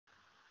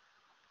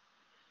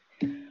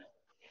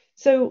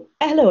So,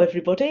 hello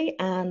everybody,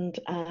 and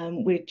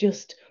we're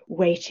just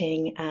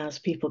waiting as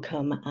people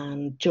come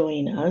and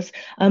join us.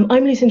 I'm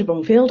Lucinda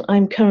Bromfield.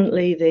 I'm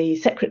currently the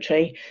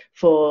secretary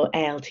for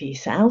ALT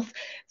South.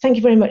 Thank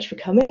you very much for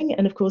coming,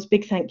 and of course,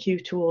 big thank you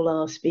to all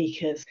our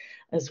speakers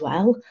as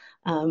well,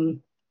 who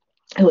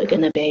are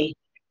going to be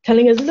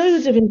telling us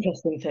loads of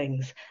interesting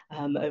things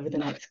over the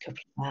next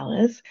couple of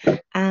hours,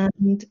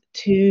 and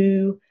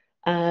to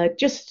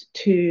just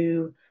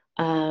to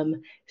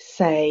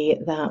say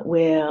that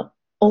we're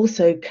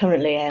also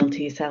currently ALT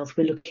South,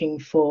 we're looking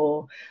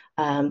for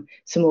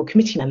some more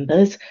committee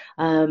members.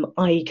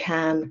 I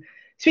can,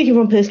 speaking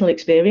from personal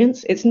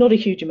experience, it's not a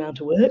huge amount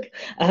of work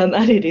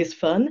and it is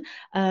fun.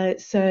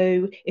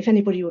 So if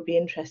anybody would be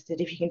interested,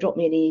 if you can drop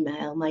me an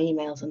email, my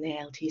email's on the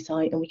ALT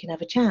site and we can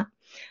have a chat.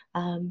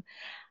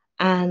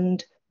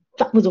 And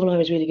that was all I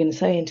was really going to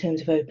say in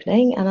terms of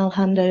opening, and I'll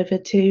hand over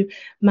to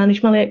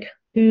Manish Malik,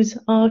 who's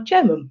our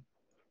chairman.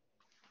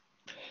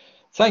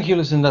 Thank you,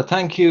 Lucinda.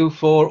 Thank you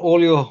for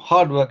all your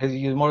hard work. As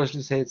you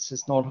modestly say,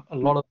 it's not a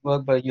lot of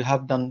work, but you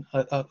have done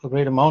a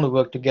great amount of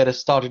work to get us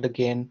started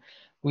again.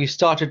 We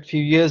started a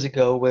few years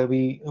ago where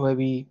we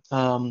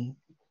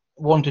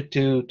wanted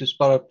to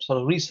spur up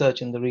sort of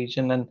research in the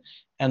region,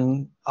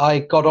 and I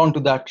got onto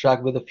that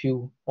track with a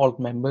few alt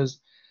members,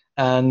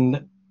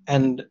 and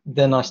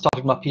then I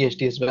started my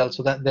PhD as well.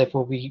 So that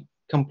therefore we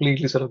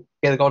completely sort of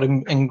got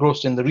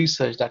engrossed in the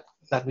research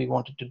that we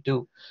wanted to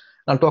do.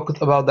 I'll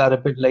talk about that a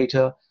bit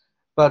later.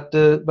 But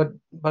a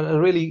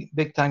really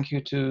big thank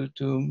you to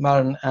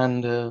Maren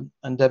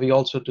and Debbie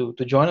also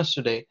to join us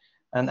today,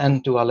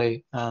 and to Ale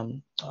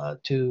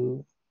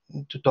to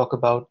talk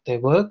about their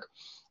work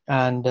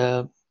and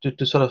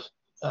to sort of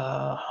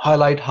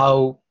highlight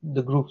how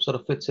the group sort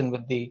of fits in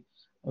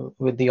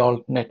with the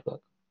alt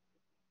network.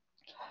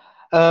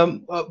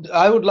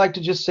 I would like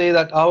to just say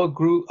that our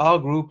group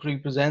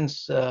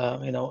represents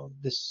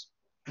this,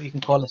 you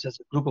can call us as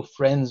a group of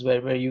friends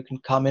where you can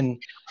come in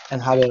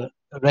and have a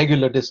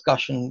regular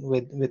discussion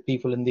with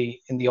people in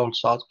the Alt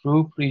South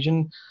group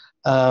region,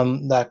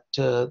 that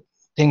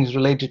things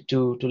related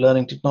to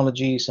learning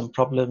technology, some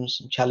problems,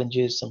 some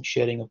challenges, some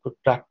sharing of good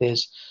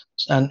practice,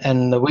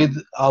 and with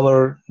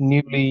our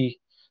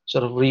newly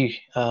sort of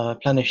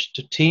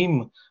replenished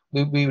team,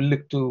 we will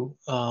look to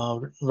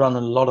run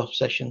a lot of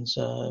sessions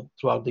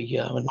throughout the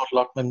year. I mean, not a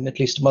lot, I mean,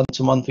 at least once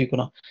a month we're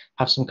gonna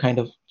have some kind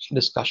of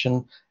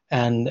discussion,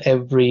 and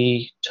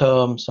every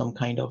term some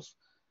kind of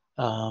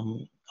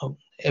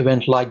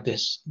event like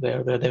this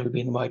where there will be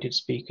invited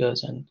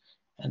speakers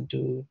and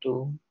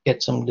to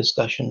get some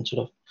discussion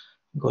sort of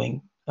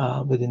going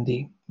within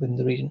the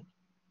region.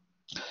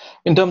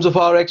 In terms of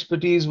our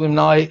expertise,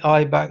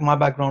 my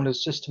background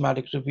is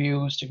systematic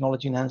reviews,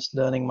 technology enhanced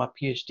learning. My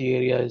PhD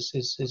area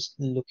is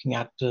looking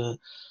at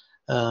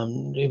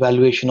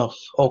evaluation of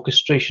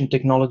orchestration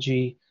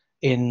technology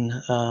in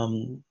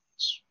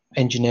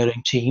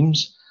engineering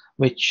teams,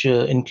 which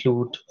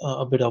include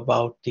a bit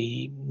about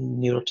the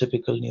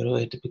neurotypical,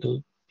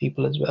 neuroatypical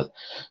people as well.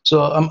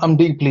 So I'm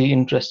deeply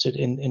interested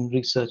in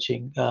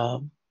researching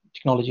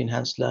technology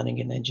enhanced learning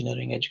in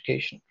engineering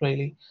education,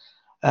 really.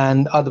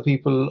 And other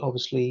people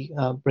obviously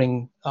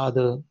bring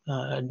other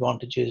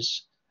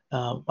advantages.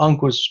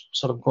 Ankur's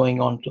sort of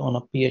going on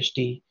a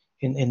PhD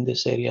in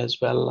this area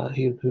as well.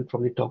 He'll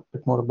probably talk a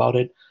bit more about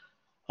it.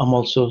 I'm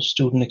also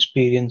student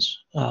experience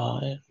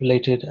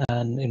related,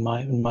 and in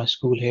my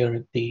school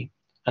here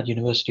at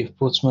University of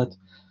Portsmouth,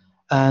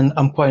 and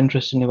I'm quite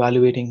interested in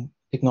evaluating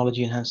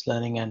technology enhanced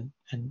learning, and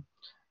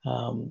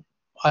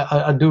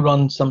I do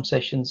run some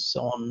sessions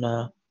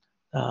on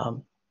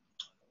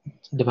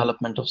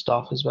development of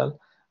staff as well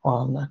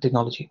on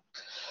technology.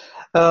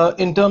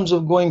 In terms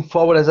of going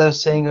forward, as I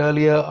was saying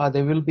earlier,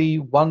 there will be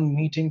one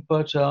meeting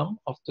per term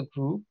of the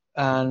group,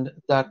 and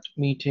that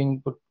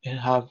meeting would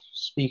have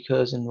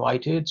speakers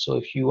invited. So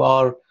if you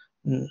are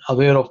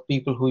aware of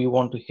people who you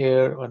want to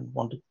hear and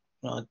want to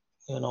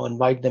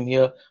invite them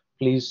here,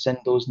 please send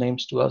those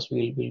names to us.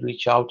 We'll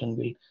reach out and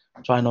we'll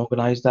try and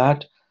organize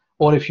that.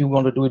 Or if you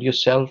want to do it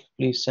yourself,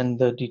 please send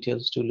the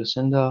details to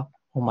Lucinda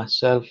or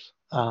myself,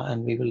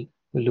 and we'll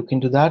look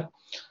into that.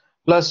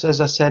 Plus,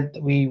 as I said,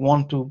 we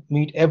want to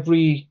meet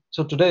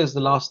so today is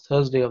the last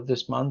Thursday of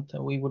this month,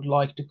 and we would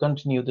like to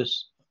continue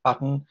this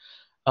pattern.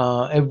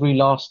 Every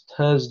last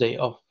Thursday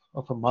of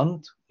a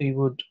month, we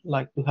would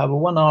like to have a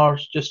 1 hour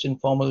just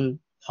informal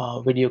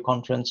video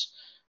conference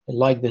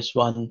like this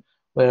one,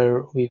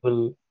 where we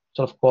will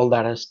sort of call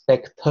that as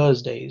Tech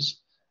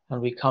Thursdays,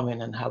 and we come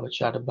in and have a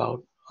chat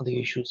about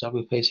the issues that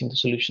we're facing, the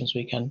solutions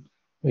we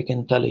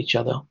can tell each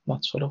other.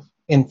 That sort of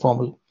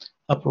informal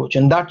approach,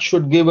 and that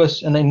should give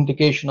us an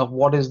indication of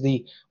what are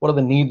the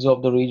needs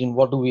of the region,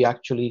 what do we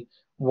actually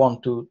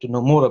want to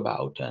know more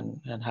about,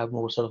 and have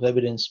more sort of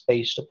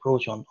evidence-based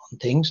approach on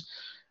things.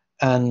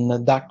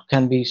 And that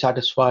can be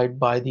satisfied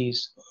by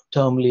these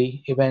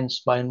termly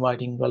events, by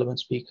inviting relevant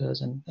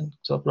speakers and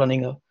sort of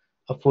running a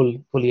full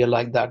year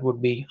like that would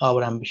be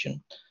our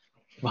ambition.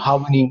 How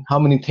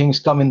many things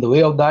come in the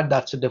way of that,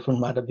 that's a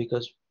different matter,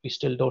 because we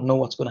still don't know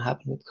what's going to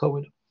happen with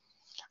COVID.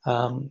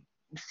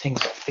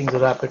 things are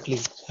rapidly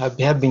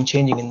have been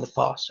changing in the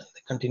past, and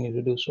they continue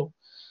to do so.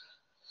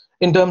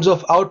 In terms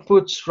of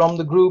outputs from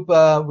the group,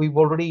 we've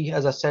already,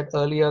 as I said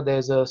earlier,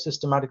 there's a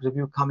systematic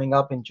review coming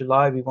up in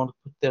July. We want to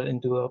put that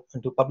into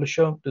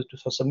publisher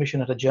for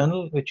submission at a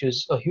journal, which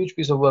is a huge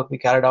piece of work we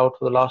carried out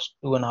for the last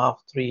 2.5,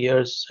 3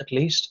 years at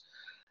least,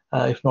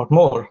 if not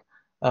more.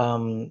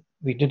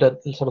 We did a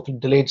sort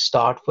of delayed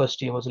start.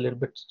 First year was a little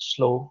bit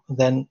slow.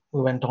 Then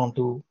we went on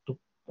to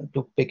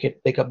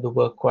pick up the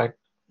work quite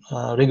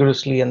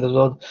rigorously, and there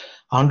was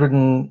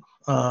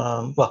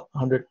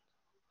 1,200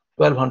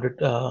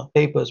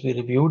 papers we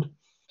reviewed,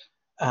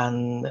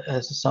 and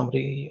as a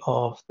summary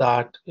of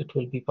that, it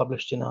will be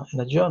published in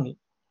a journal,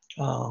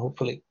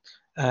 hopefully.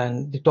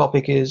 And the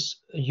topic is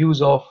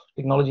use of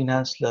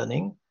technology-enhanced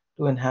learning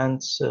to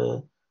enhance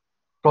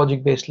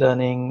project-based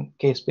learning,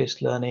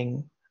 case-based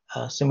learning,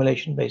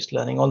 simulation-based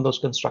learning, all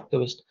those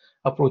constructivist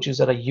approaches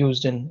that are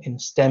used in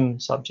STEM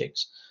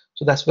subjects.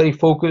 So that's very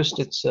focused.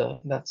 It's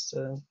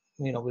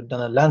we've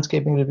done a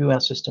landscaping review and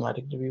a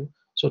systematic review.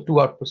 So 2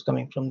 outputs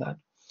coming from that.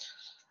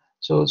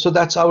 So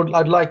that's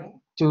I'd like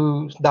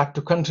that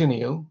to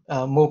continue.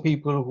 More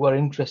people who are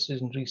interested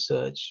in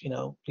research,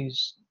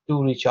 please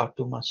do reach out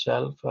to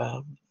myself,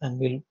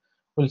 and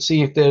we'll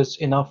see if there's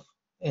enough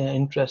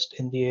interest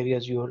in the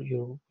areas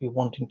you're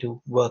wanting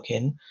to work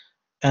in,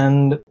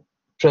 and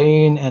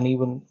train and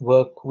even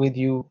work with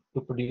you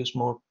to produce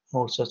more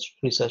such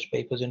research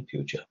papers in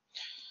future.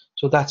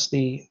 So that's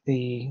the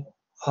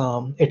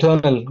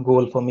eternal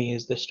goal for me,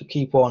 is this, to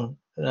keep on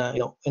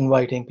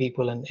inviting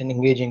people and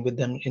engaging with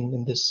them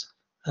in this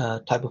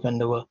type of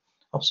endeavor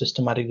of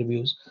systematic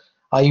reviews.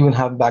 I even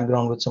have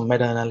background with some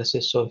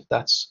meta-analysis, so if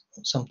that's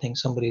something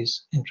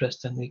somebody's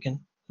interested in, we can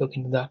look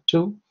into that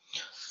too.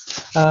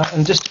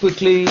 And just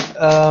quickly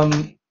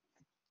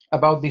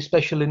about the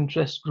special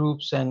interest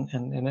groups, and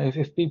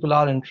if people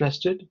are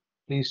interested,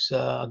 please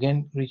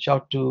again reach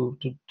out to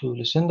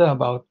Lucinda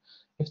about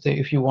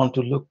if you want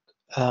to look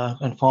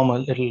and form a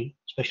little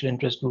special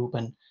interest group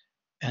and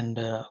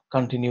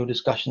continue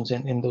discussions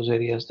in those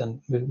areas, then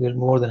we're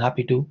more than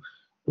happy to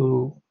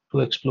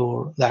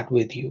explore that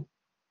with you.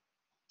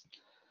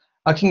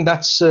 I think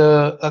that's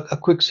a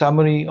quick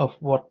summary of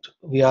what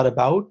we are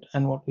about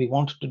and what we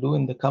want to do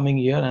in the coming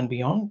year and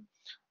beyond.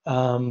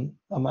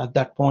 At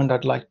that point,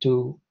 I'd like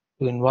to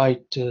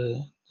invite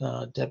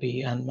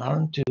Debbie and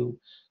Maren to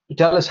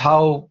tell us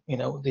how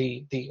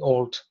the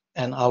alt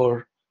and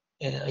our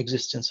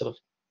existence sort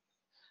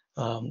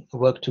of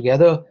work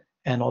together,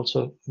 and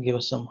also give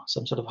us some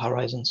sort of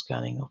horizon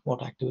scanning of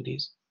what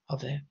activities are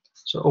there.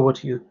 So over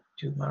to you,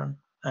 Maren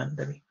and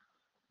Debbie.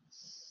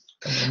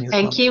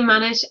 Thank you,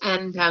 Manish,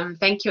 and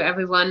thank you,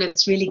 everyone.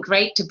 It's really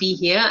great to be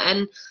here.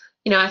 And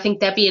I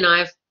think Debbie and I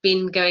have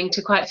been going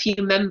to quite a few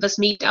members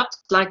meetups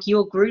like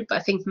your group. I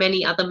think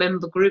many other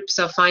member groups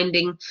are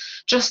finding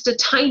just a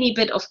tiny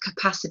bit of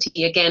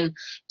capacity again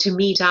to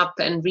meet up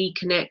and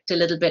reconnect a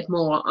little bit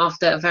more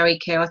after a very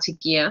chaotic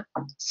year.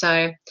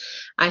 So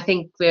I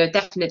think we're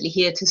definitely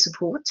here to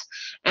support.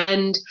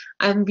 And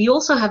we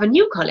also have a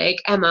new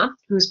colleague, Emma,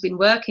 who's been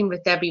working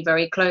with Debbie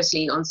very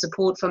closely on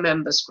support for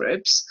members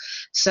groups.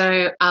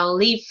 So I'll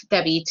leave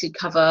Debbie to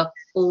cover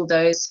all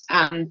those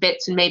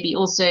bits, and maybe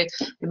also it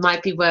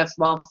might be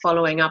worthwhile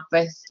following up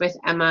with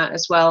Emma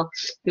as well,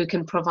 who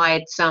can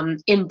provide some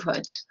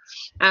input.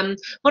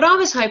 What I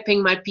was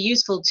hoping might be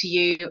useful to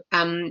you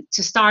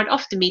to start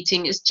off the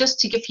meeting is just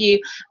to give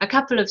you a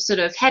couple of sort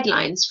of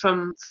headlines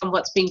from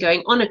what's been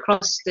going on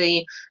across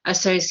the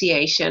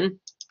association.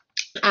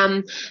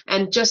 And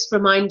just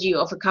remind you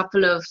of a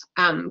couple of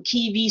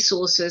key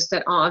resources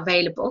that are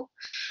available,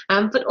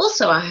 but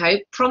also, I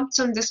hope, prompt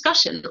some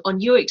discussion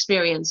on your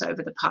experience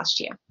over the past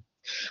year.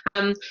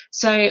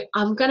 So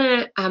I'm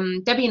gonna,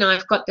 Debbie and I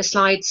have got the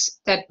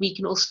slides that we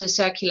can also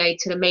circulate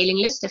to the mailing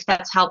list if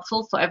that's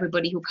helpful for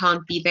everybody who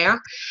can't be there.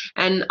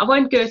 And I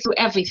won't go through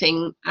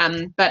everything,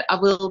 but I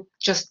will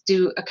just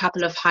do a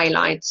couple of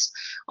highlights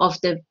of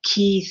the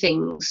key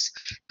things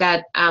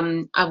that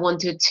I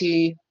wanted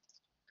to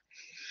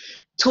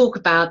talk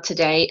about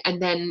today, and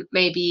then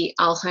maybe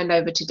I'll hand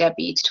over to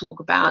Debbie to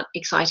talk about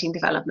exciting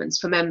developments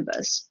for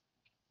members.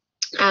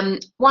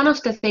 One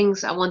of the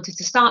things I wanted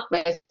to start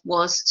with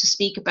was to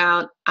speak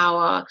about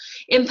our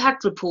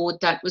impact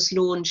report that was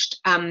launched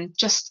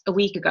just a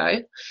week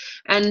ago.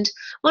 And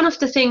one of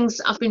the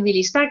things I've been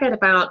really staggered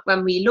about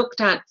when we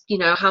looked at,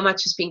 how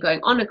much has been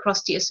going on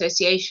across the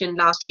association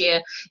last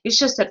year is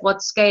just at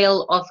what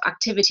scale of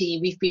activity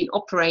we've been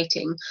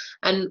operating.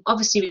 And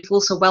obviously we've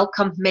also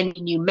welcomed many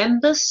new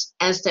members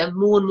as there are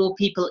more and more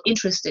people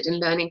interested in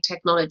learning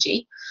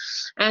technology.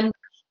 And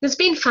it's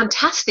been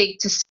fantastic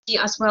to see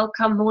us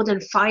welcome more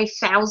than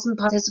 5,000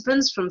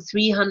 participants from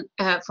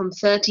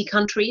 30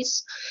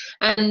 countries.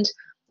 And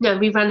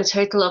we ran a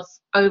total of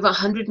over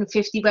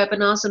 150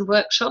 webinars and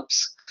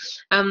workshops.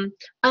 A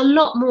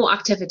lot more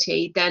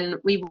activity than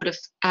we would have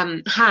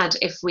had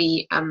if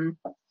we,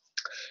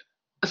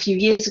 a few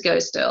years ago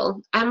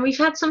still. And we've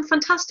had some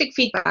fantastic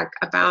feedback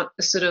about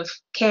the sort of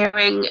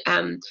caring,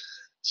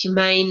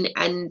 humane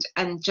and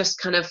just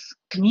kind of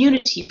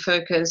community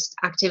focused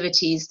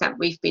activities that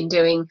we've been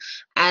doing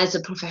as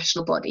a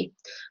professional body.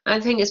 I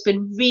think it's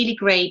been really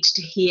great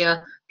to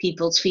hear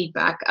people's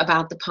feedback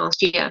about the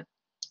past year.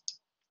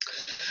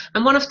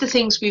 And one of the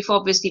things we've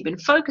obviously been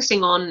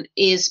focusing on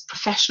is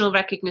professional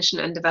recognition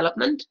and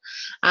development.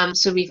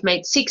 So we've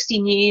made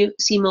 60 new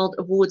CMOLD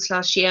awards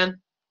last year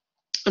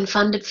and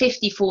funded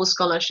 54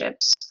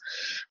 scholarships.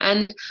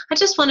 And I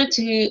just wanted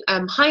to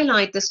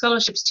highlight the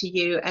scholarships to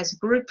you as a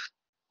group,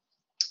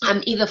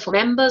 either for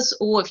members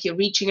or if you're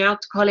reaching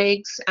out to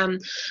colleagues.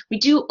 We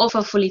do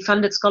offer fully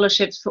funded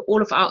scholarships for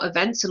all of our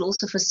events and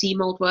also for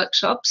CMOLD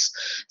workshops.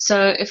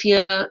 So if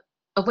you're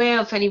aware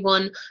of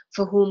anyone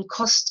for whom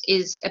cost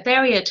is a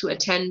barrier to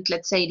attend,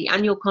 let's say the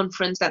annual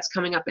conference that's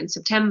coming up in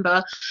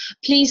September,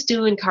 please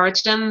do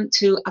encourage them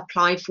to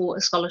apply for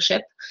a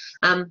scholarship.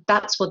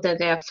 That's what they're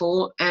there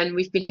for, and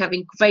we've been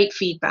having great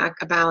feedback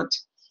about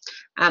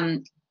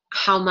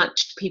how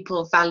much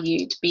people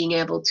valued being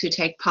able to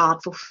take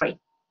part for free.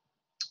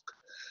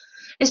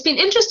 It's been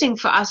interesting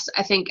for us,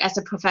 I think, as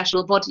a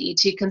professional body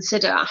to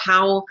consider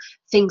how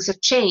things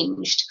have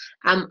changed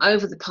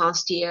over the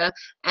past year,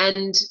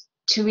 and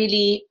to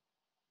really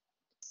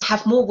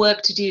have more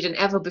work to do than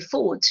ever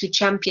before to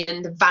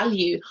champion the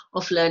value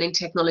of learning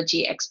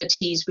technology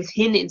expertise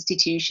within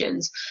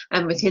institutions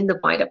and within the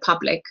wider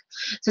public.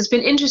 So it's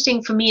been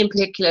interesting for me in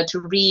particular to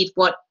read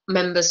what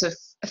members have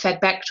fed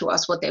back to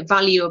us, what they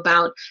value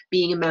about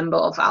being a member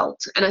of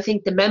ALT. And I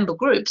think the member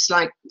groups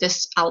like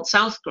this ALT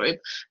South group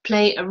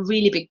play a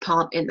really big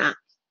part in that.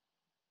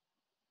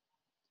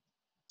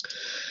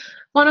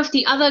 One of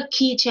the other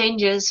key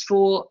changes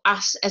for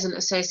us as an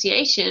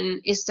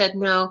association is that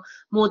now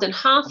more than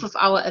half of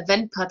our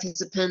event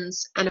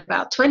participants and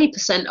about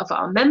 20% of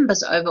our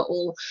members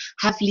overall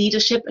have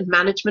leadership and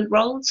management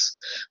roles.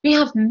 We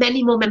have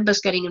many more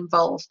members getting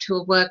involved who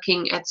are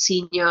working at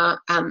senior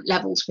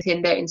levels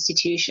within their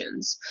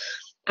institutions.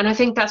 And I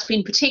think that's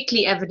been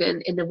particularly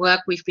evident in the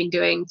work we've been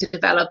doing to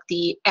develop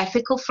the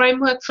ethical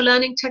framework for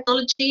learning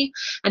technology.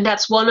 And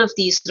that's one of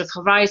these sort of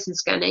horizon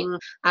scanning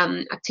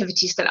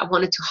activities that I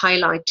wanted to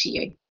highlight to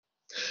you.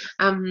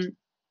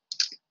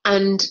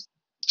 And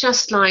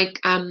just like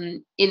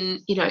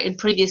in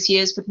previous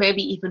years, but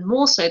maybe even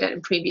more so than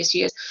in previous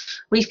years,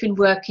 we've been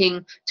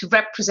working to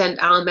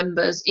represent our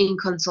members in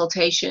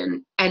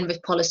consultation and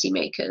with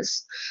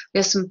policymakers.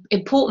 There's some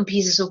important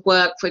pieces of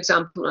work, for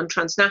example, on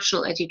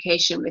transnational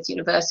education with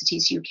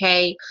Universities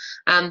UK,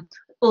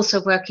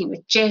 also working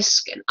with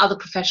JISC and other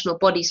professional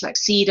bodies like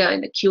CEDA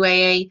and the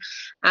QAA,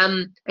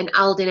 and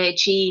ALDIN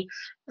HE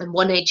and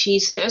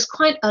 1HE. So there's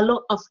quite a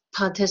lot of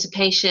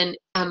participation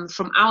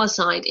from our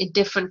side in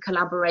different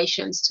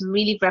collaborations to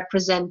really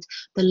represent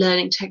the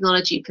learning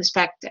technology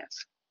perspective.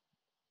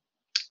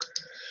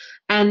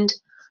 And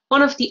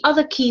one of the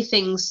other key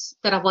things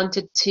that I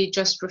wanted to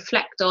just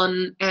reflect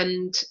on,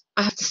 and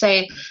I have to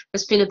say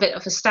there's been a bit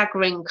of a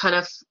staggering kind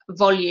of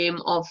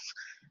volume of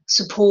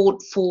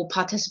support for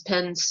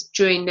participants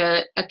during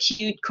the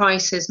acute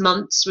crisis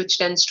months, which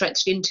then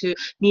stretched into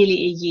nearly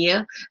a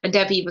year. And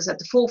Debbie was at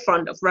the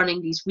forefront of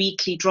running these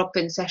weekly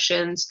drop-in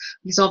sessions.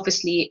 There's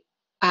obviously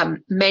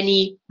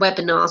many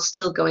webinars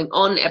still going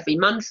on every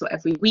month or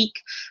every week,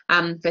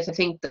 with I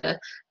think the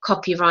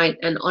copyright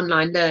and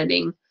online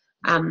learning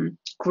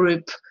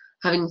group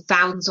having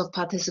thousands of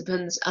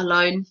participants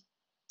alone.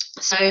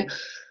 So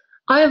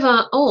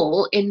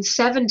overall, in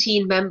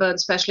 17 member and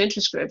special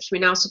interest groups, we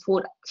now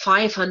support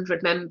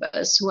 500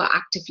 members who are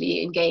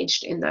actively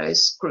engaged in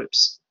those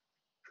groups.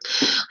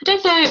 I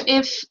don't know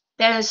if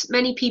there's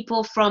many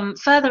people from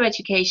further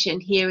education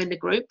here in the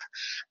group,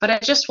 but I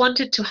just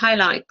wanted to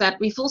highlight that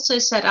we've also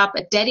set up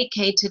a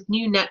dedicated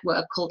new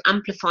network called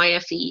Amplify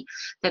FE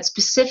that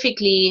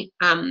specifically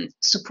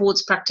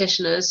supports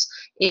practitioners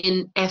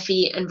in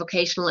FE and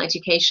vocational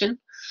education.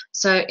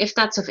 So if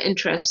that's of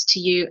interest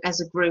to you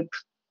as a group,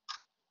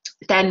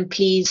 then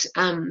please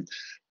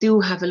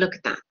do have a look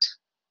at that.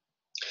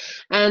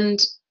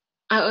 And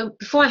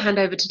before I hand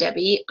over to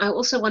Debbie, I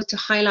also want to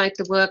highlight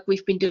the work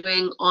we've been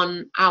doing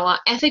on our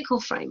ethical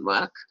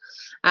framework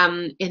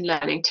in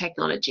learning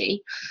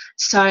technology.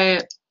 So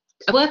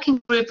a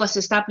working group was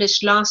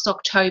established last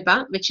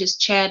October, which is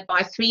chaired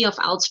by 3 of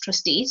ALT's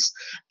trustees,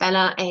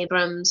 Bella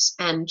Abrams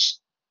and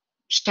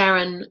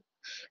Sharon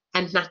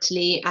and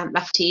Natalie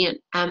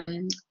Lafferty,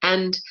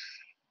 and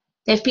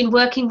they've been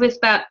working with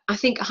about, I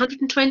think,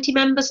 120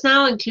 members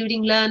now,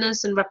 including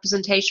learners and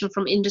representation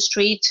from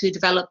industry, to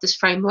develop this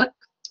framework.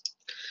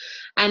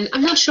 And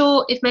I'm not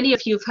sure if many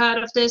of you have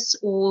heard of this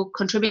or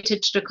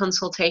contributed to the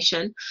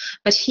consultation,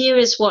 but here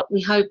is what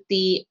we hope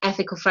the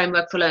ethical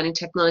framework for learning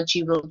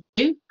technology will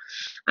do.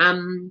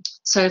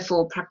 So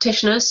for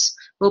practitioners,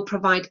 we'll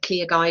provide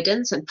clear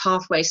guidance and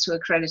pathways to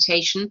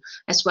accreditation,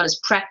 as well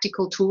as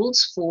practical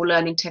tools for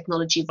learning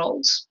technology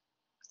roles.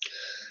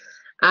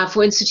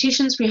 For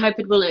institutions, we hope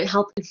it will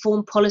help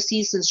inform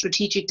policies and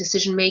strategic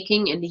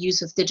decision-making in the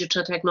use of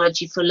digital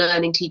technology for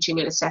learning, teaching,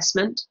 and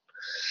assessment.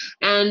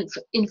 And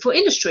for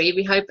industry,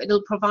 we hope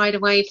it'll provide a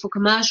way for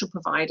commercial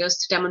providers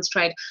to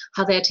demonstrate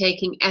how they're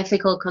taking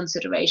ethical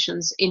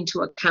considerations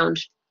into account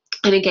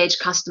and engage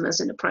customers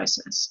in the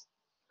process.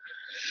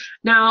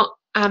 Now,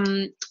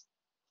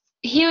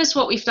 here's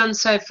what we've done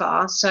so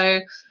far. So,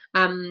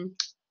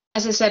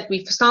 as I said,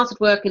 we've started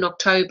work in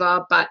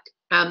October, but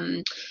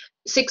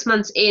 6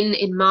 months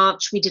in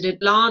March, we did a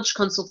large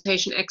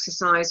consultation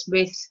exercise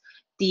with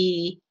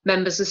the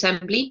Members'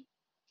 Assembly.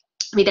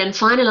 We then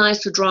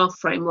finalized a draft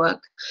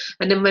framework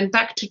and then went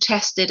back to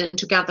test it and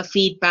to gather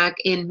feedback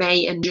in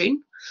May and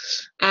June.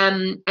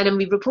 And then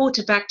we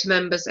reported back to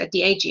members at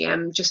the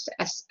AGM, just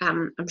as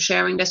I'm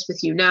sharing this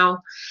with you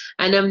now.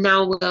 And then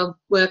now we're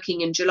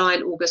working in July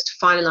and August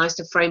to finalize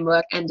the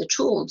framework and the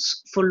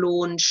tools for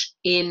launch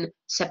in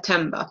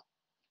September.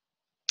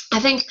 I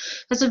think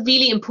that's a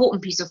really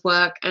important piece of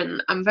work,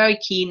 and I'm very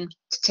keen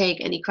to take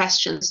any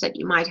questions that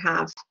you might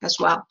have as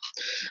well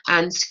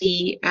and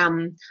see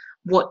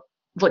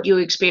what your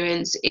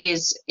experience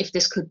is, if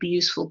this could be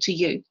useful to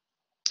you.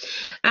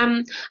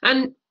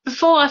 And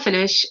before I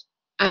finish,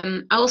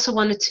 I also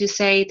wanted to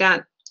say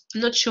that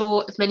I'm not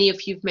sure if many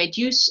of you have made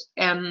use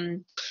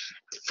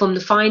from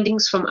the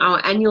findings from our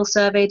annual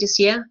survey this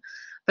year,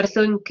 but I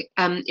think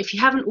if you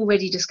haven't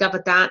already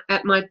discovered that,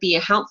 that might be a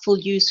helpful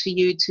use for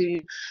you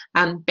to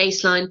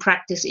baseline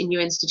practice in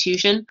your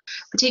institution,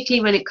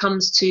 particularly when it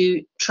comes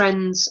to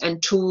trends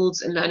and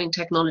tools in learning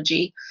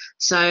technology.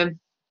 So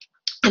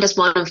that is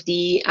one of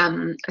the,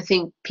 I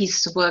think,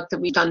 pieces of work that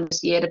we've done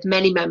this year that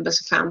many members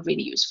have found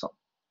really useful.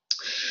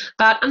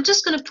 But I'm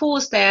just going to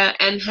pause there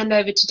and hand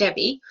over to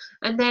Debbie,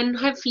 and then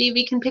hopefully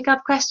we can pick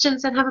up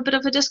questions and have a bit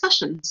of a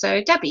discussion.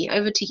 So Debbie,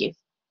 over to you.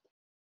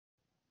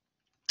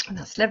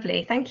 That's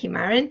lovely. Thank you,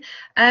 Maren.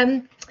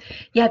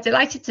 Yeah,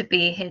 delighted to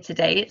be here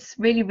today. It's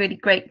really, really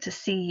great to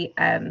see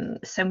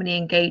so many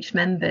engaged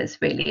members,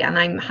 really, and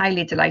I'm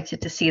highly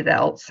delighted to see that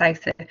Alt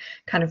South are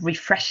kind of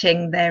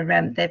refreshing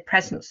their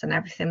presence and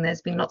everything.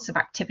 There's been lots of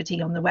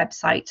activity on the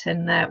website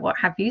and what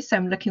have you, so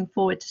I'm looking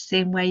forward to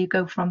seeing where you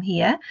go from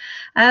here.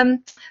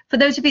 For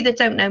those of you that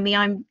don't know me,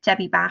 I'm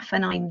Debbie Baff,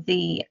 and I'm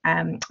the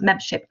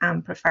Membership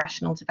and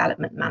Professional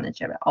Development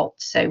Manager at Alt.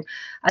 So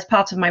as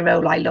part of my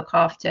role, I look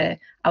after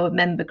our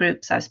member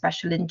groups, our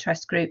special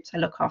interest groups. I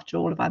look after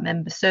all of our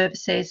member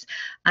services,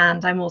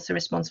 and I'm also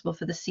responsible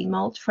for the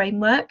CMALT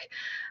framework.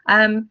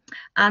 And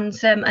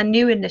a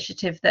new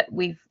initiative that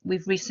we've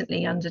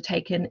recently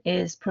undertaken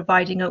is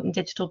providing open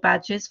digital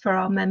badges for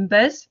our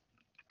members.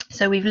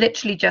 So we've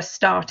literally just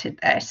started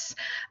this.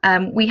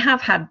 We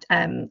have had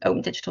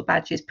open digital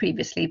badges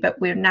previously, but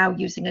we're now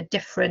using a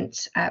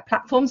different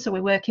platform. So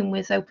we're working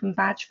with Open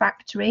Badge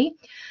Factory,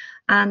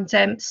 and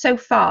so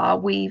far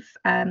we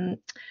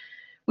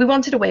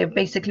wanted a way of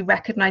basically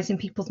recognizing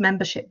people's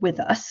membership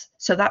with us.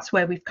 So that's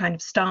where we've kind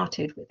of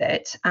started with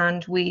it.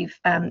 And we've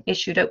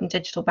issued open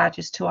digital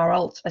badges to our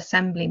Alt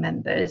Assembly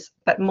members.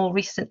 But more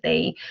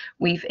recently,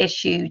 we've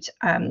issued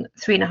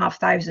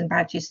 3,500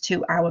 badges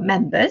to our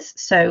members.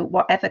 So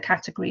whatever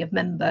category of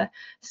member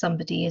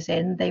somebody is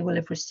in, they will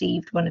have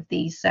received one of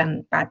these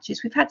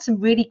badges. We've had some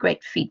really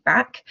great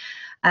feedback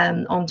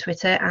on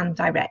Twitter and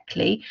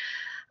directly.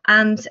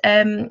 And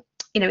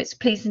you know, it's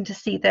pleasing to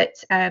see that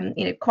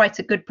you know, quite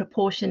a good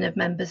proportion of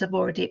members have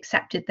already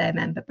accepted their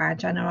member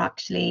badge and are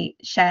actually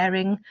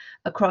sharing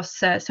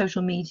across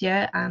social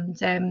media, and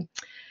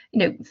you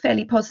know,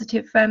 fairly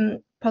positive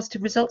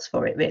results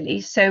for it,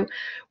 really. So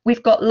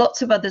we've got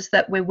lots of others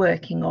that we're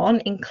working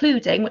on,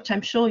 including, which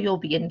I'm sure you'll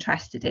be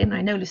interested in,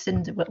 I know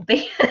Lucinda will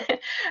be,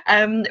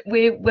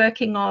 we're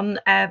working on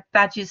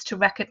badges to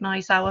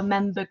recognise our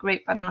member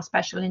group and our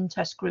special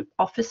interest group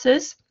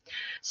officers.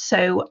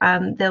 So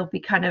they'll be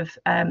kind of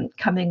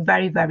coming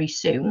very, very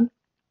soon.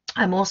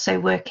 I'm also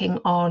working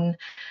on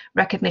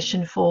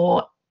recognition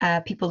for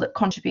people that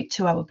contribute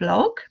to our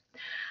blog,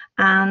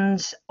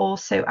 and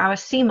also our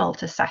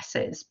CMALT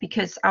assessors,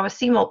 because our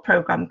CMALT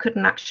program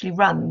couldn't actually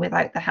run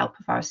without the help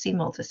of our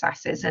CMALT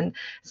assessors, and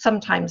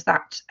sometimes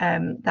that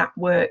that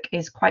work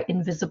is quite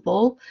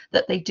invisible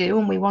that they do,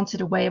 and we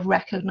wanted a way of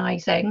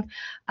recognizing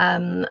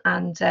and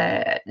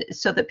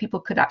so that people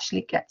could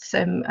actually get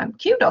some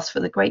kudos for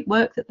the great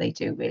work that they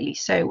do, really.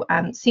 So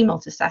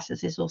CMALT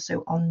assessors is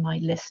also on my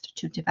list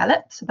to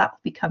develop, so that will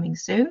be coming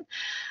soon.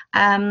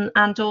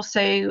 And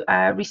also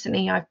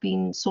recently I've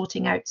been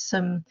sorting out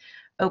some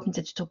open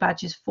digital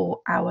badges for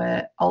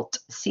our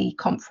Alt-C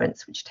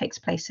conference, which takes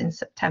place in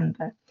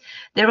September.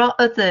 There are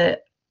other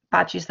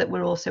badges that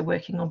we're also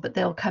working on, but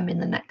they'll come in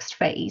the next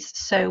phase.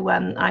 So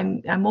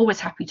I'm always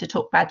happy to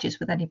talk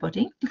badges with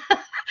anybody.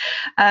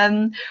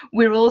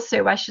 We're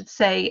also, I should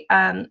say,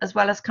 as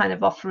well as kind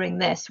of offering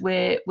this,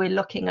 we're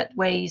looking at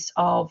ways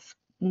of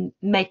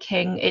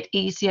making it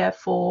easier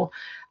for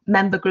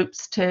member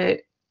groups to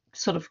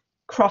sort of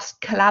cross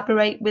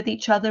collaborate with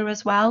each other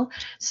as well.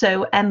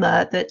 So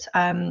Emma,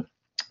 that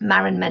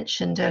Maren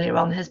mentioned earlier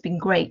on, has been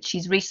great.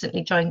 She's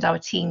recently joined our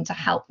team to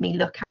help me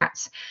look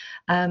at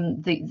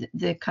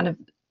the kind of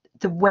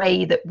the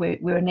way that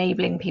we're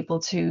enabling people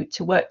to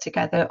work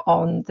together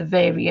on the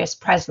various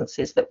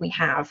presences that we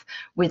have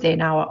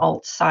within our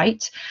alt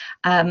site.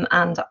 And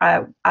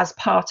as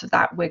part of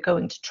that, we're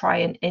going to try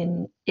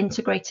and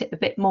integrate it a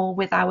bit more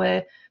with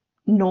our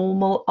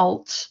normal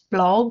alt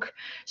blog.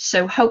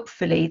 So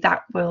hopefully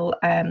that will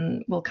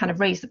kind of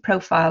raise the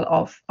profile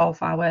of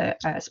our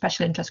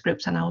special interest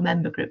groups and our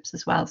member groups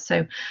as well.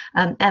 So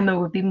Emma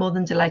would be more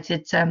than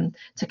delighted to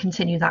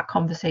continue that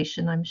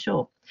conversation, I'm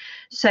sure.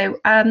 So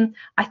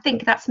I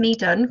think that's me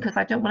done, because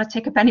I don't want to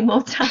take up any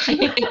more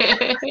time.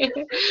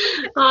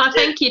 Oh,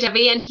 thank you,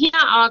 Debbie. And here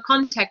are our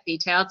contact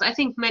details. I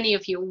think many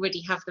of you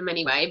already have them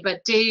anyway,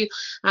 but do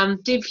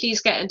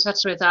please get in touch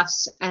with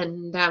us.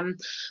 And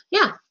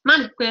yeah,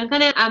 man, we're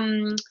gonna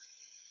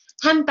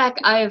hand back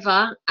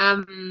over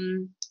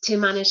to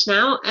Manish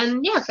now.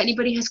 And yeah, if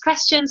anybody has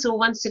questions or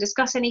wants to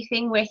discuss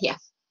anything, we're here.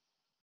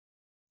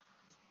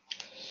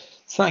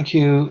 Thank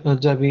you,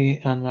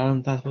 Debbie and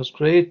Maren. That was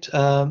great.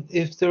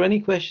 If there are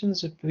any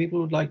questions, if people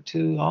would like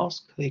to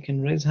ask, they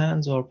can raise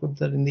hands or put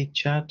that in the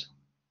chat.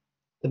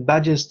 The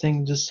badges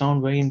thing just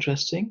sound very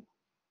interesting.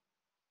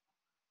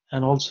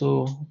 And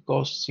also, of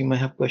course, you may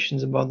have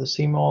questions about the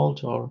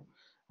CMALT or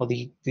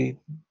the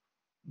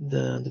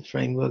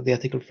framework, the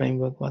ethical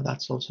framework. Well,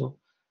 that's also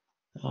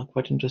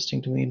quite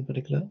interesting to me in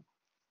particular.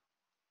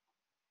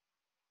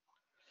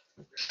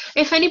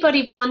 If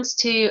anybody wants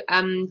to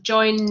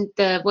join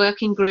the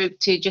working group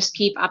to just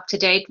keep up to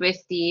date with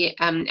the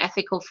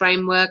ethical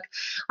framework,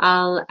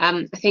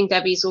 I think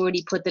Debbie's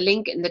already put the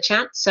link in the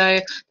chat. So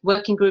the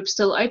working group's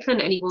still open,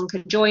 anyone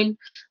can join,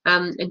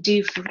 and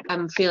do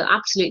feel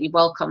absolutely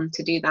welcome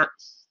to do that.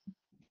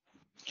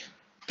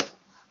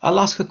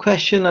 I'll ask a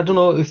question. I don't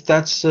know if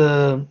that's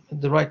the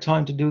right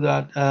time to do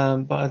that,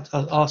 but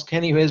I'll ask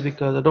anyways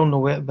because I don't know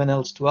when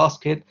else to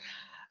ask it.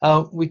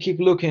 We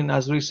keep looking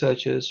as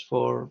researchers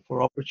for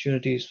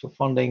opportunities for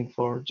funding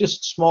for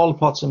just small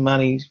pots of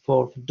money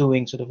for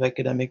doing sort of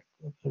academic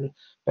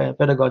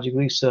pedagogic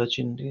research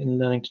in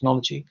learning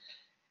technology.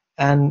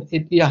 And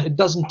it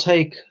doesn't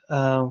take,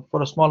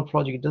 for a small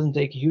project, it doesn't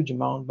take a huge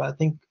amount, but I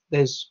think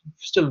there's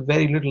still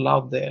very little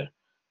out there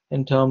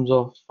in terms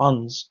of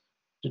funds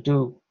to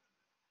do.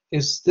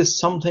 Is this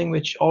something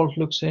which ALT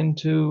looks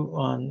into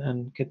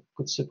and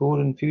could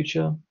support in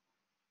future?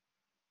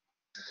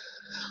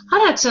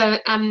 Oh, that's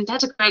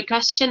a great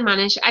question,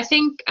 Manish. I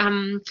think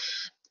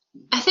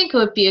it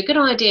would be a good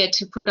idea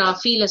to put our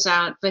feelers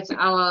out with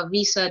our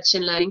research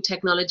and learning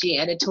technology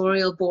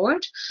editorial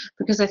board,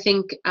 because I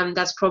think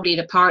that's probably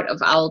the part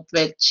of ALT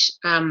which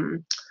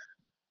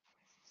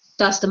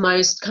does the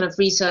most kind of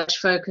research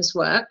focused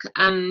work.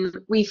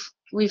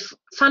 We've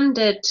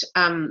funded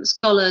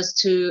scholars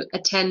to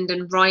attend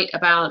and write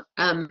about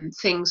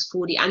things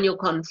for the annual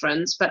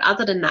conference, but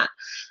other than that,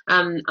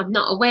 I'm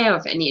not aware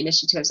of any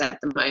initiatives at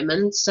the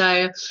moment.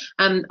 So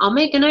I'll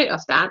make a note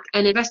of that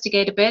and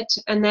investigate a bit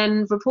and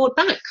then report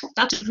back.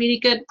 That's a really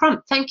good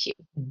prompt. Thank you.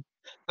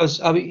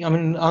 Because I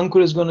mean,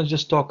 Ankur is going to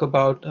just talk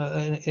about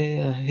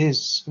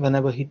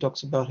whenever he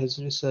talks about his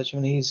research. I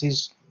mean,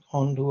 he's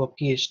on to a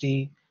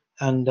PhD,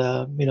 and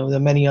you know, there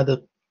are many other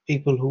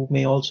people who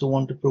may also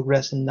want to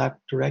progress in that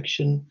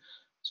direction.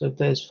 So if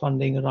there's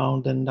funding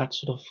around, then that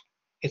sort of,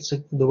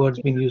 the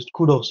word's being used,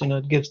 kudos. You know,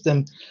 it gives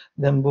them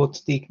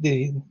both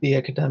the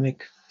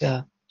academic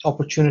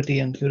opportunity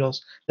and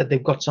kudos that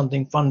they've got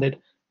something funded,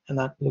 and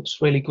that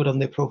looks really good on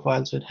their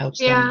profile. So it helps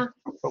them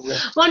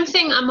progress. One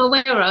thing I'm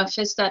aware of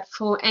is that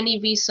for any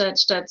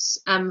research that's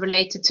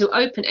related to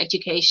open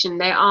education,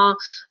 there are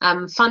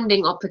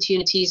funding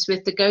opportunities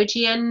with the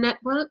GoGN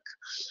network.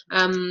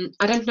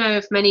 I don't know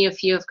if many of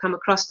you have come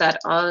across that.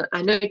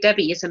 I know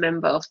Debbie is a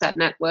member of that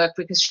network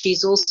because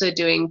she's also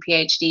doing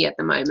PhD at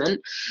the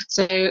moment.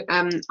 So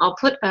I'll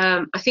put,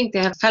 I think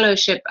they have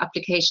fellowship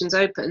applications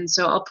open,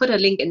 so I'll put a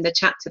link in the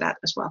chat to that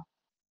as well.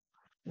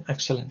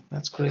 Excellent,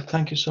 that's great.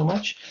 Thank you so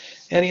much.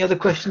 Any other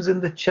questions in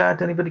the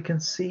chat? Anybody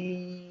can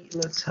see?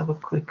 Let's have a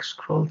quick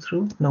scroll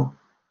through. No.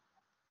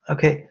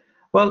 Okay.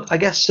 Well, I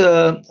guess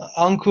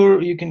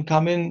Ankur, you can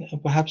come in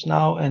perhaps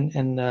now,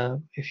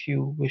 and if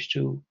you wish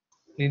to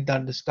lead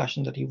that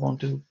discussion that you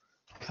want to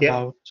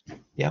about.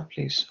 Yeah,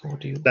 please, over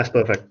to you. That's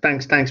perfect.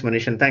 Thanks,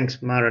 Manish, and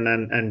thanks, Maren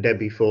and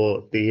Debbie,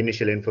 for the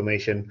initial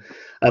information.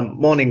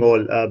 Morning,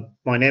 all.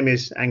 My name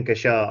is Ankar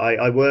Shah.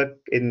 I work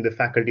in the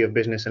Faculty of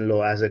Business and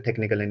Law as a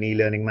technical and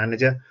e-learning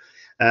manager.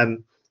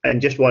 And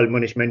just while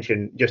Manish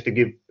mentioned, just to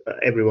give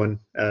everyone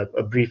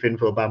a brief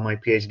info about my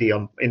PhD,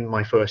 I'm in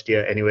my first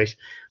year anyways.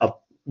 I've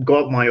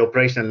got my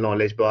operational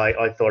knowledge, but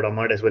I thought I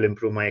might as well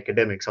improve my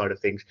academic side of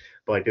things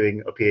by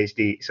doing a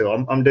PhD. So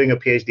I'm doing a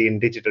PhD in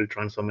digital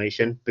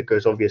transformation,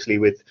 because obviously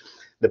with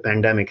the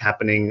pandemic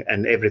happening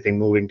and everything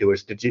moving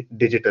towards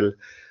digital,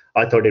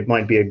 I thought it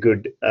might be a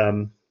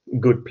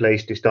good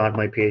place to start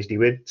my PhD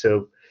with.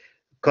 So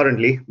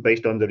currently,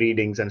 based on the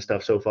readings and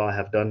stuff so far I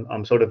have done,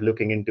 I'm sort of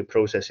looking into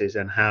processes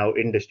and how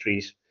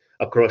industries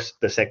across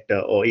the sector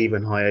or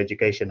even higher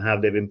education, how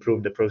they've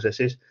improved the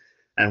processes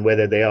and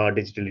whether they are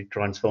digitally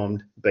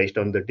transformed based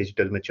on the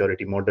digital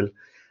maturity model.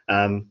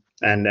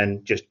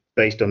 And just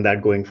based on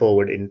that going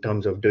forward in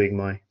terms of doing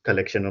my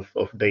collection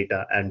of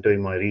data and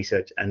doing my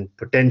research and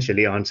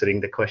potentially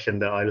answering the question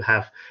that I'll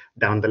have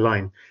down the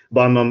line.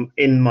 But I'm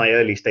in my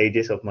early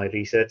stages of my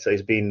research, so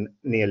it's been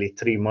nearly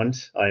 3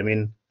 months I'm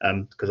in,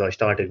 because I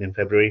started in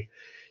February.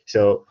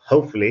 So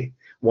hopefully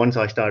once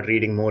I start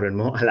reading more and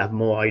more, I'll have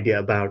more idea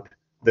about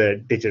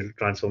the digital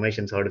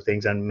transformation side of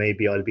things, and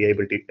maybe I'll be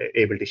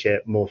able to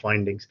share more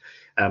findings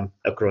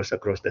across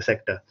the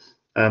sector.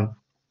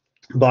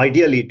 But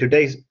ideally,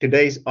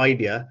 today's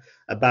idea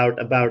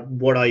about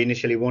what I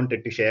initially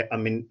wanted to share. I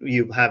mean,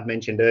 you have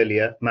mentioned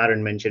earlier,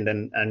 Maren mentioned,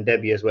 and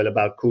Debbie as well,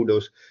 about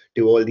kudos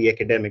to all the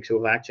academics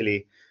who have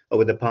actually,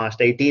 over the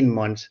past 18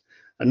 months,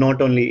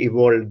 not only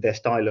evolved their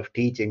style of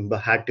teaching,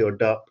 but had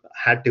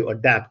to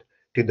adapt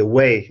to the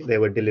way they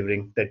were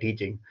delivering their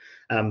teaching.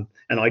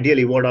 And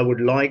ideally, what I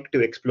would like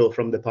to explore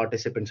from the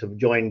participants who've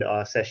joined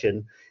our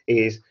session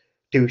is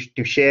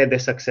to share their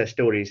success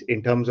stories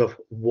in terms of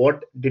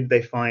what did they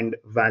find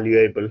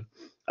valuable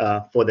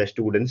for their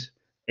students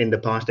in the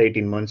past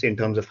 18 months in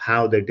terms of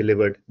how they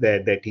delivered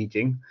their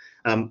teaching.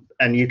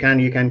 And you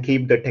can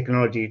keep the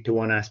technology to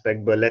one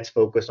aspect, but let's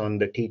focus on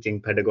the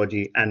teaching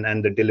pedagogy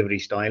and the delivery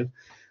style.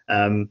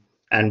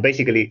 And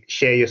basically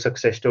share your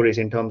success stories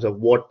in terms of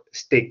what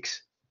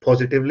sticks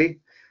positively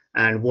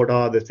and what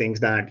are the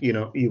things that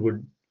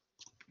you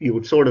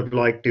would sort of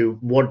like to,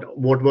 what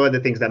were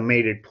the things that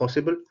made it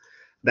possible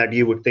that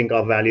you would think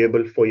are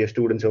valuable for your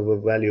students or were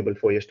valuable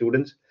for your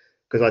students,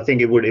 because I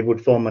think it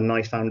would form a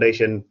nice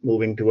foundation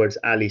moving towards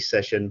Ali's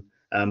session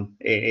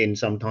in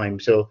some time.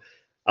 So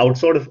I would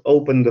sort of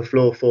open the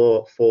floor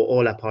for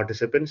all our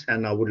participants,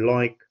 and I would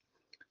like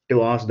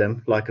to ask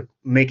them, like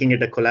making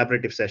it a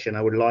collaborative session,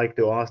 I would like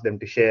to ask them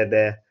to share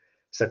their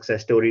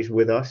success stories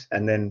with us,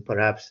 and then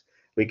perhaps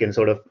we can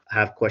sort of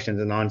have questions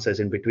and answers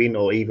in between,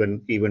 or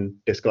even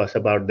discuss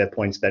about their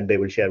points that they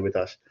will share with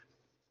us.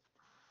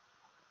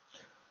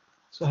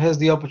 So here's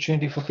the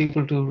opportunity for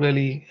people to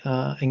really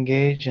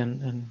engage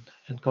and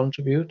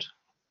contribute.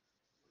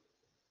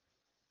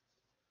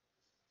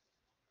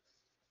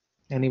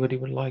 Anybody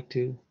would like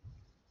to?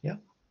 Yeah,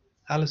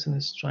 Alison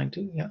is trying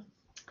to. Yeah.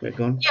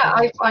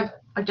 Yeah,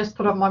 I just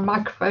put on my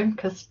microphone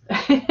because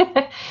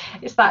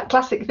it's that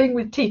classic thing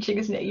with teaching,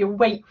 isn't it? You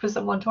wait for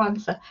someone to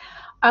answer.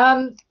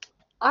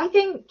 I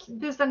think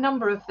there's a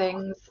number of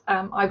things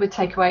I would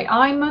take away.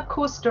 I'm a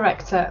course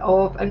director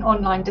of an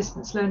online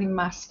distance learning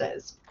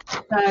masters.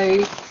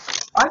 So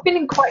I've been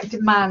in quite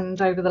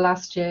demand over the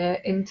last year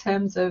in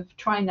terms of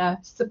trying to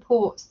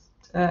support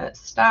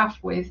staff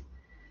with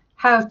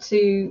how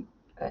to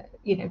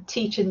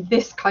teach in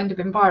this kind of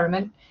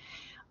environment.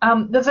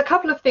 There's a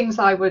couple of things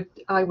I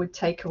would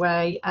take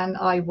away, and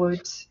I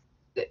would,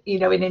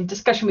 in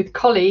discussion with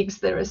colleagues,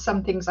 there are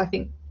some things I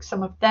think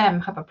some of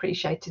them have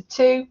appreciated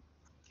too.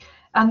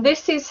 And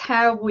this is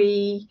how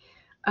we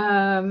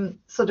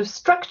sort of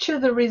structure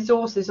the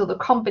resources, or the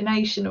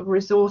combination of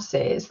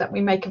resources that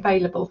we make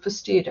available for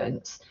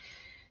students.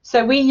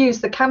 So we use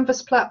the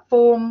Canvas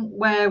platform,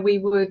 where we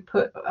would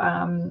put,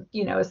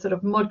 a sort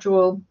of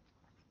module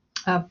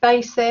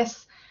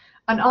basis.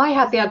 And I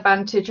had the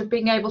advantage of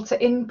being able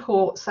to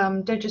import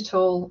some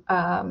digital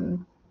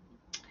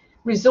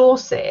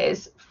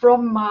resources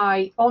from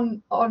my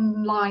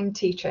online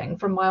teaching,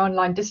 from my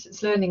online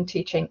distance learning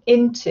teaching,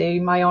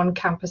 into my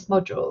on-campus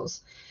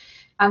modules.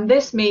 And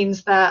this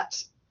means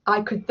that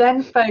I could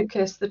then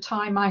focus the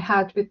time I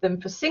had with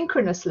them for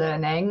synchronous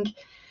learning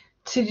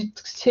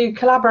to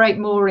collaborate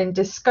more in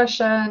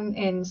discussion,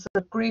 in sort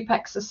of group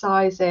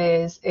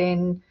exercises,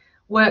 in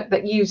work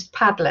that used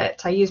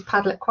Padlet. I use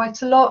Padlet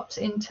quite a lot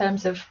in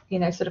terms of,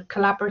 sort of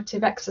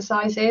collaborative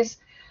exercises.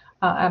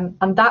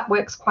 And that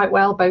works quite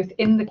well both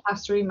in the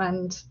classroom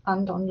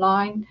and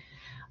online.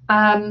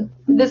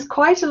 There's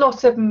quite a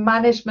lot of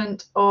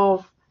management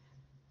of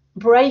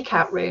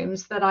breakout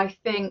rooms that I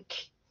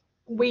think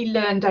we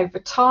learned over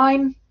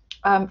time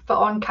for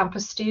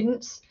on-campus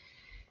students.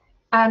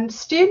 And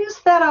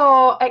students that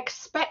are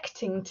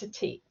expecting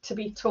to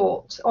be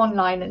taught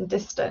online and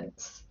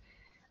distance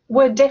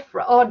are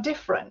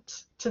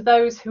different to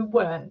those who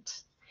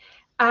weren't.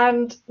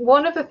 And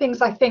one of the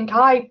things I think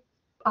I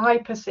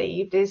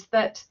perceived is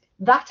that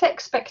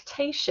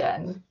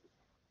expectation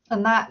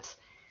and that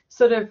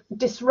sort of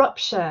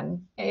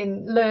disruption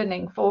in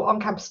learning for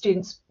on-campus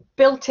students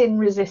built in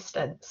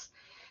resistance.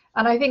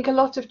 And I think a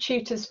lot of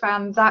tutors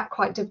found that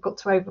quite difficult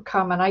to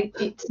overcome. And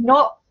it's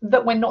not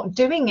that we're not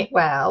doing it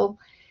well,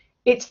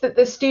 it's that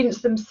the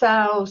students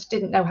themselves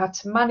didn't know how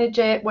to manage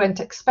it, weren't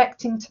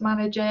expecting to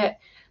manage it.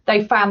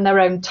 They found their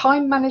own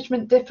time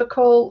management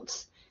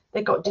difficult,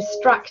 they got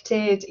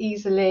distracted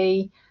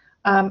easily,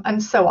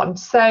 and so on.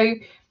 So,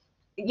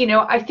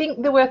 I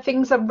think there were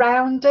things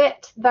around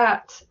it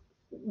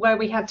where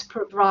we had to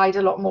provide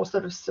a lot more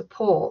sort of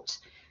support.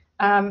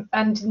 And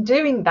in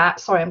doing that,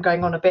 sorry, I'm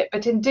going on a bit,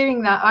 but in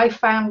doing that, I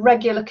found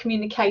regular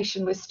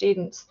communication with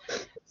students.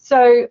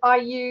 So I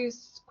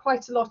used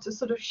quite a lot of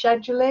sort of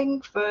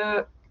scheduling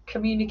for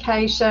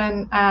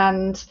communication,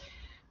 and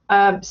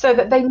so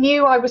that they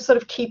knew I was sort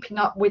of keeping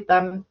up with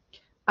them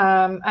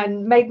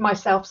and made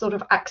myself sort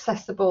of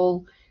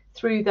accessible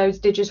through those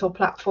digital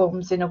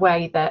platforms in a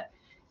way that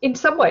in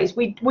some ways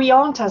we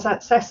aren't as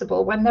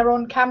accessible when they're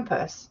on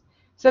campus.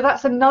 So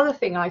that's another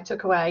thing I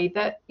took away,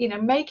 that, you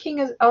know,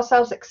 making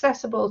ourselves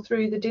accessible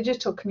through the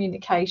digital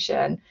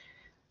communication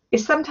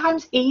is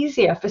sometimes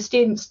easier for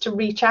students to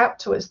reach out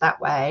to us that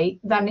way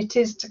than it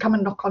is to come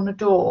and knock on the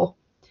door,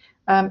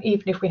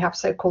 even if we have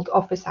so-called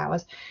office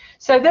hours.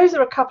 So those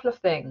are a couple of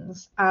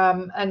things,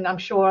 and I'm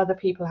sure other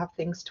people have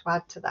things to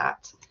add to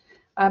that.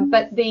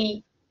 But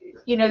the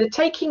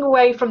taking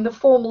away from the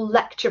formal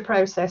lecture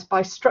process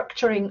by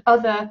structuring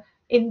other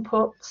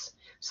inputs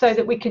so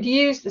that we could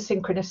use the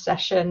synchronous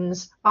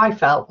sessions, I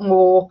felt,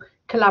 more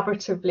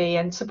collaboratively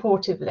and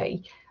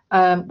supportively,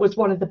 was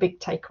one of the big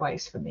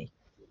takeaways for me.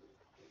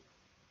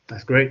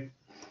 That's great.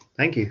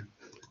 Thank you.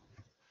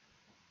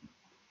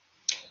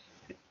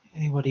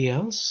 Anybody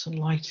else would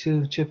like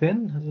to chip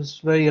in? It was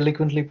very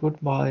eloquently put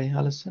by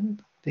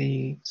Alison.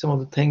 Some of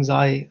the things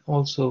I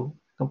also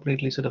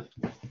completely sort of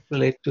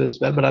relate to as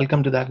well, but I'll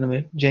come to that in a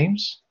minute.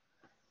 James?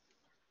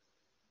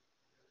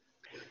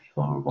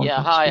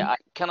 Yeah, hi.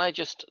 Can I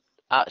just,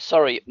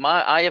 sorry,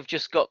 I have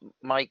just got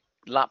my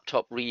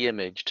laptop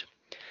re-imaged,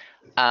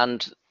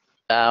 and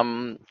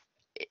the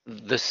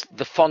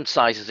font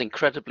size is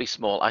incredibly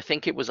small. I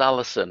think it was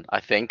Alison,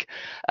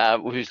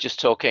 who was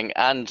just talking,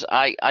 and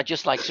I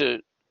just like to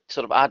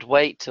sort of add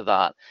weight to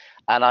that.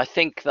 And I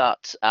think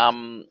that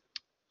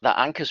that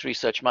Anka's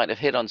research might have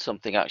hit on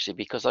something, actually,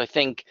 because I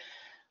think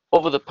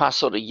over the past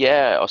sort of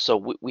year or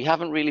so, we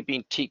haven't really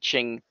been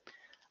teaching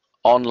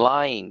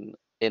online.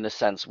 In a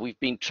sense, we've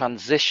been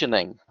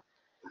transitioning,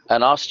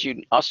 and our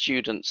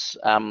students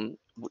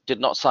did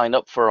not sign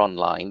up for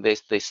online.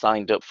 They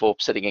signed up for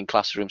sitting in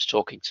classrooms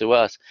talking to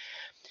us.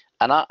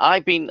 And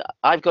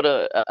I've got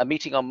a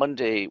meeting on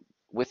Monday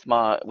with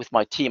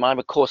my team. I'm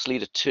a course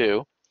leader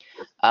too,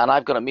 and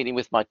I've got a meeting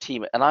with my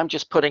team, and I'm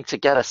just putting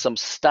together some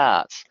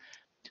stats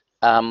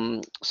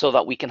so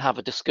that we can have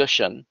a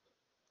discussion.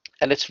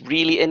 And it's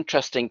really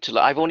interesting to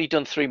look. I've only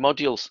done 3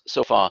 modules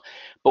so far,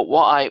 but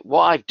what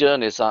I've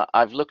done is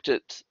I've looked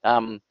at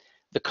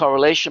the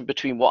correlation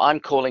between what I'm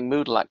calling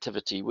Moodle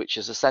activity, which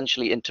is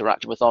essentially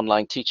interacting with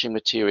online teaching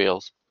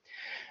materials,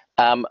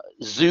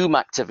 Zoom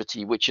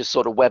activity, which is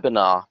sort of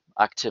webinar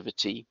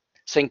activity,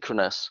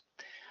 synchronous,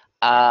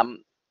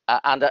 and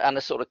a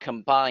sort of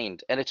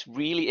combined. And it's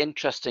really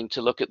interesting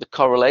to look at the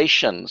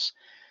correlations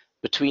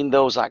between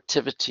those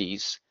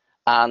activities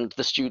and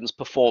the students'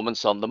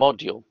 performance on the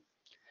module.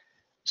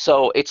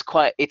 So it's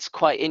quite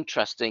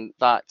interesting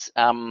that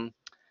in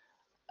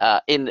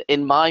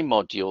my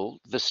module,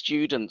 the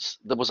students,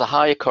 there was a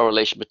higher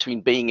correlation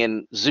between being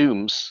in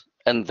Zooms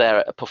and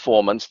their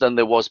performance than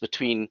there was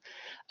between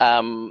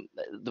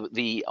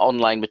the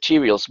online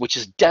materials, which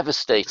is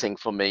devastating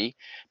for me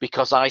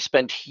because I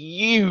spent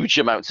huge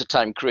amounts of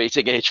time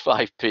creating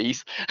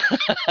H5Ps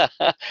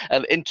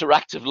and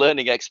interactive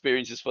learning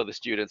experiences for the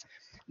students.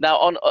 Now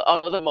on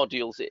other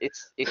modules,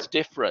 it's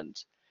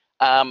different.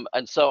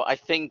 And so I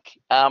think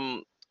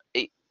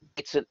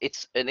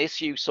it's an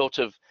issue sort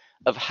of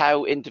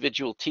how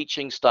individual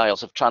teaching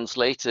styles have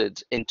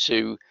translated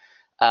into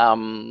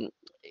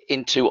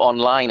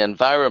online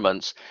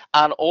environments,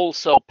 and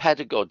also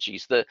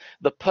pedagogies. The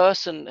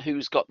person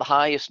who's got the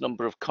highest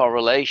number of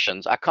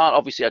correlations, I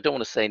don't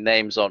want to say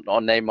names on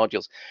name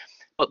modules,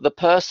 but the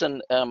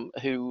person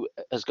who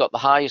has got the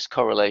highest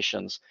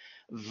correlations,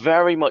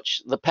 very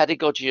much the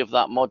pedagogy of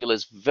that module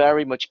is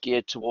very much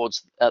geared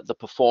towards the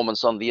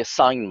performance on the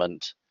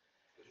assignment.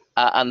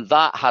 And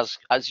that has,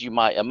 as you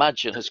might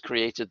imagine, has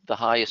created the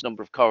highest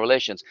number of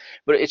correlations.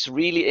 But it's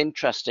really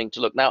interesting to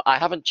look. Now, I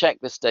haven't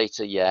checked this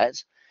data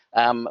yet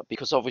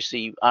because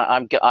obviously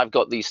I've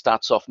got these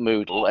stats off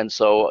Moodle. And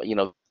so, you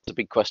know, there's a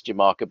big question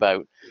mark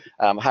about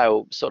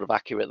how sort of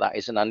accurate that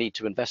is. And I need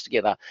to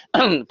investigate that.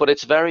 But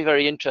it's very,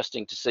 very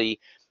interesting to see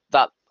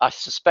that I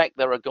suspect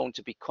there are going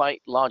to be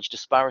quite large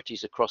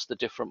disparities across the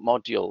different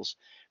modules,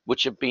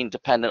 which have been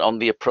dependent on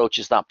the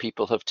approaches that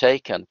people have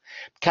taken.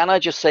 Can I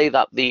just say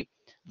that the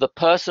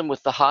person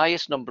with the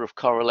highest number of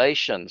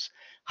correlations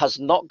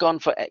has not gone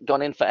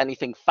in for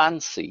anything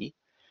fancy.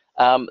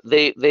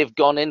 They've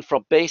gone in for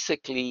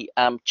basically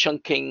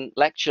chunking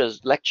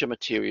lecture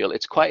material.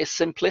 It's quite a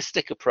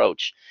simplistic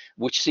approach,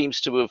 which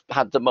seems to have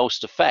had the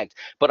most effect.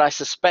 But I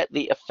suspect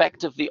the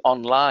effect of the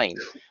online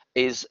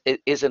is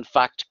in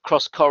fact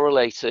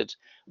cross-correlated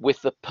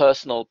with the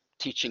personal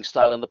teaching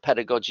style and the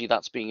pedagogy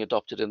that's being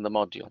adopted in the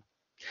module.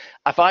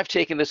 If I've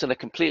taken this in a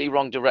completely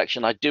wrong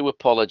direction, I do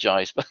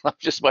apologize, but that's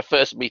just my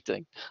first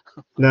meeting.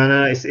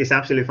 No, it's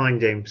absolutely fine,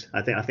 James.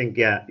 I think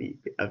yeah,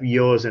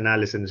 yours and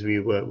Alison's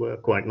view were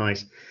quite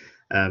nice.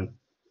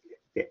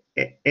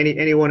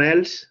 Anyone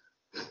else?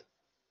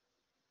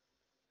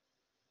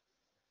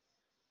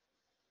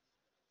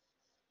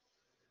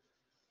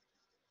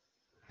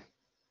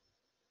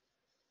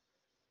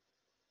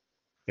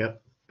 Yeah,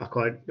 I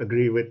quite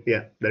agree with,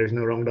 yeah, there is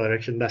no wrong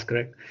direction. That's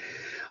correct.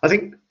 I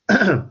think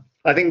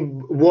I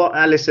think what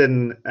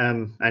Alison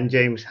and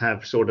James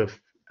have sort of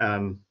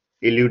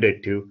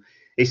alluded to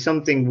is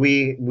something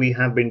we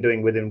have been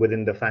doing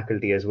within the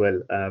faculty as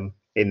well,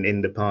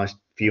 in the past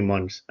few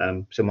months.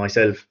 So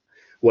myself,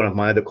 one of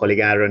my other colleague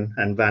Aaron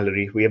and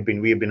Valerie, we have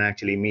been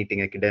actually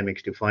meeting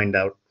academics to find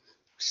out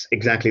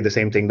exactly the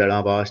same thing that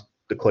I've asked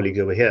the colleagues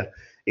over here,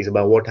 is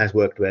about what has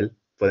worked well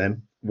for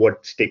them,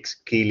 what sticks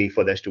keenly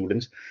for their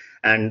students.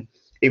 And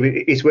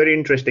it's very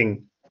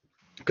interesting,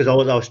 because I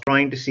was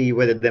trying to see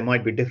whether there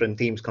might be different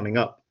themes coming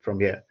up from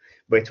here.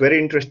 But it's very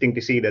interesting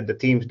to see that the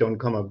themes don't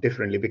come up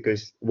differently,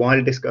 because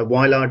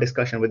while our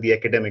discussion with the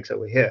academics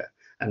over here,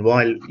 and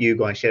while you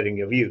guys sharing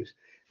your views,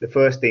 the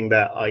first thing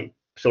that I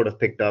sort of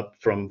picked up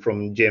from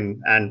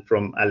Jim and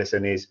from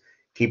Alison is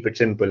keep it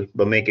simple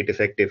but make it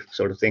effective,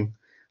 sort of thing.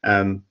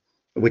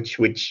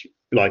 Which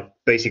like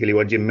basically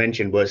what Jim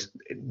mentioned was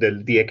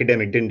the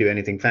academic didn't do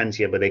anything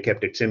fancier, but they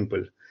kept it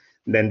simple.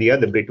 Then the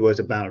other bit was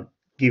about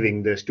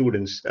giving the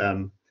students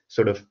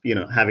sort of,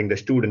 having the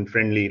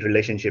student-friendly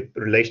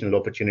relational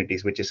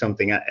opportunities, which is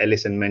something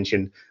Alison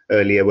mentioned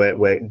earlier, where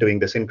we're doing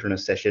the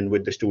synchronous session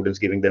with the students,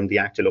 giving them the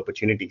actual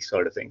opportunities,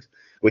 sort of things,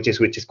 which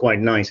is quite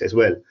nice as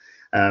well.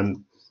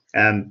 And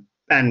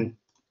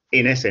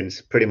in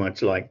essence, pretty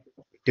much like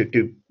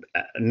to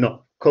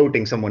not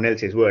quoting someone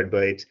else's word,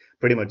 but it's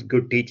pretty much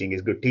good teaching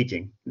is good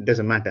teaching. It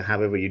doesn't matter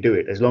however you do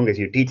it, as long as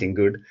you're teaching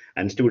good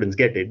and students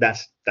get it.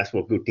 That's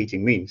what good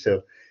teaching means.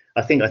 So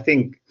I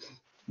think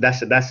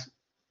that's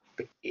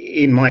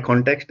in my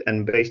context,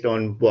 and based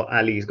on what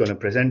Ali is going to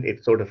present,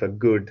 it's sort of a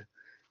good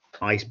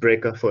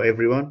icebreaker for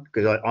everyone,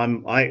 because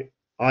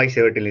I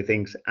certainly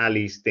think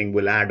Ali's thing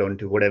will add on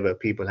to whatever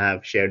people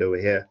have shared over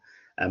here,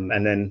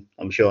 and then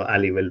I'm sure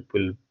Ali will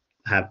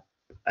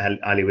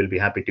be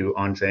happy to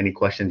answer any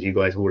questions you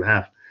guys would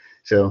have.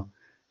 So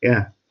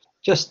yeah.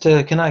 Just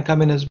can I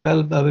come in as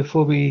well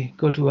before we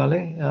go to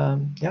Ali?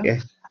 Yeah.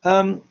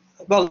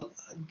 Well,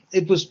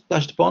 it was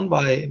touched upon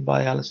by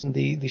Alison,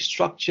 the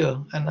structure,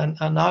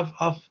 and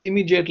I've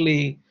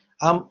immediately,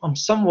 I'm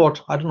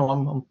somewhat, I don't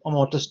know, I'm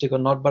autistic or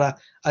not, but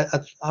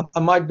I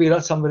might be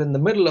somewhere in the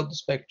middle of the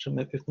spectrum,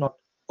 if not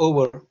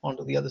over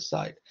onto the other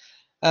side.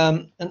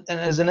 And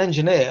as an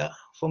engineer,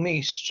 for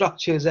me,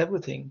 structure is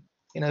everything.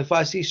 If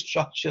I see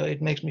structure,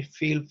 it makes me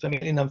feel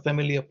in a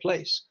familiar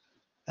place.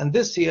 And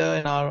this year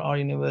in our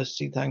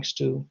university, thanks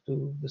to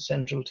the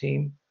central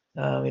team,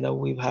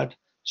 we've had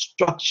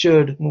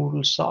structured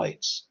Moodle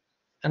sites,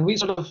 and we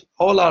sort of,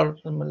 all our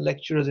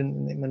lecturers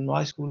in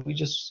my school, we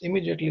just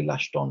immediately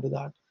latched onto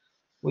that.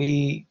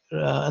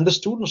 And the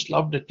students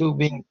loved it too,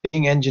 being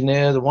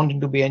engineers, wanting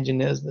to be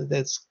engineers.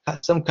 There's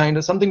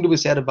something to be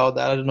said about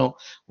that. I don't know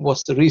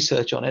what's the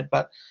research on it,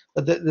 but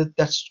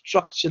that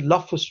structure,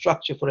 love for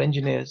structure for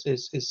engineers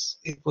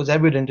it was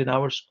evident in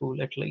our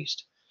school, at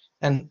least.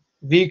 And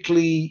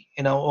weekly,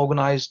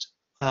 organized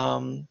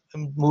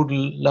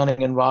Moodle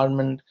learning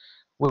environment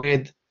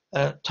with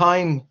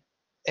time,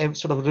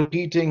 sort of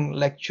repeating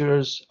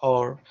lectures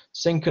or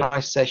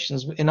synchronized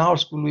sessions. In our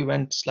school, we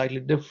went slightly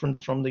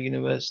different from the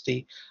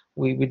university.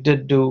 We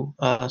did do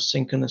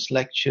synchronous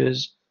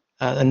lectures,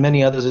 and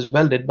many others as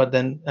well did. But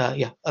then,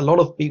 a lot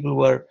of people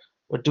were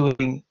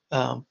doing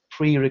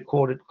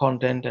pre-recorded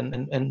content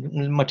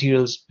and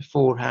materials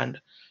beforehand,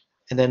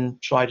 and then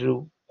try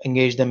to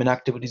engage them in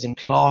activities in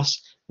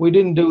class. We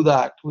didn't do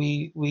that.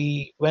 We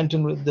went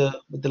in with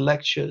the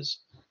lectures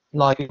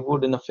like we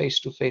would in a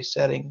face-to-face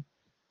setting,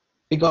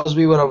 because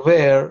we were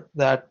aware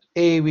that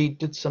we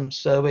did some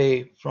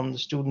survey from the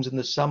students in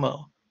the summer.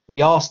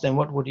 We asked them,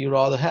 what would you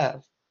rather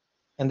have?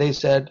 And they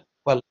said,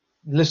 well,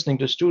 listening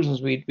to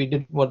students, we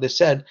did what they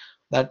said,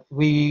 that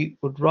we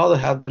would rather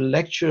have the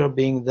lecturer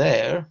being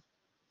there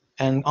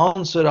and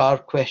answer our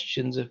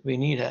questions if we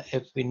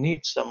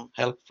need some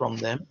help from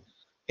them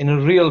in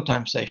a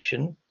real-time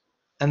session,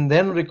 and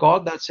then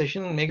record that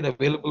session and make it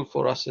available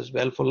for us as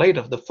well for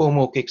later. The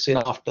FOMO kicks in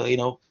after,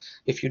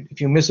 if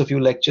you miss a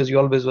few lectures,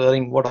 you're always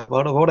worrying, what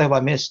have I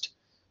missed?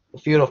 The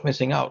fear of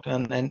missing out.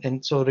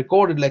 And so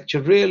recorded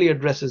lecture really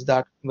addresses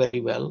that very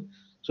well.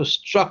 So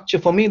structure,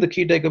 for me, the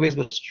key takeaways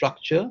were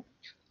structure,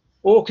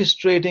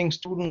 orchestrating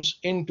students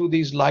into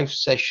these live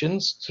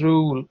sessions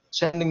through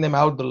sending them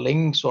out the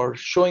links or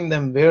showing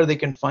them where they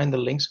can find the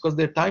links, because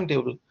their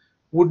timetable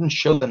wouldn't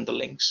show them the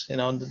links.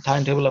 The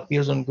timetable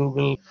appears on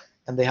Google,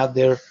 and they have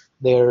their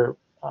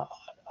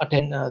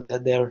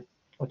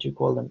what you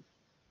call them,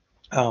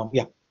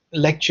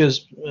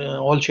 lectures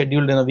all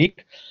scheduled in a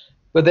week.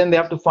 But then they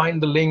have to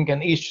find the link,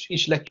 and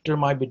each lecturer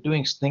might be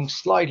doing things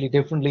slightly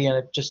differently, and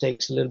it just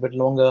takes a little bit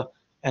longer,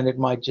 and it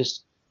might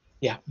just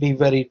be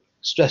very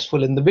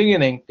stressful in the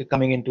beginning to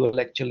coming into a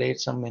lecture late.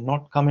 Some may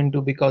not come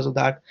into because of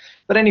that.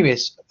 But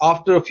anyways,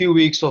 after a few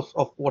weeks of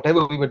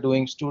whatever we were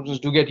doing, students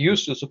do get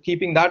used to. So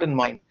keeping that in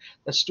mind,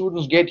 that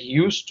students get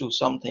used to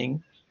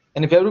something,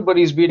 and if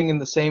everybody is reading in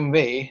the same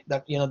way,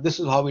 that this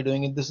is how we're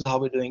doing it, this is how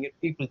we're doing it,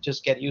 people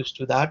just get used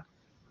to that,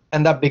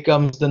 and that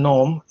becomes the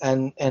norm.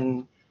 And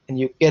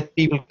you get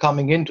people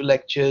coming into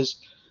lectures.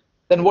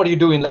 Then what do you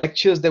do in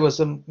lectures? There was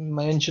some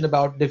mention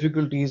about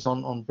difficulties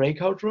on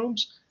breakout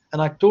rooms,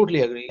 and I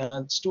totally agree.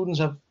 And students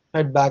have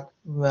fed back,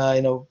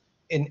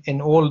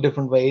 in all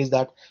different ways,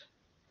 that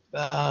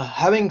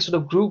having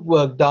sort of group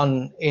work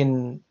done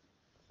in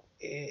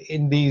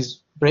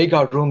these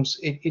breakout rooms,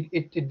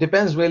 it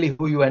depends really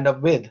who you end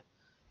up with.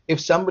 If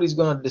somebody's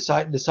going to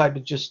decide to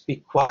just be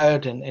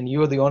quiet and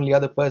you're the only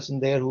other person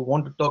there who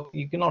want to talk,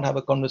 you cannot have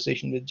a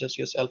conversation with just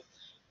yourself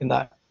in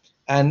that.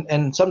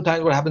 And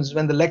sometimes what happens is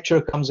when the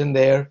lecturer comes in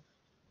there,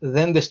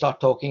 then they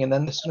start talking, and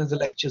then as soon as the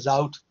lecture's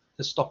out,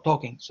 they stop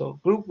talking. So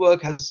group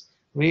work has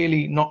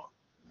really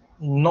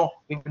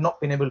we've not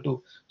been able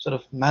to sort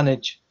of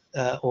manage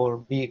or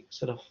be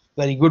sort of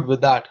very good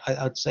with that,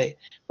 I'd say.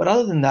 But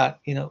other than that,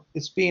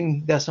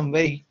 there's some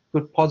very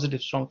good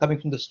positives coming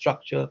from the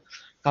structure,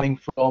 coming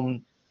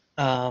from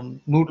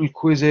Moodle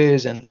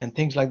quizzes and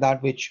things like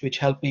that, which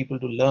help people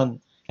to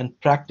learn and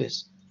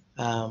practice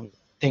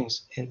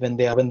things when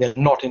they're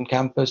not in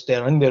campus,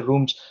 they're in their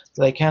rooms,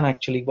 so they can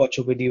actually watch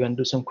a video and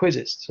do some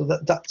quizzes. So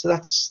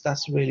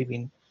that's really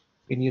been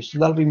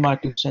useful. That'll be my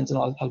 2 cents, and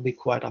I'll be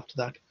quiet after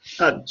that.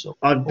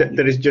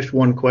 There is just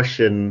one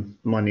question,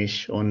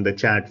 Manish, on the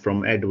chat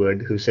from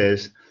Edward, who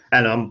says,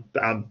 and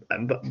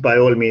by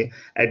all means,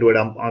 Edward,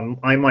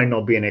 I might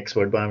not be an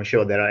expert, but I'm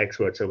sure there are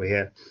experts over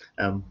here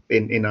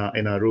in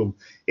our room.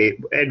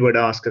 Edward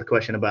asked a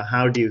question about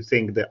how do you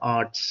think the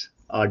arts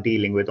are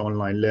dealing with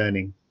online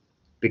learning,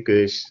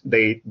 because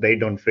they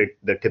don't fit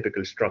the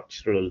typical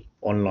structural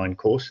online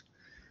course.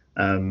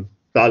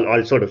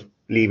 I'll sort of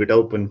leave it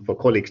open for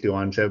colleagues to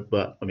answer,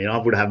 but I mean, I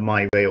would have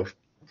my way of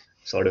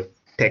sort of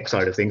tech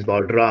side of things,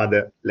 but I'd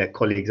rather let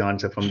colleagues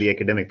answer from the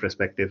academic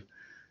perspective.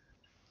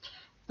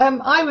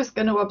 I was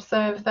going to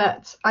observe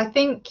that I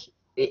think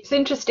it's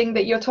interesting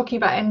that you're talking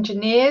about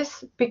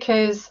engineers,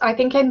 because I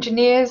think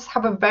engineers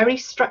have a very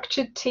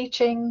structured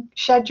teaching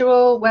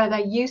schedule where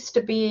they're used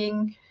to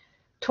being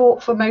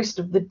taught for most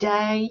of the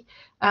day.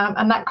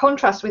 And that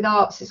contrast with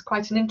arts is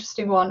quite an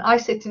interesting one. I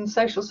sit in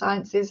social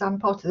sciences, I'm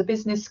part of the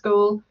business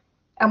school,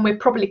 and we're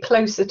probably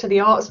closer to the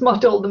arts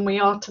model than we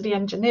are to the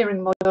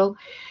engineering model.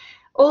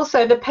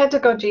 Also, the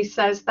pedagogy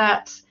says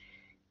that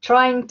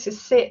trying to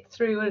sit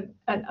through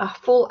a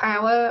full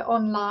hour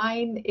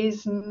online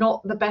is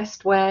not the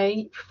best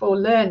way for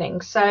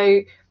learning.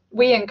 So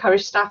we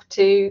encourage staff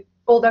to,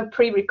 although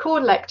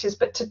pre-record lectures,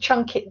 but to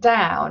chunk it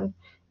down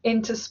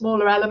into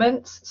smaller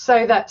elements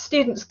so that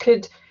students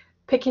could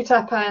pick it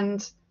up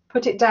and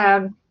put it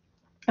down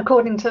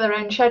according to their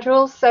own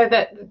schedules. So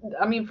that,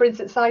 I mean, for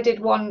instance, I did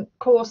one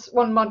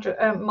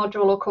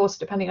module or course,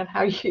 depending on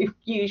how you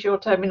use your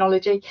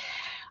terminology,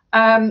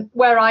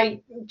 where I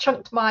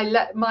chunked my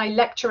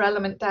lecture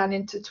element down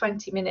into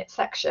 20-minute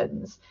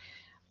sections,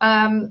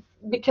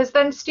 because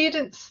then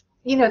students,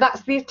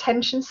 that's the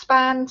attention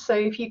span. So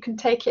if you can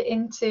take it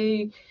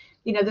into,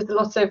 there's a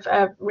lot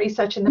of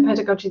research in the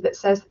pedagogy that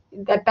says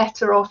they're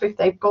better off if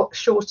they've got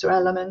shorter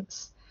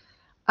elements,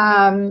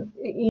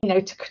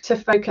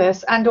 to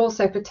focus, and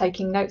also for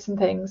taking notes and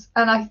things.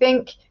 And I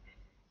think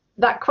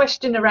that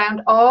question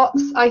around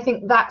arts, I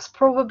think that's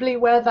probably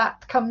where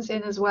that comes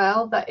in as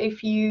well, that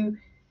if you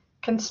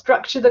can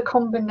structure the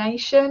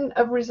combination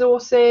of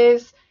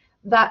resources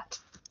that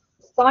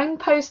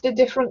signpost a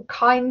different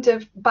kind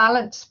of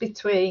balance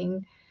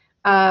between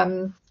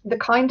the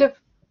kind of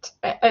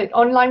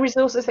online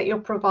resources that you're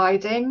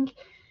providing,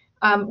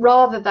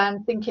 rather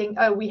than thinking,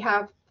 oh, we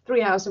have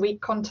 3 hours a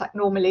week contact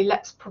normally,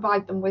 let's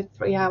provide them with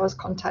 3 hours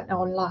contact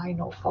online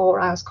or 4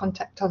 hours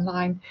contact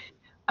online.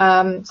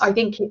 I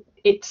think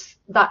it's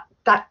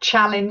that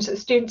challenge that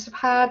students have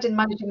had in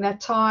managing their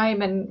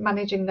time and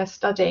managing their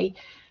study.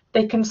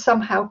 They can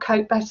somehow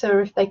cope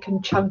better if they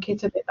can chunk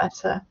it a bit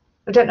better.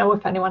 I don't know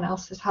if anyone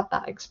else has had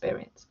that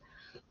experience.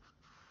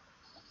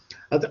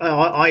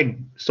 I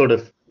sort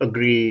of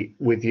agree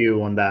with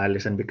you on that,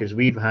 Alison, because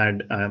we've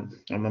had,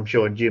 I'm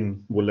sure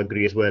Jim will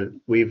agree as well,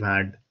 we've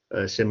had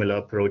a similar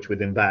approach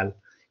within VAL,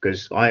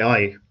 because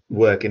I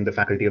work in the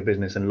Faculty of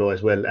Business and Law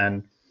as well,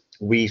 and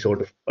we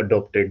sort of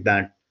adopted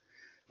that.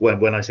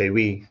 When I say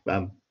we,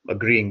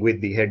 agreeing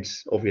with the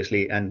heads,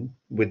 obviously, and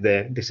with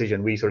their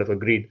decision, we sort of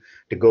agreed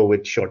to go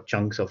with short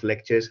chunks of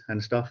lectures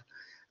and stuff.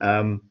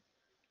 But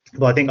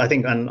I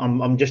think, and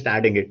I'm just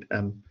adding it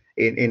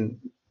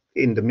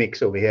in the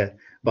mix over here.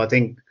 But I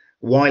think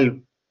while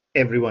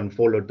everyone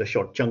followed the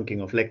short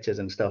chunking of lectures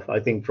and stuff, I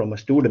think from a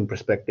student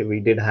perspective, we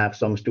did have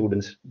some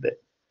students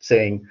that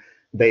saying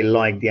they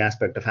liked the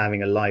aspect of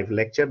having a live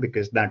lecture,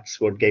 because that's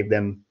what gave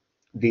them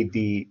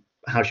the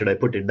how should I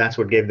put it? That's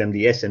what gave them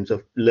the essence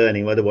of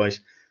learning.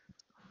 Otherwise,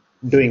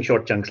 doing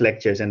short chunks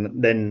lectures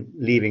and then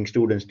leaving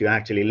students to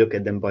actually look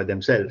at them by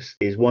themselves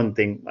is one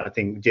thing. I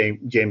think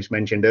James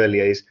mentioned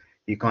earlier is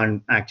you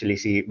can't actually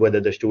see whether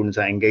the students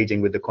are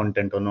engaging with the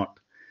content or not.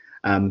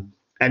 And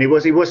it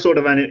was sort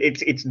of, and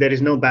it's there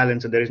is no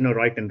balance and there is no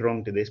right and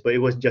wrong to this, but it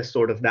was just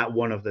sort of that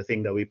one of the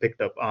things that we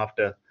picked up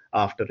after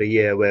a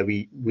year, where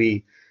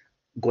we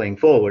going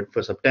forward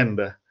for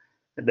September,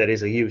 there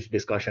is a huge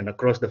discussion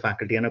across the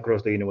faculty and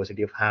across the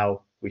university of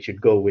how we should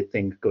go with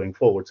things going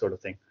forward, sort of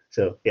thing.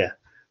 So yeah.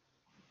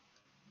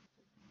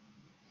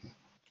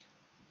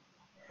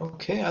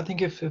 Okay, I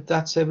think if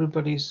that's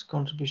everybody's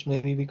contribution,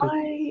 maybe we could.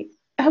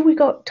 have we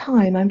got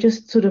time? I'm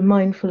just sort of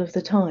mindful of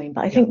the time,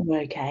 but I think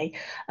we're okay.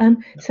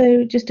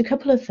 So just a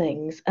couple of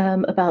things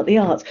about the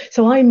arts.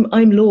 So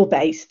I'm law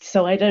based,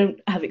 so I don't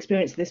have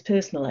experience of this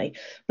personally,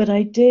 but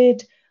I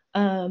did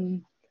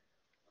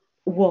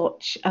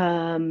watch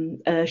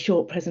a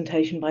short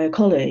presentation by a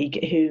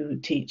colleague who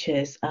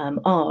teaches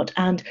art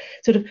and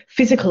sort of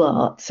physical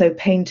art, so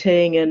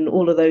painting and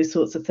all of those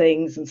sorts of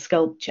things and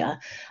sculpture.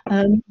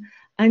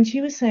 And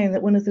she was saying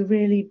that one of the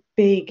really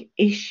big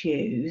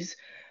issues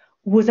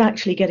was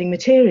actually getting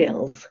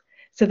materials.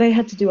 So they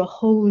had to do a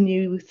whole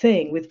new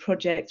thing with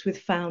projects with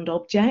found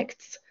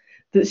objects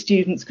that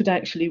students could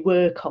actually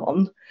work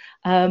on.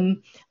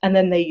 And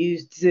then they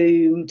used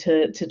Zoom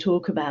to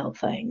talk about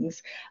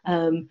things.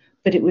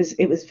 But it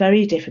was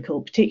very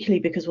difficult,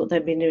 particularly because what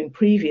they'd been doing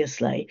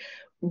previously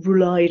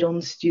relied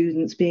on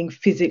students being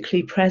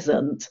physically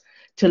present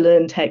to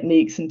learn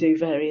techniques and do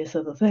various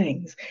other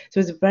things. So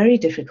it was a very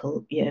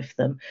difficult year for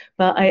them.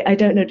 But I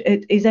don't know,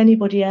 is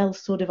anybody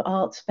else sort of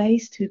arts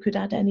based who could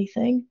add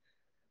anything?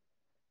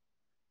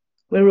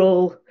 We're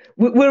all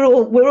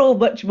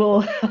much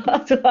more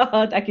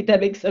hard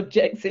academic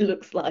subjects, it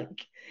looks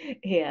like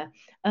here.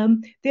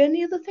 The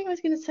only other thing I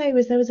was going to say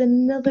was there was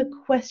another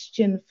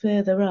question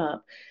further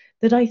up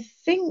that I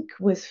think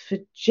was for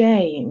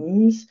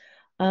James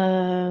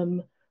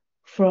from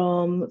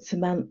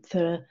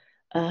Samantha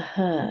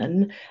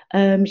Ahern.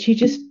 She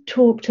just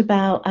talked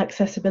about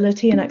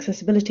accessibility and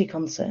accessibility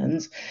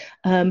concerns,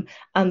 and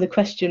the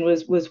question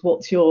was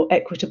what's your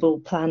equitable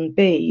plan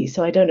B?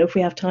 So I don't know if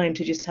we have time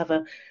to just have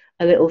a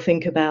little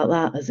think about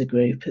that as a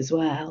group as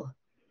well.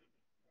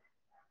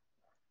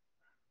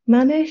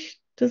 Manish,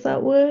 does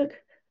that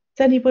work?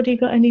 Has anybody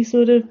got any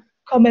sort of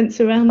comments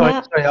around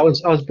that? Sorry, I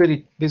was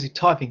really busy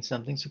typing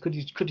something, so could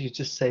you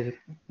just say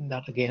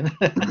that again?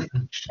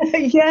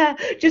 Yeah,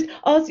 just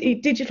ask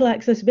digital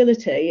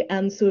accessibility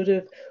and sort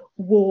of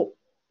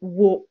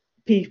what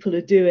people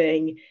are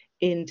doing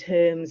in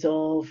terms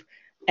of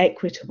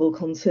equitable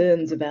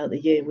concerns about the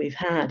year we've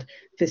had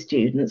for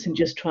students and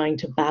just trying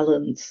to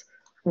balance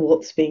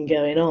what's been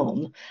going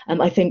on.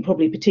 I think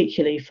probably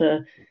particularly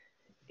for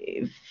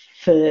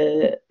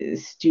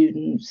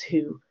students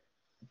who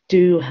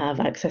do have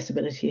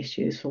accessibility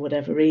issues for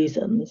whatever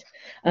reasons,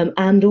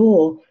 and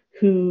or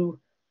who,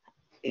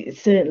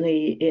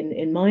 certainly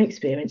in my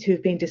experience, who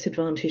have been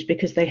disadvantaged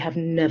because they have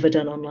never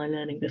done online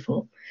learning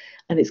before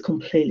and it's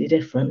completely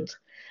different.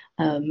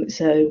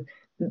 So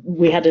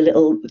we had a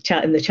little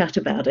chat in the chat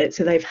about it.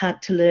 So they've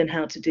had to learn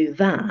how to do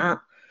that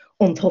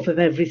on top of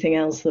everything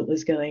else that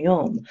was going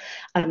on.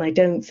 And I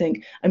don't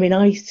think, I mean,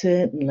 I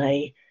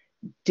certainly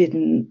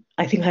didn't,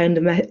 I think I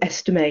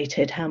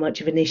underestimated how much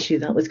of an issue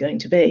that was going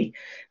to be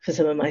for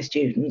some of my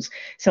students.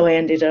 So I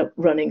ended up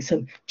running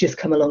some, just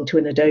come along to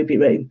an Adobe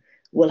room,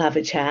 we'll have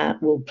a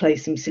chat, we'll play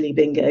some silly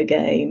bingo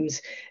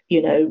games,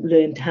 you know,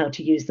 learn how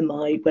to use the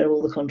mic, where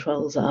all the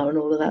controls are and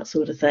all of that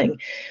sort of thing,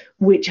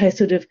 which I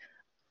sort of,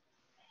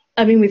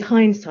 I mean, with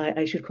hindsight,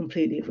 I should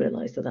completely have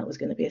realised that that was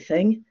going to be a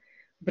thing,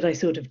 but I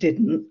sort of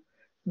didn't,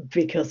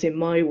 because in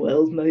my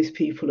world, most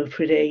people are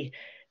pretty,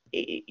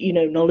 you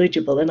know,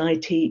 knowledgeable, and I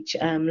teach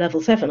level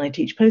 7, I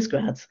teach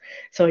postgrads,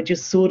 so I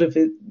just sort of,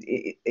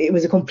 it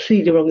was a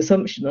completely wrong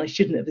assumption. I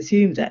shouldn't have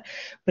assumed it,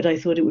 but I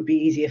thought it would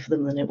be easier for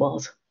them than it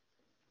was.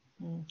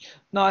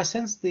 No, I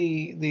sense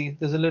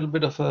there's a little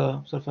bit of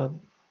a sort of a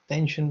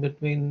tension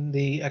between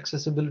the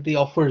accessibility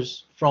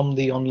offers from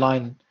the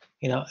online,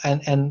 you know,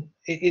 and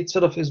it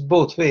sort of is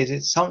both ways.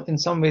 It's in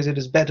some ways it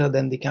is better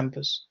than the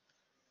campus,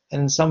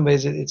 and in some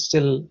ways it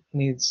still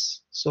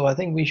needs. So I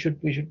think we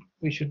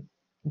should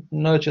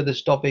nurture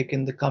this topic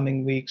in the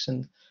coming weeks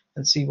and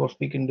see what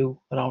we can do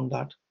around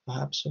that,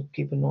 perhaps. So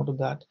keep a note of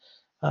that.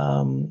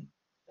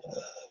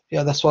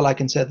 Yeah, that's all I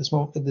can say at this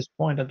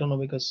point. I don't know,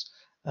 because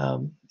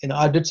you know,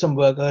 I did some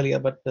work earlier,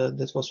 but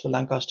this was for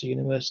Lancaster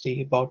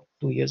University about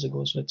 2 years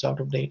ago, so it's out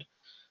of date,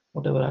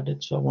 whatever I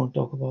did. So I won't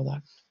talk about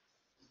that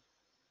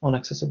on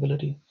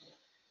accessibility.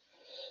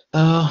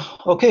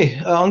 Okay,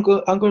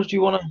 Ankur, do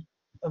you want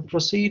to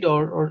proceed,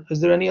 or is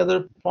there any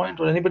other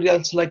point, or anybody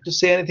else like to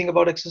say anything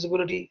about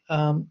accessibility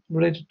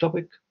related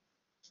topic?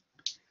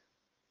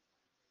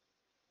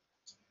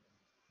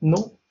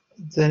 No?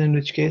 Then in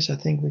which case I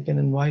think we can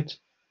invite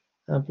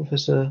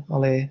Professor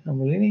Ale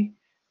Armellini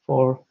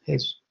for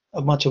his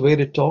much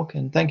awaited talk,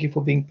 and thank you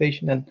for being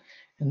patient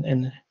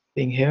and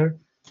being here.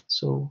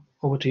 So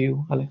over to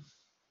you, Ale.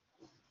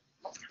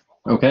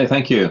 Okay,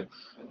 thank you,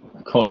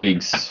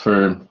 colleagues,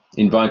 for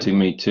inviting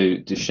me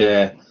to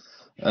share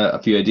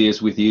a few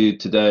ideas with you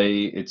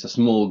today. It's a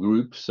small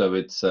group, so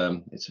it's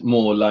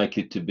more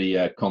likely to be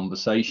a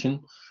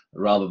conversation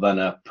rather than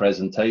a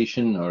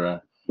presentation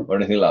or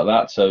anything like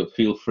that. So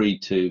feel free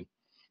to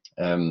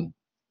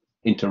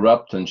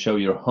interrupt and show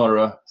your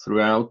horror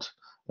throughout.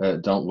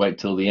 Don't wait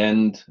till the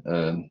end.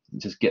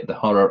 Just get the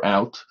horror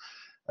out.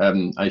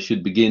 I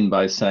should begin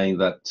by saying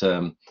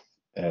that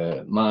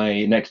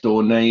my next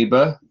door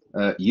neighbor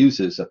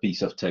uses a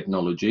piece of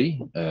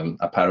technology,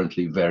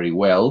 apparently very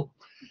well.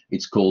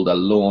 It's called a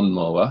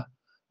lawnmower,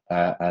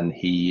 and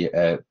he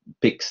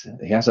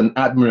he has an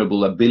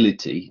admirable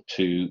ability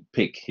to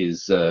pick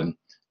his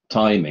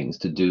timings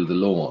to do the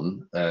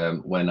lawn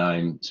when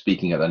I'm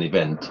speaking at an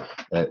event.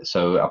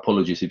 So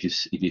apologies if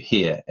you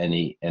hear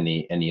any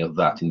of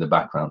that in the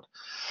background.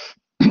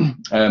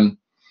 I'm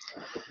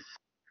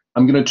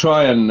going to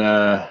try and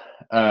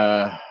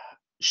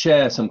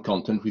share some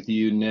content with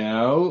you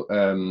now.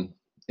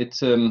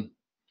 It's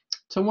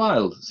a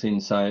while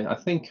since I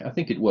think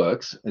it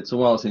works. It's a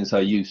while since I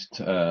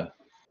used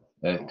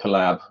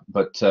Collab,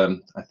 but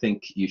I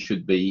think you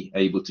should be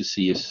able to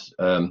see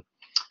a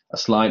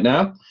slide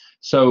now.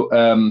 So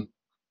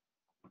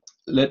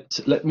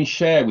let me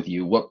share with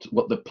you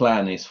what the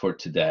plan is for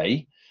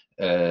today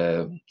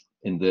in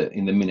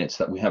the minutes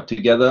that we have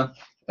together.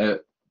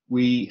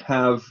 We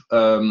have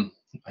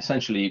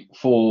essentially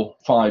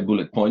 4-5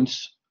 bullet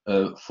points,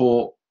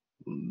 4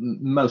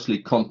 mostly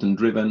content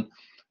driven,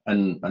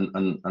 and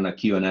a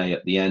Q&A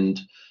at the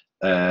end.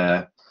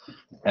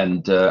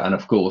 And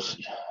of course,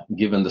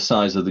 given the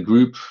size of the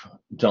group,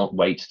 don't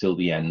wait till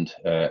the end.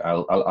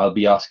 I'll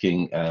be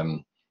asking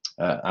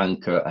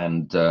Anke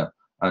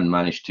and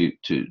manage to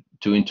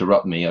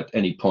interrupt me at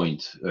any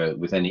point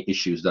with any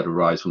issues that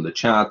arise from the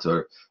chat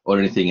or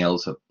anything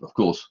else. Of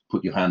course,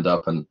 put your hand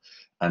up and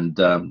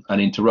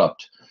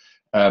interrupt.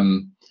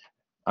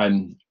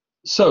 I'm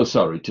so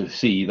sorry to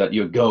see that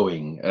you're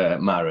going,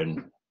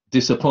 Maren.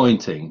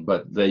 Disappointing,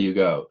 but there you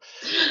go.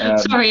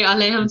 Sorry,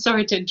 Ale, I'm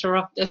sorry to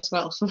interrupt as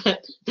well. I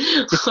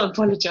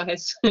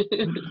apologize.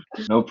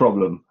 No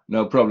problem.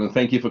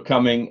 Thank you for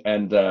coming,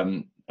 and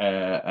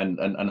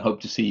hope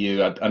to see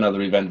you at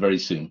another event very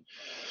soon.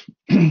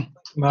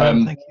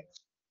 Maren, thank you.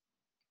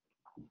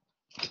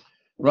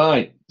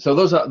 Right. So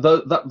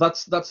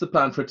that's the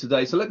plan for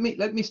today. So let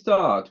me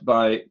start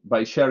by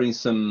sharing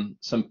some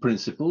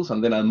principles,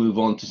 and then I'll move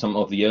on to some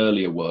of the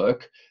earlier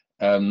work.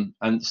 And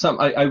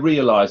I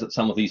realize that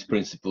some of these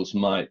principles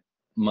might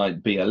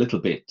be a little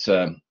bit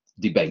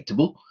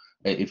debatable,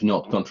 if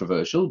not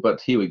controversial.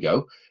 But here we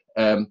go.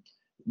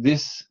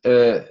 This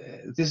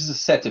is a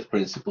set of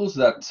principles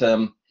that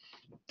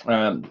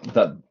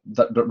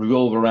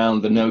revolve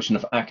around the notion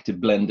of active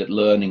blended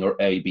learning, or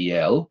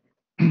ABL,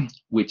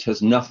 which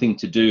has nothing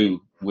to do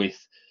with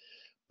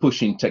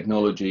pushing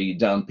technology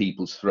down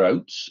people's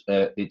throats.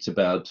 It's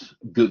about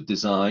good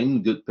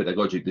design, good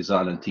pedagogic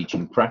design, and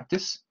teaching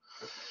practice.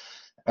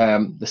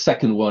 The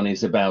second one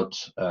is about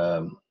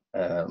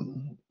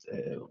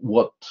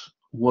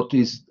what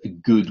is a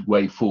good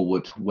way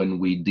forward when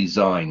we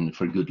design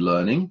for good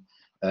learning.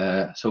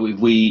 So if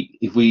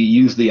we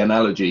use the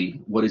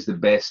analogy, what is the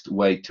best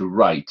way to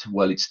write?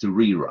 Well, it's to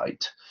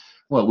rewrite.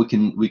 Well,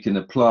 we can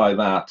apply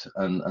that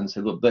and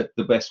say, look,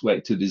 the best way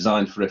to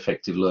design for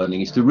effective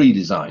learning is to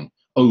redesign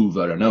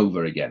over and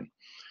over again.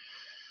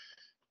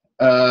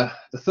 The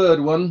third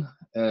one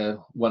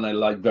I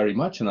like very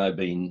much, and I've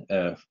been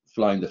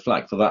flying the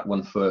flag for that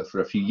one for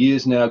a few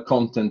years now.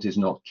 Content is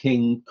not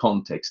king,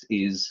 context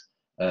is.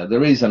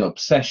 There is an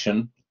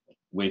obsession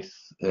with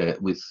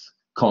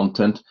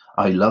content.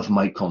 I love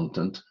my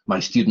content. My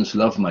students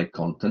love my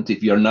content.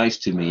 If you're nice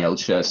to me, I'll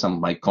share some of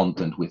my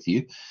content with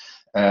you.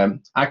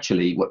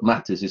 Actually, what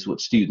matters is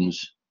what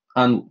students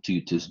and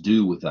tutors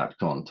do with that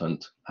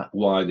content,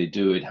 why they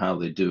do it, how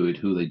they do it,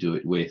 who they do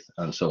it with,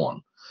 and so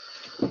on.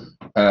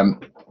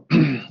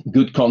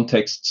 Good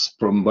contexts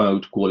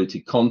promote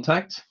quality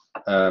contact,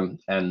 and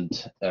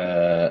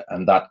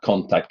that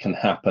contact can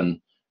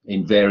happen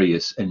in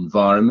various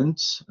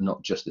environments,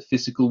 not just the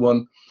physical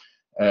one,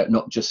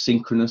 not just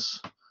synchronous,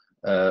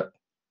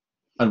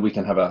 and we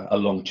can have a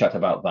long chat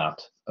about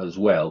that as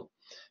well.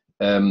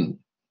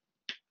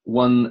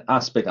 One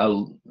aspect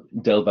I'll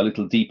delve a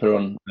little deeper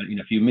on in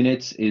a few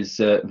minutes is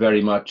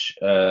very much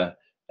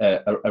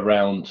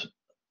around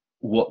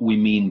what we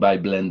mean by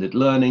blended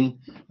learning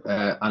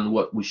and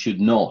what we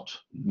should not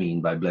mean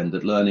by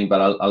blended learning,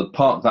 but I'll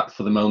park that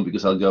for the moment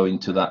because I'll go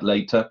into that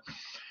later.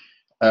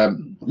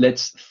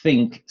 Let's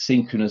think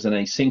synchronous and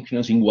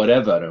asynchronous in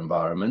whatever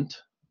environment,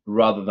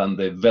 rather than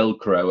the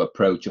Velcro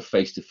approach of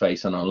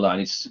face-to-face and online.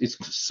 It's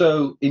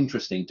so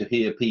interesting to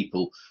hear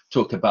people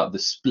talk about the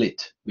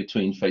split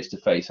between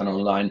face-to-face and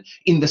online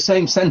in the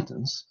same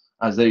sentence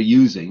as they're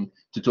using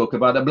to talk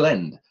about a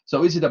blend.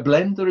 So is it a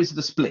blend or is it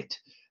a split?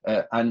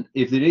 And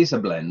if there is a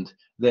blend,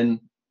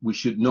 then we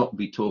should not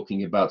be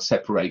talking about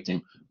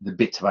separating the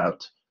bit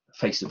about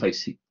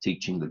face-to-face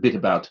teaching, the bit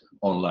about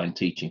online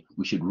teaching.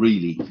 We should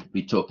really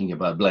be talking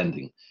about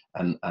blending,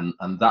 and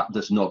that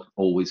does not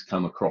always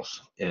come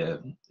across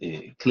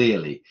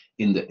clearly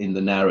in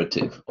the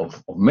narrative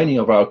of many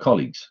of our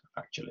colleagues,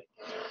 actually.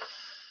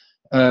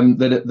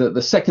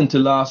 The second to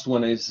last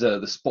one is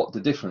the spot the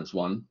difference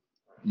one.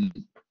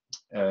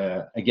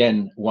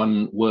 Again,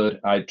 one word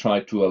I try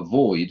to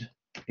avoid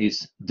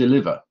is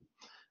deliver.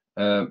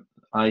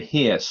 I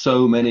hear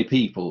so many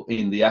people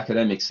in the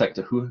academic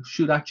sector who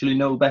should actually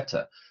know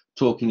better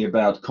talking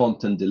about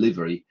content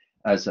delivery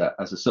as a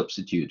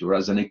substitute or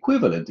as an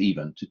equivalent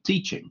even to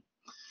teaching.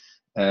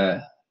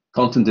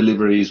 Content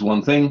delivery is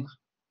one thing,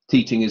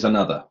 teaching is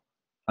another,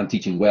 and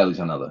teaching well is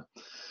another.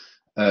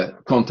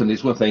 Content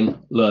is one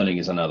thing, learning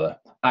is another.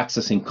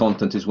 Accessing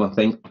content is one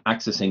thing,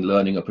 accessing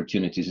learning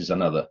opportunities is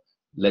another.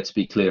 Let's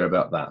be clear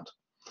about that.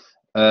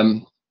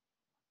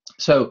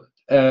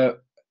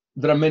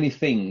 There are many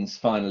things,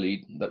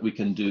 finally, that we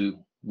can do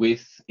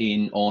with,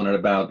 in, on, or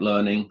about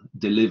learning.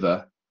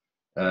 Deliver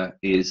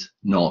is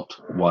not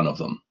one of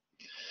them.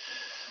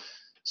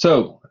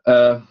 So,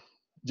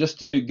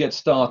 just to get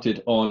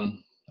started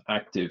on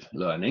active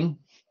learning,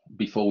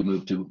 before we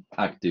move to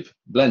active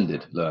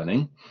blended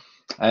learning,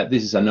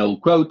 this is an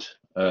old quote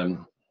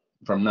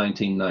from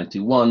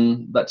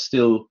 1991 that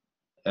still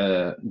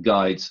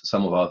guides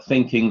some of our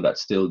thinking, that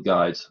still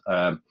guides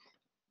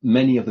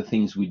many of the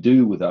things we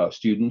do with our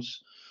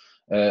students.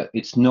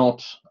 It's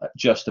not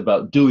just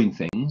about doing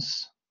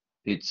things,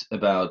 it's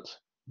about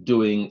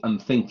doing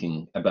and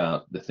thinking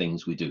about the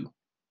things we do.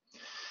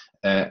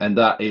 And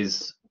that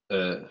is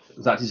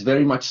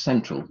very much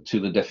central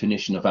to the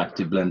definition of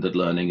active blended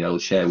learning I'll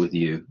share with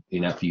you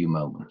in a few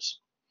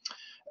moments.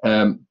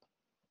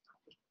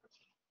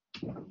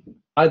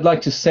 I'd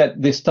like to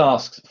set this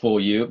task for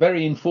you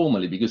very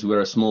informally, because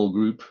we're a small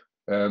group.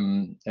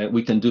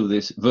 We can do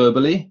this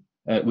verbally,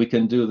 we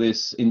can do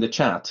this in the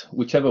chat,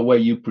 whichever way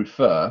you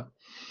prefer.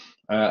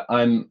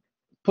 I'm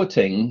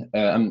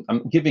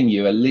giving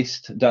you a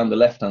list down the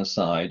left-hand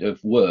side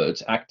of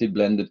words: active,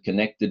 blended,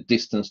 connected,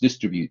 distance,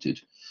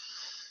 distributed.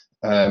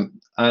 And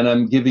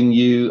I'm giving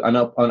you an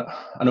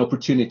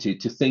opportunity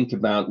to think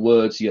about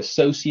words you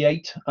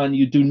associate and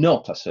you do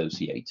not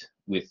associate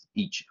with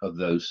each of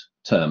those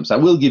terms. I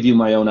will give you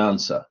my own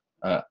answer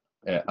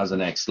as the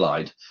next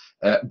slide.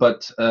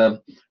 But can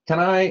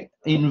I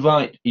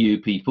invite you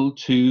people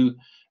to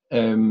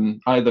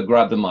either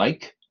grab the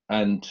mic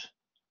and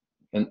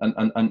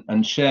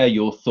share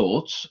your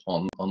thoughts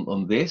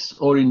on this,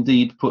 or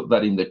indeed put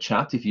that in the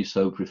chat if you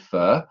so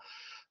prefer.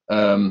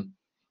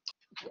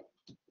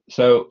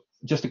 So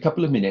just a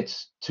couple of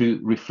minutes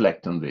to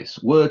reflect on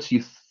this. Words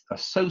you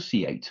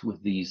associate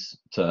with these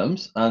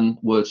terms and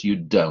words you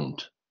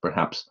don't,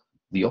 perhaps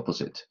the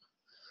opposite.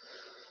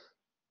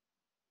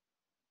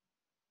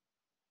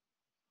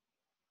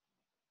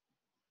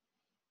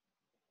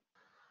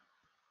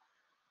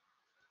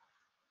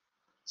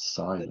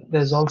 Silence.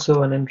 There's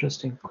also an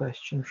interesting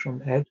question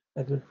from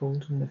Edward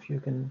Fulton, if you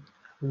can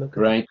look at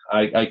it. Right,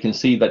 I can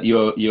see that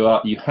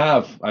you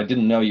have. I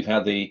didn't know you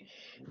had the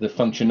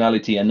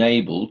functionality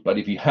enabled, but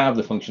if you have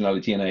the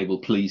functionality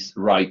enabled, please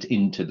write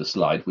into the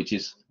slide, which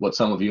is what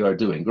some of you are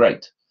doing.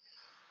 Great.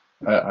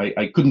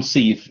 I couldn't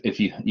see if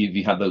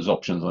you had those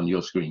options on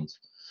your screens.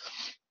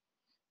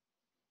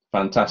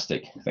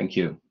 Fantastic, thank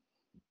you.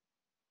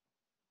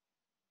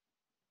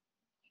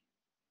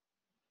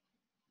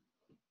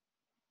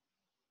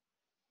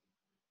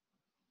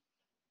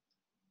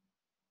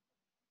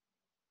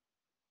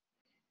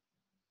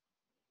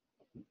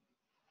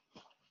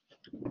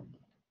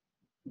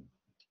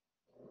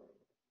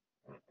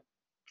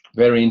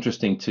 Very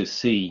interesting to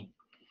see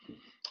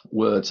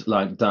words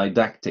like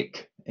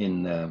didactic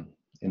in the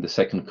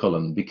second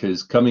column,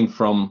 because coming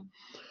from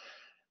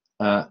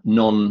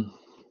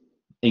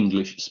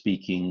non-English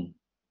speaking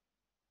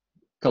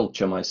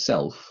culture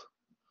myself,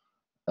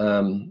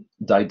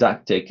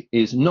 didactic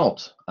is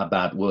not a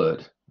bad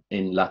word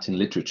in Latin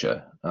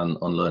literature and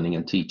on learning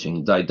and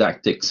teaching.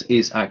 Didactics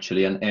is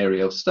actually an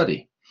area of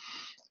study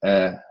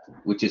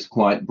which is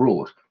quite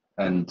broad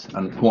and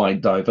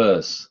quite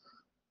diverse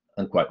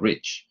and quite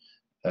rich.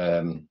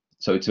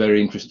 So it's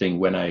very interesting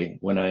when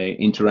I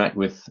interact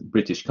with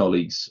British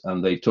colleagues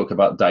and they talk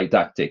about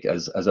didactic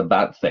as a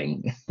bad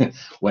thing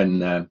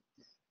when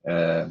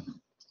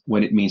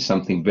it means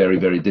something very,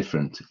 very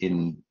different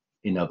in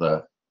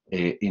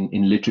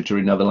literature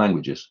in other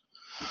languages.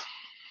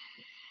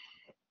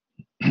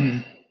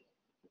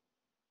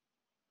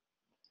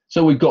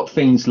 So we've got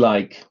things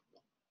like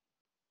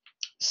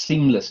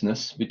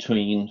seamlessness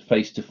between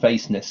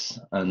face-to-faceness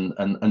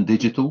and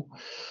digital.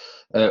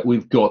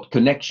 We've got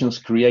connections,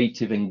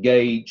 creative,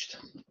 engaged,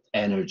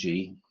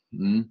 energy,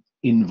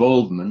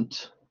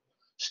 involvement,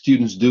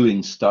 students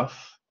doing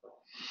stuff,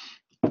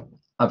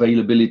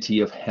 availability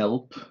of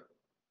help,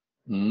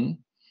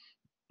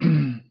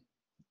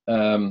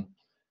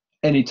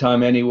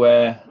 anytime,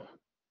 anywhere,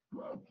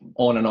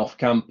 on and off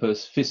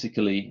campus,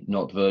 physically,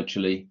 not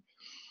virtually.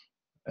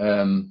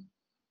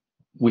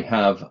 We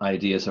have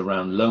ideas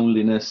around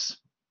loneliness.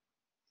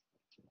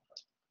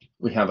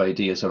 We have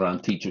ideas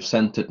around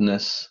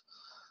teacher-centeredness,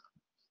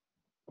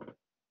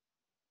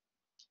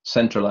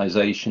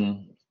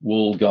 centralization,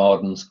 walled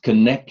gardens,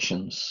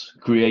 connections,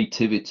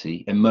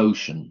 creativity,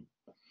 emotion.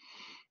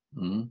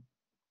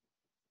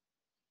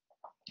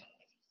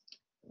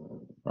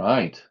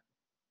 Right,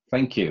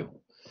 thank you.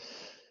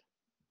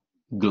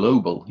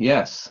 Global,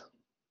 yes.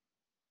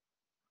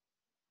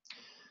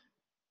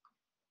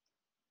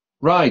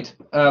 Right,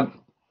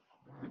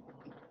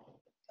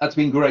 that's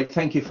been great.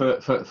 Thank you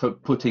for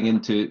putting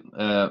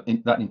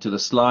that into the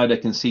slide. I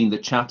can see in the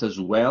chat as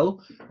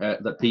well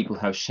that people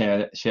have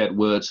shared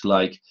words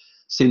like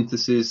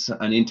synthesis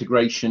and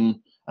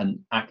integration and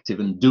active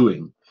and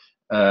doing,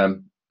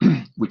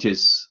 which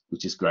is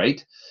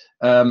great.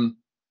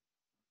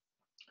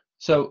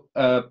 So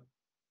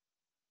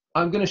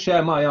I'm going to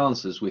share my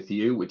answers with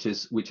you,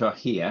 which are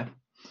here.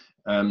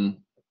 And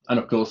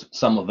of course,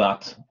 some of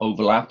that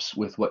overlaps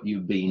with what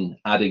you've been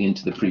adding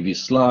into the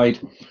previous slide.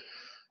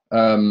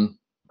 I'm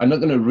not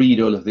going to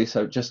read all of this.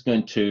 I'm just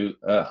going to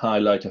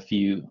highlight a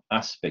few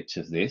aspects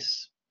of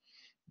this.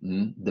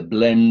 The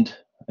blend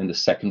in the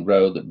second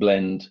row, the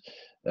blend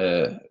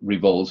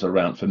revolves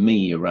around, for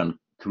me, around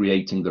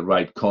creating the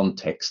right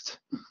context,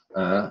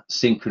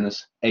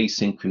 synchronous,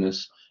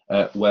 asynchronous,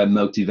 where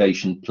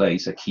motivation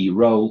plays a key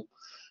role.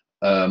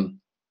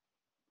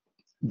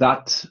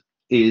 That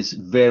is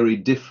very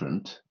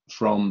different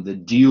from the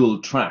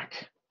dual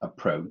track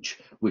approach,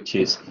 which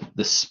is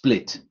the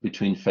split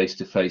between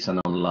face-to-face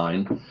and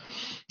online,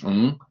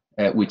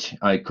 which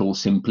I call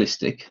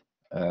simplistic.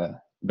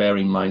 Bear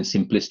in mind,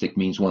 simplistic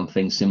means one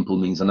thing, simple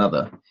means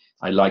another.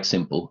 I like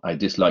simple, I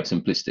dislike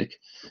simplistic.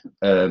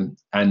 And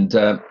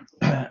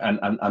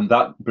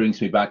that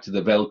brings me back to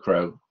the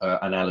Velcro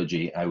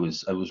analogy I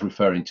was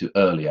referring to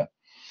earlier.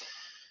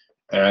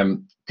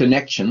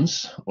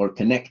 Connections or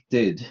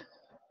connected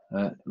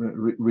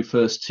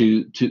refers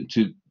to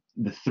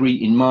the three,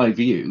 in my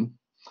view,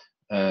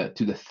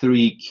 to the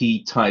three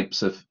key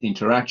types of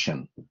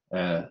interaction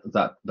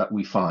that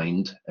we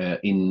find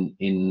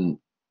in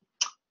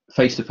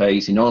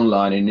face-to-face, in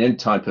online, in any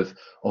type of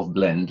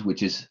blend,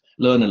 which is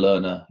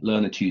learner-learner,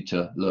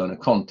 learner-tutor,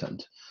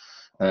 learner-content,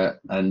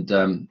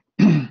 and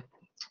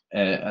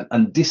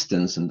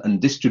distance and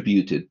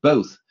distributed.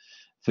 Both,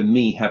 for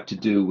me, have to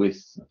do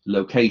with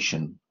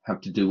location,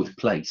 have to do with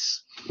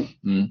place.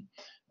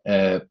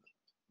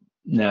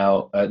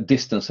 Now,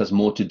 distance has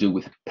more to do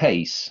with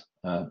pace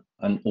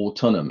and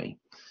autonomy,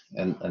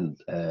 and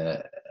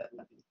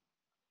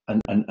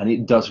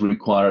it does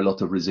require a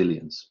lot of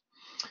resilience.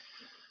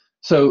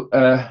 So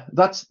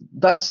that's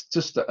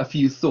just a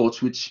few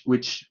thoughts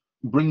which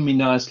bring me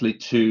nicely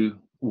to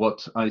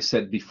what I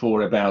said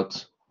before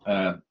about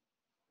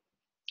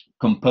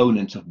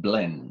components of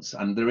blends,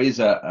 and there is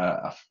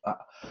a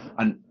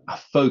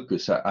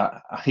focus,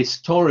 a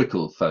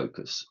historical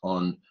focus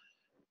on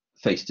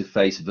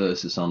face-to-face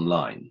versus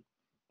online,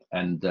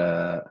 and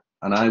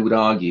I would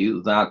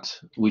argue that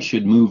we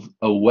should move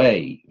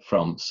away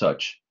from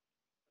such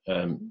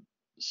a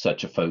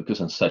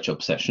focus and such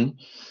obsession.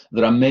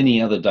 There are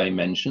many other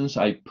dimensions.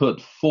 I put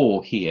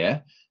 4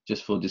 here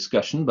just for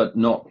discussion, but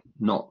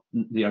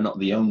they are not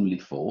the only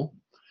 4.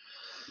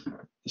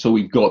 So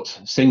we've got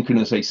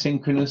synchronous,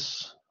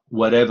 asynchronous,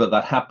 whatever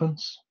that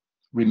happens.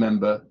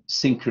 Remember,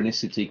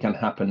 synchronicity can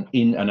happen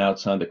in and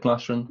outside the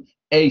classroom.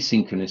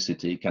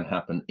 Asynchronicity can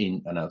happen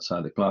in and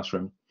outside the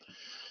classroom.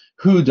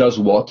 Who does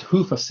what?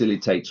 Who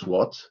facilitates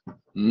what?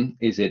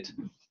 Is it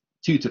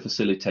tutor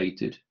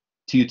facilitated,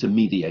 tutor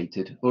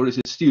mediated, or is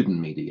it student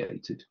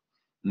mediated?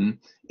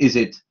 Is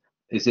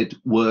it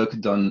work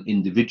done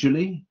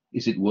individually?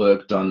 Is it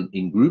work done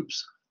in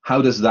groups?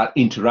 How does that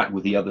interact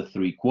with the other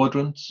 3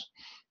 quadrants?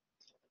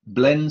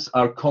 Blends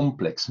are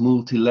complex,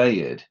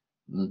 multi-layered,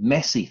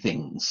 messy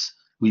things.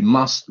 We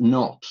must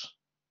not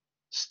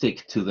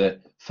stick to the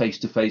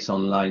face-to-face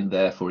online,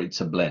 therefore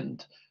it's a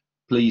blend.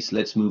 Please,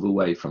 let's move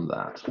away from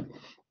that.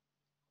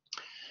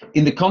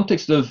 In the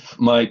context of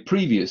my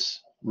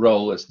previous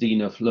role as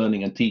Dean of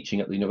Learning and Teaching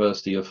at the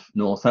University of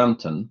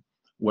Northampton,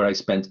 where I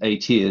spent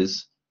 8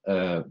 years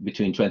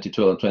between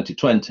 2012 and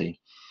 2020,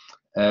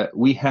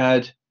 we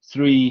had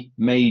 3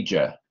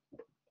 major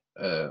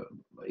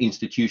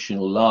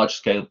institutional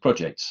large-scale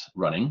projects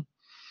running,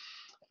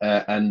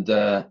 and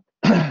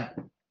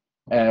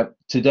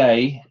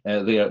today,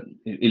 they are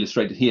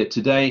illustrated here.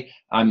 Today,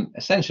 I'm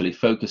essentially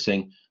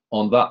focusing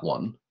on that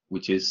one,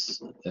 which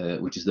is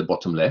the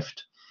bottom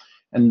left,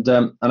 and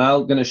I'm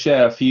going to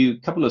share a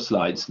couple of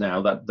slides now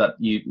that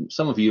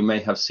some of you may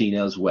have seen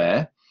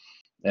elsewhere.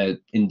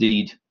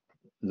 Indeed,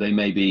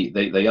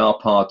 they are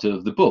part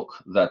of the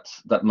book that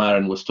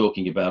Maren was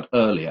talking about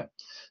earlier.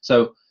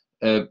 So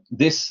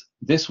this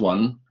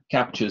one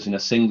captures in a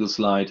single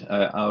slide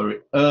our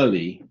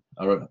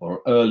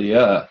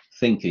earlier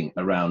thinking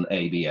around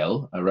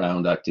ABL,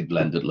 around active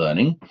blended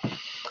learning.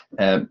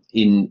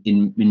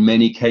 In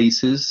many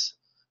cases,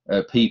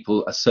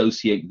 people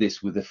associate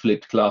this with a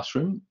flipped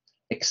classroom,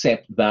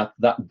 except that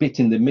bit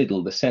in the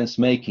middle, the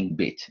sense-making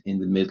bit in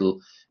the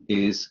middle,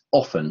 is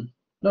often,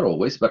 not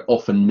always, but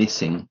often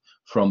missing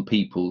from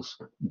people's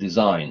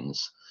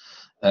designs.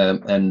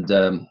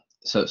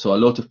 So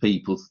a lot of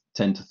people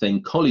tend to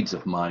think, colleagues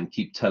of mine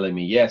keep telling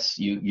me, yes,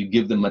 you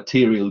give them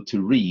material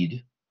to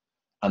read,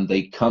 and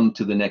they come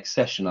to the next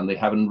session and they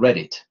haven't read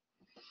it.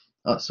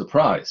 Oh,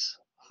 surprise.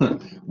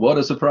 What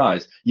a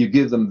surprise. You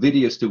give them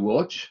videos to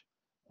watch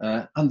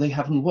and they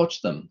haven't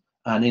watched them.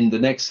 And in the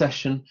next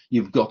session,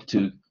 you've got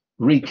to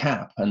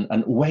recap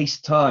and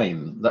waste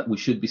time that we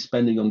should be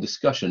spending on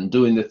discussion,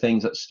 doing the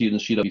things that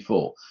students should have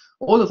before.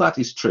 All of that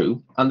is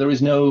true, and there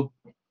is no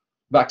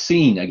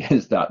vaccine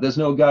against that. There's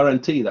no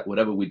guarantee that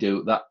whatever we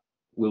do, that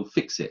will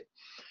fix it.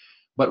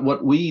 But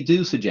what we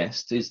do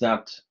suggest is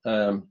that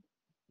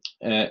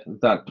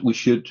that we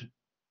should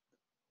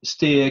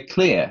steer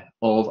clear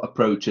of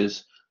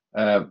approaches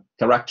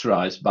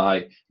characterized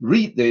by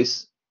read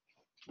this,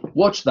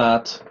 watch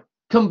that,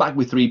 come back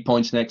with 3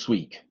 points next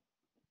week.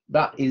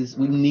 That is,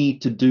 we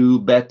need to do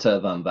better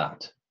than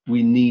that.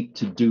 We need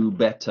to do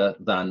better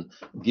than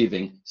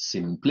giving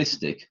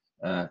simplistic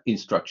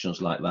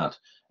instructions like that.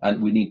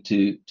 And we need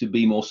to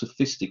be more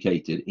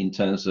sophisticated in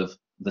terms of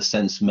the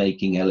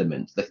sense-making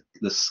element,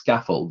 the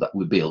scaffold that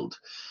we build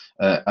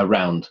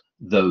around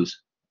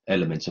those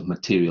elements of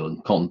material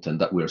and content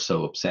that we're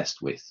so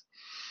obsessed with.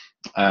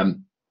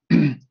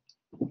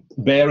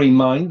 Bear in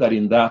mind that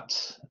in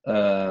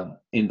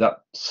that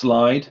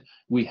slide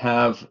we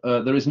have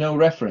there is no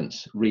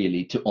reference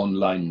really to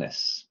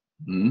onlineness.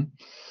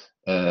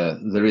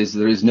 There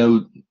is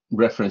no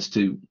reference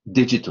to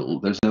digital.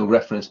 There's no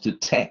reference to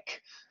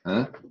tech.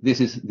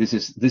 This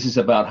is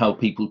about how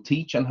people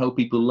teach and how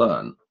people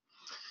learn.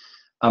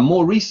 A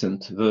more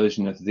recent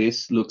version of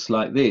this looks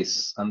like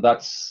this, and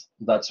that's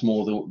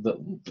more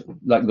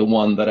like the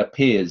one that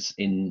appears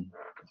in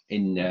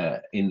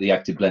the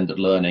active blended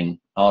learning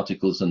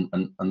articles and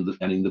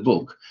in the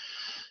book.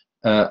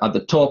 At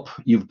the top,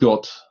 you've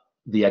got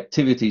the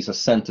activities as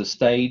center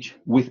stage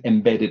with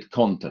embedded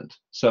content.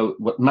 So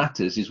what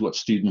matters is what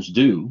students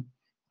do,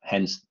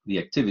 hence the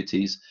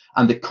activities,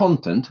 and the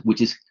content,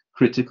 which is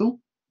critical,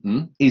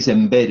 is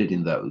embedded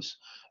in those.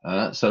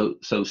 So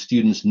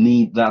students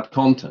need that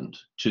content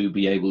to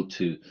be able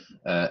to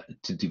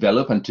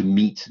develop and to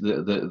meet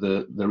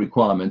the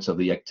requirements of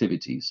the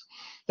activities.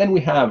 Then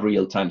we have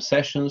real-time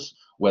sessions,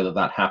 whether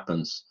that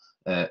happens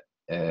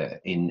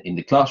in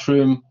the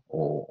classroom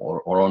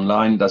or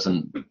online.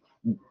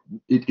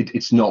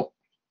 It's not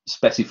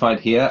specified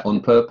here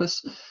on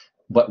purpose,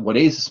 but what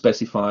is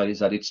specified is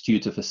that it's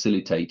tutor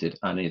facilitated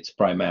and it's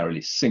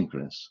primarily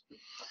synchronous.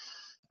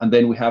 And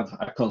then we have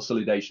a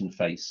consolidation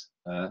phase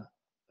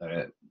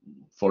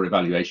for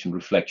evaluation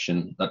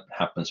reflection that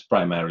happens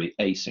primarily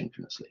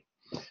asynchronously.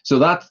 So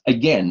that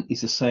again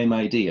is the same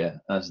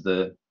idea as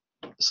the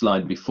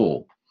slide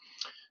before.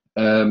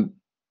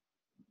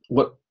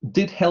 What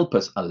did help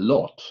us a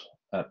lot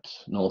at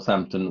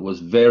Northampton was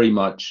very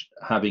much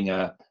having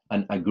an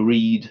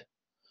agreed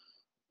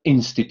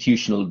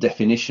institutional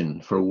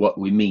definition for what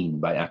we mean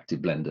by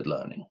active blended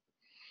learning.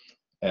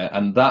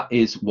 And that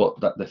is what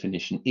that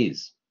definition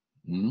is.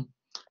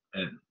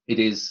 It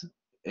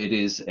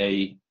is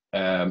a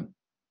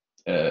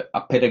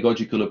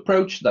pedagogical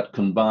approach that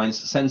combines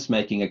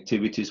sense-making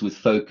activities with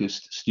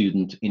focused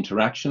student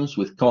interactions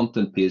with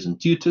content, peers,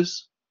 and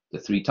tutors, the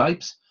three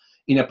types,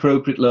 in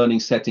appropriate learning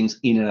settings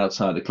in and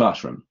outside the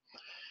classroom,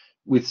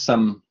 with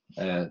some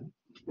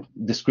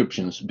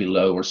descriptions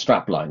below, or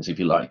strap lines, if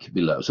you like,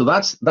 below. So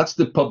that's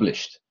the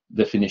published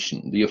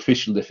definition, the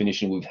official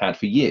definition we've had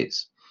for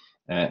years.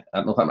 And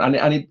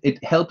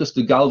it helped us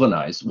to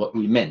galvanize what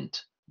we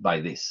meant by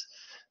this.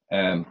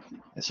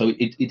 So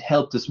it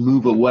helped us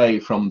move away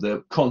from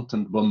the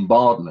content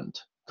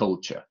bombardment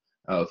culture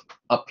of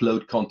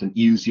upload content,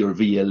 use your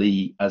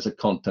VLE as a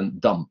content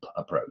dump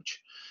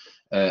approach.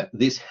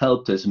 This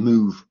helped us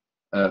move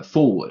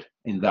forward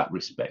in that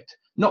respect.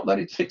 Not that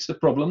it fixed the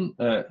problem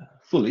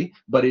fully,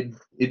 but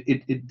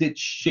it did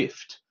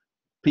shift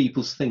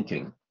people's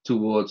thinking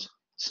towards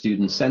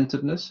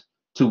student-centeredness,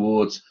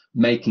 towards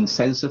making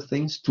sense of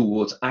things,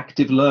 towards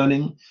active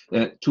learning,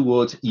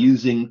 towards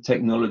using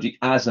technology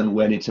as and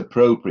when it's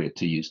appropriate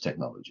to use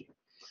technology.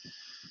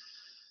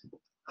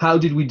 How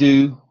did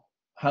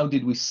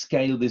we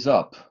scale this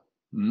up?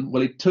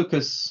 Well, it took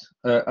us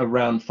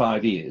around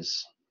 5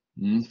 years,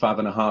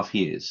 5.5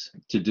 years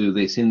to do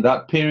this. In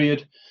that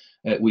period,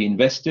 we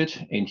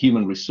invested in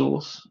human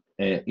resource,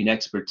 in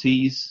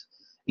expertise,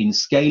 in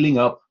scaling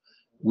up.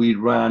 We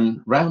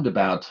ran round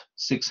about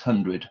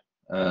 600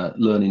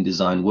 learning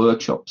design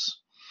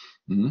workshops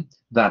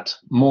that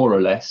more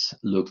or less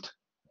looked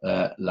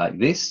like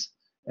this.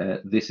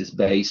 This is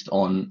based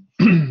on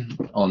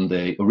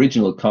the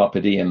original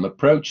Carpe Diem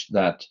approach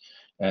that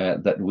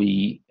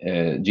we,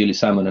 Julie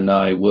Salmon and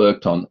I,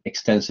 worked on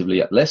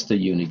extensively at Leicester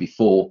Uni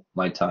before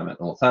my time at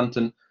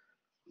Northampton.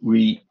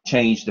 We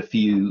changed a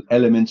few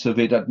elements of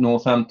it at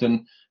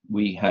Northampton.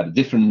 We had a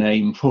different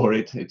name for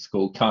it. It's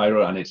called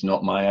Cairo, and it's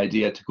not my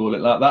idea to call it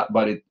like that,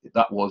 but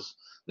that was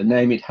the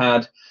name it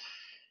had.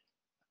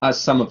 As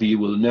some of you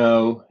will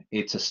know,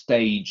 it's a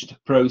staged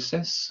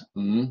process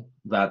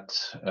that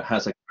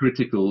has a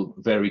critical,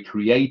 very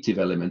creative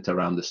element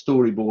around the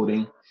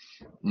storyboarding,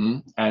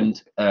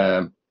 and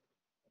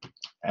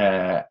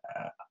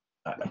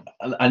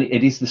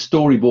it is the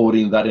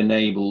storyboarding that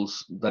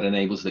enables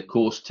the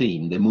course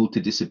team, the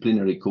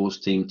multidisciplinary course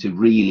team, to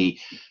really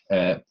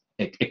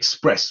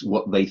express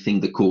what they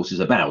think the course is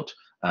about,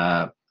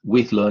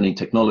 with learning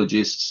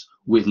technologists,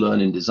 with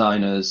learning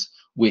designers,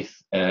 with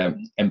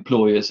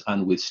employers,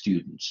 and with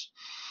students.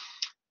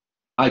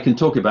 I can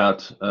talk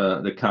about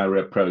the Cairo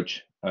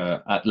approach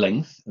at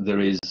length. There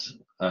is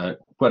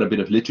quite a bit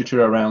of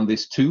literature around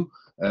this too.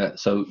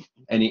 So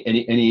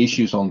any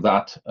issues on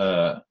that,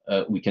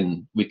 we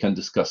can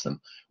discuss them.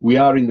 We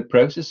are in the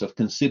process of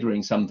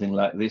considering something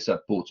like this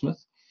at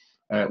Portsmouth.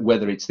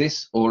 whether it's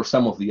this or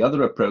some of the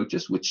other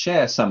approaches which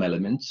share some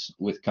elements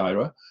with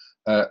Cairo.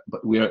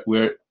 But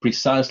we're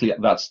precisely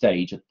at that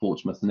stage at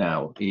Portsmouth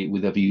now,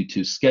 with a view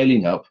to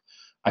scaling up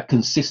a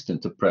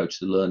consistent approach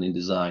to learning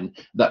design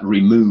that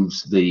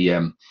removes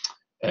the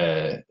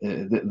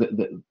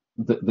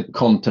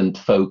content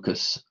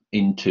focus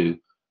into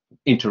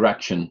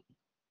interaction,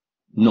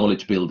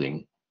 knowledge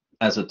building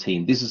as a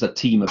team. This is a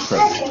team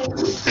approach.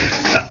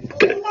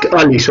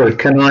 Ali, sorry,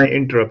 can I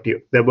interrupt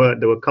you? There were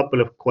a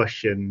couple of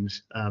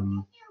questions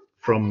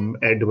from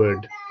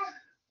Edward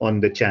on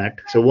the chat.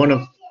 So one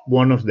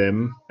of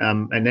them,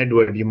 and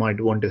Edward, you might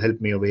want to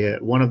help me over here.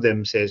 One of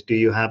them says, do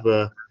you have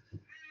a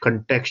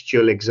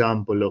contextual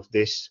example of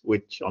this,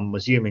 which I'm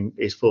assuming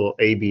is for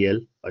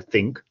ABL, I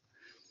think.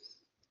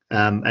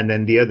 And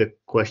then the other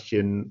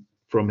question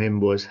from him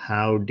was,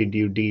 how did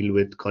you deal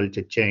with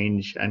culture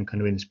change and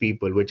convince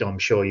people, which I'm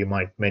sure you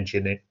might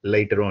mention it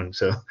later on.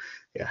 So,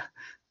 yeah.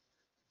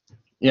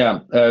 Yeah,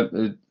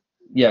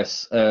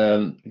 yes.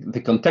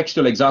 The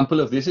contextual example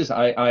of this is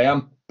I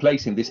am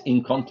placing this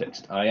in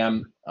context. I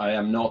am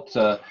not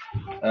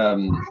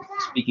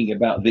speaking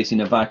about this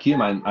in a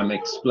vacuum. I'm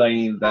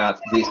explaining that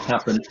this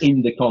happened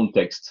in the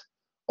context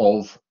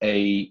of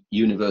a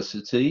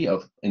university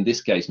of, in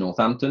this case,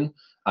 Northampton,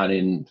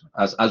 and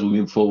as we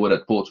move forward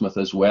at Portsmouth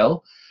as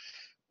well.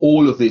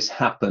 All of this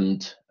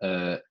happened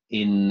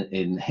in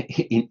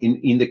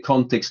the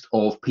context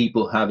of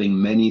people having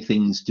many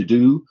things to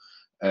do,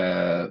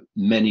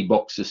 many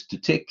boxes to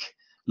tick,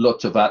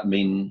 lots of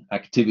admin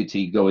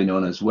activity going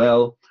on as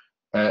well.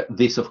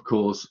 This, of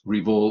course,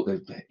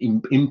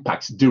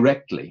 impacts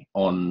directly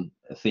on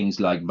things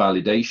like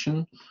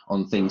validation,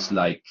 on things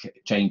like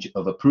change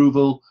of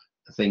approval,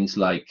 things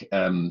like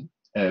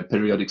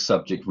periodic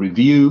subject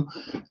review.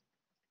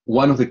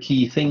 One of the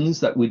key things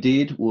that we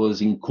did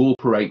was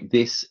incorporate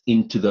this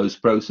into those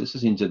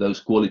processes, into those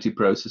quality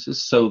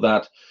processes, so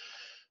that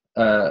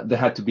there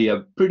had to be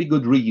a pretty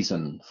good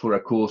reason for a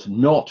course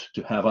not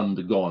to have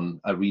undergone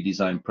a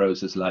redesign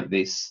process like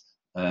this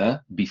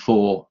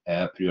before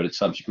periodic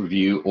subject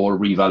review or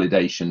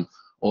revalidation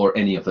or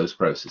any of those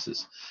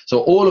processes.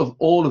 So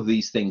all of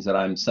these things that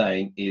I'm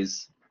saying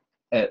is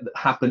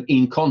happen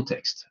in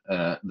context.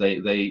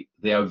 They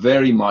are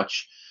very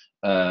much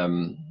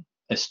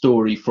a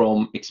story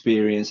from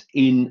experience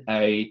in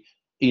a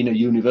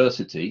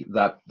university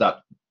that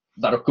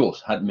of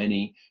course had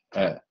many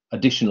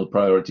additional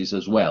priorities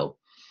as well.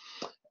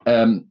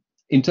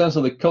 In terms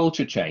of the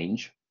culture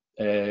change,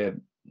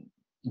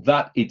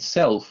 that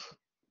itself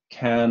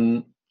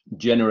can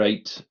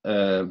generate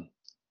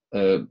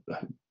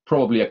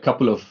probably a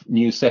couple of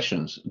new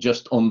sessions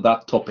just on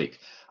that topic.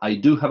 I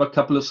do have a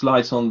couple of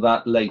slides on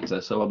that later,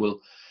 so I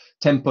will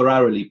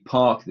temporarily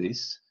park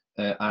this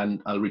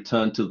and I'll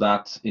return to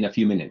that in a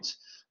few minutes.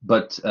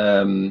 But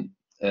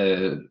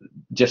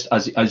just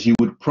as you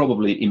would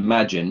probably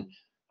imagine,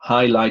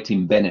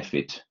 highlighting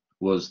benefit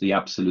was the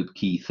absolute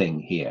key thing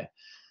here.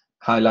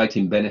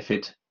 Highlighting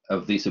benefit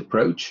of this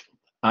approach,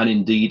 and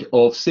indeed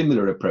of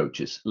similar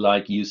approaches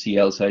like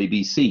UCL's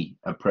ABC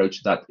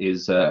approach that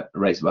is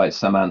raised by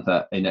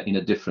Samantha in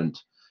a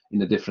different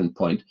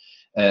point.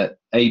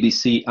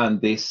 ABC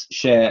and this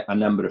share a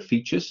number of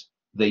features.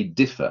 They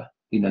differ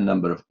in a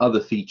number of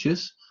other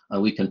features,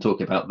 and we can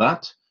talk about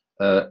that.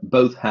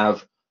 Both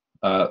have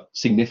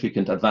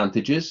significant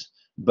advantages.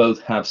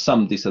 Both have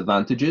some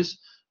disadvantages,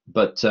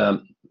 but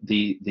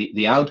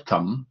the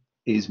outcome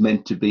is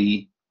meant to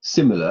be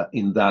similar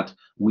in that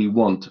we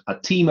want a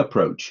team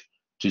approach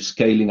to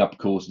scaling up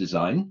course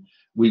design.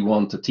 We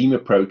want a team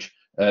approach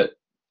and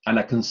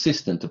a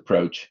consistent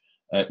approach,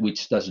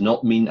 which does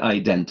not mean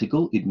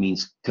identical, it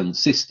means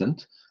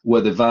consistent,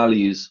 where the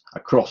values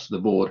across the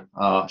board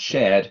are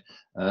shared,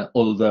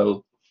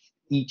 although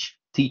each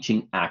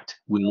teaching act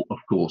will, of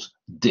course,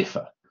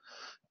 differ.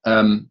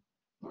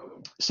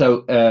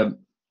 So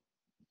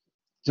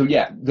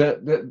yeah,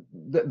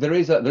 there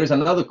is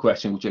another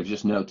question which I've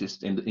just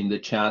noticed in the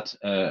chat,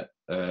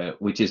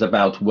 which is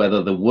about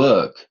whether the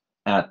work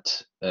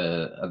at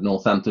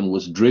Northampton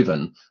was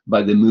driven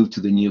by the move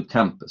to the new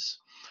campus.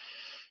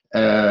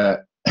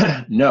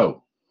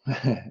 No,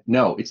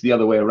 no, it's the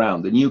other way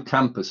around. The new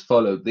campus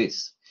followed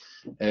this.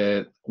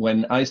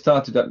 When I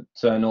started at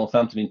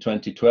Northampton in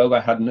 2012, I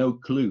had no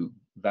clue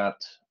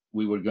that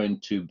we were going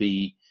to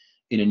be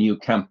in a new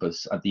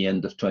campus at the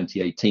end of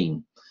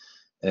 2018.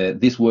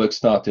 This work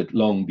started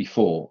long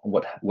before.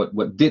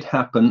 What did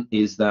happen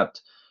is that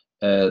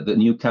the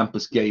new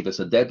campus gave us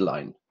a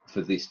deadline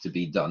for this to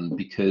be done,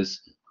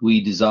 because we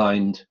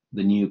designed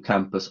the new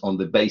campus on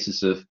the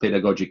basis of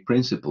pedagogic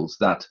principles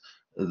that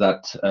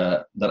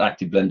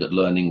active blended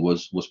learning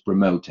was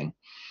promoting.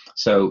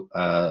 So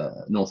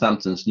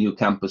Northampton's new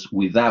campus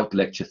without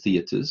lecture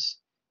theatres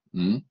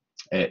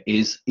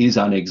is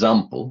an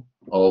example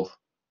of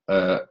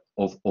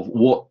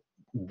what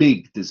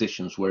big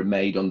decisions were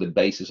made on the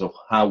basis of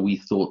how we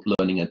thought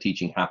learning and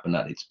teaching happen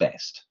at its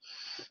best.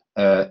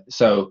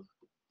 So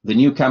the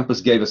new campus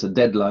gave us a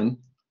deadline,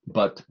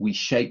 but we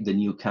shaped the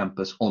new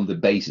campus on the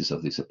basis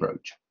of this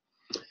approach.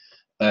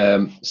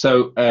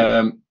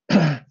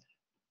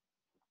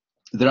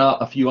 there are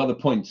a few other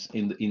points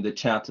in the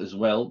chat as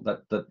well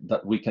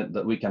that we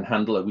can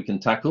handle, that we can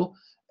tackle.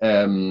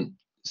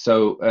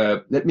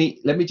 So let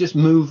me just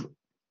move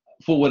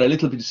forward a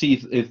little bit to see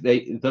if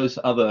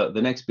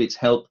the next bits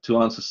help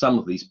to answer some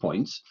of these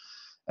points,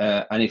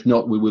 and if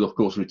not, we will of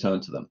course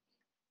return to them.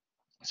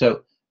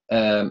 So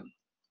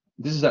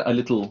this is a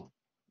little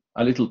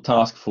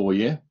task for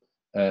you,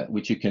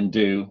 which you can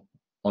do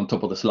on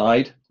top of the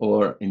slide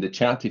or in the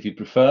chat if you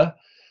prefer.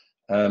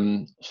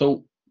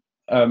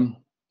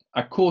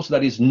 A course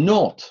that is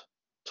not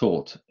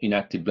taught in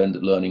active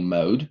blended learning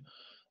mode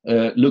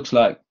looks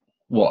like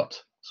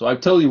what? So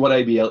I've told you what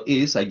ABL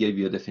is. I gave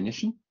you a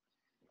definition.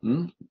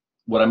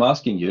 What I'm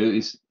asking you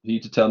is for you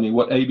to tell me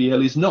what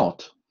ABL is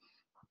not.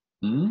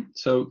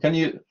 So can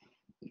you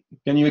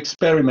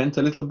experiment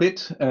a little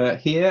bit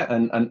here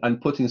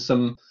and put in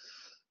some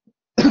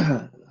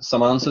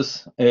some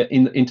answers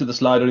into the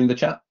slide or in the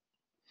chat?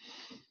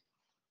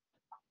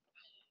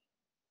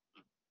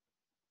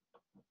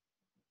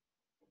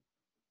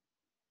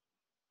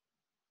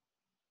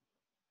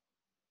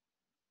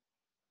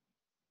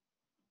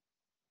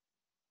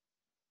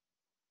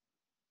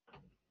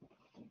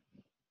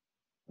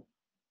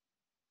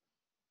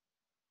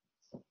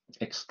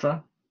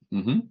 Extra.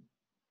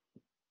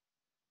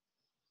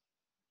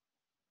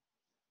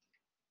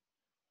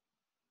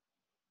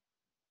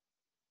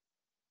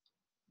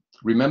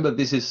 Remember,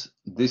 this is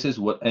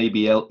what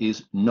ABL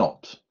is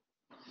not.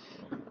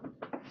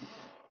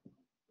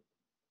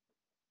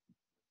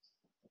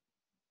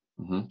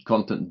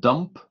 Content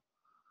dump,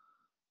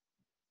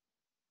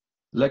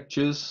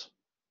 lectures.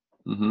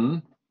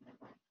 There's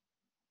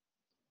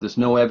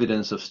no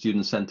evidence of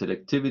student-centered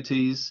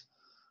activities.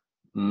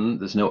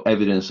 There's no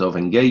evidence of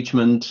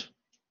engagement.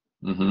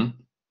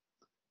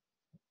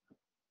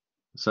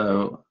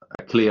 So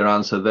a clear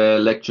answer there.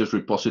 Lectures,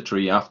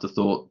 repository,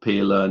 afterthought,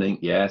 peer learning.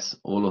 Yes,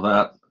 all of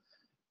that.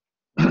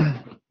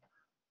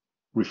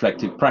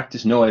 Reflective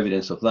practice, no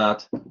evidence of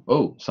that.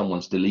 Oh,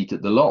 someone's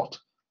deleted the lot.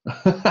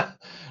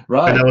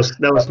 Right.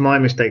 That was my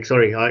mistake.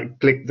 Sorry, I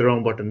clicked the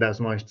wrong button.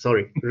 That's my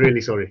sorry.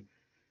 Really sorry.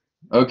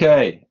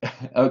 Okay.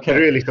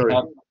 Really sorry.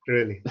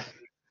 Really.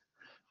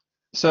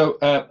 So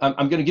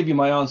I'm going to give you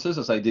my answers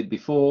as I did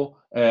before,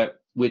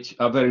 which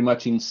are very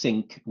much in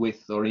sync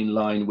with or in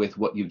line with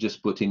what you've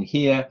just put in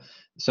here.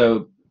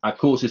 So our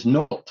course is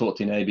not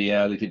taught in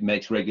ABL if it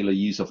makes regular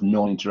use of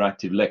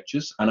non-interactive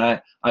lectures. And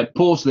I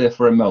pause there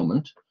for a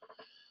moment,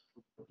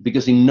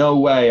 because in no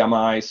way am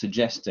I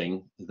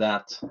suggesting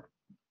that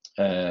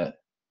that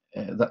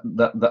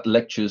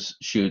lectures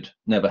should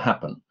never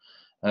happen.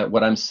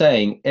 What I'm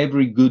saying,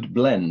 every good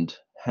blend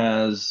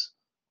has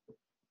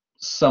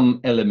some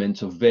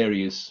element of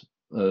various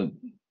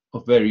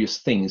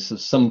things, so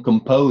some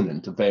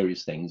component of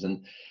various things,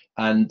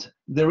 and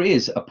there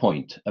is a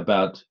point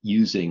about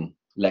using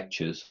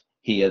lectures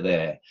here,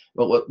 there.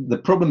 But the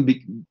problem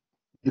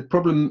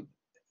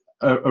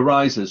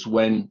arises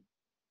when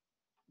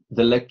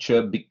the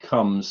lecture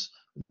becomes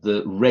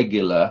the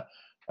regular,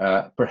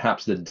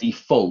 perhaps the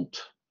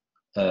default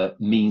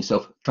means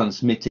of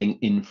transmitting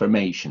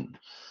information,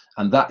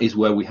 and that is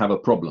where we have a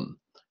problem.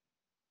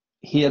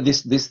 Here,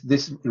 this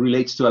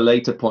relates to a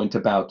later point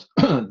about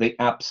the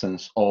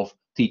absence of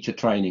teacher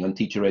training and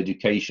teacher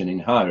education in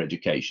higher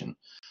education,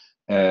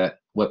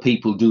 where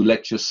people do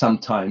lectures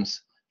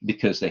sometimes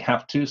because they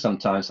have to,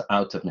 sometimes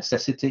out of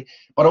necessity,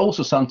 but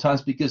also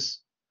sometimes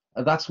because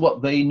that's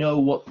what they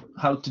know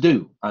how to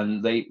do,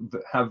 and they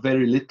have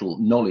very little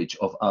knowledge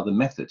of other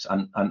methods,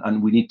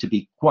 and we need to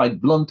be quite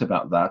blunt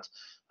about that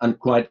and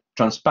quite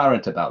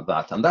transparent about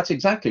that. And that's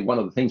exactly one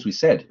of the things we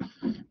said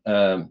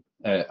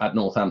at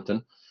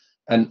Northampton.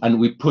 And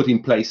we put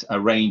in place a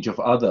range of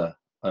other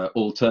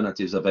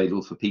alternatives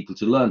available for people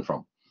to learn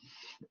from.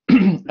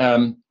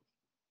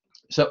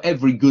 So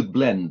every good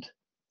blend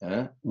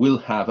will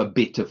have a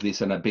bit of this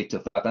and a bit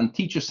of that. And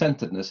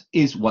teacher-centeredness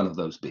is one of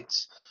those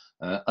bits,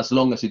 as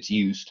long as it's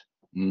used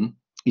in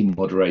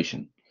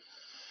moderation.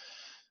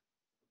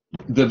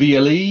 The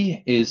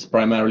VLE is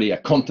primarily a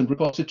content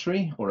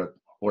repository or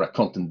a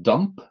content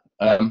dump.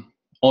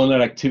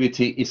 Online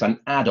activity is an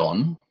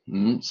add-on,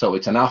 so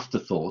it's an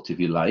afterthought, if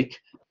you like.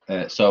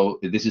 So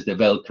this is the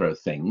Velcro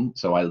thing.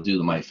 So I'll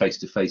do my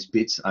face-to-face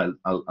bits. I'll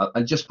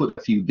just put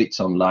a few bits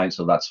online,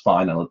 so that's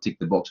fine. And I'll tick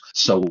the box.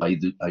 So I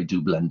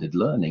do blended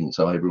learning,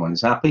 so everyone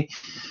is happy.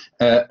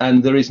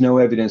 And there is no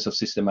evidence of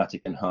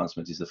systematic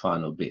enhancement is the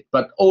final bit.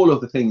 But all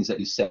of the things that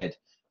you said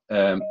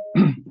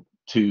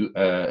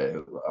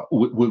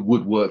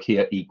would work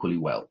here equally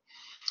well.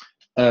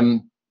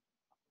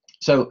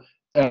 So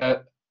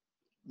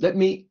let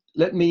me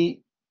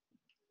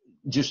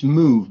just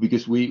move,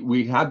 because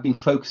we have been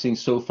focusing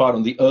so far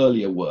on the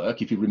earlier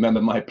work. If you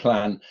remember my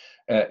plan,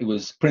 it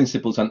was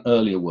principles and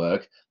earlier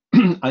work.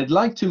 I'd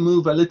like to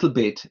move a little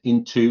bit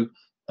into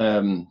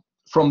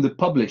from the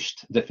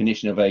published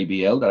definition of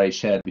ABL that I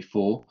shared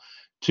before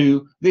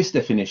to this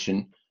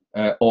definition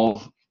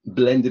of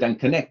blended and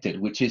connected,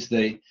 which is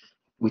the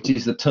which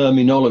is the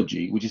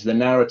terminology, which is the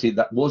narrative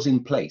that was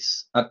in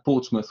place at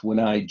Portsmouth when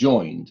I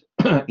joined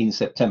in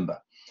September.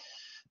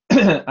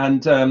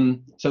 And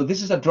so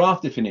this is a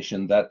draft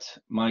definition that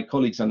my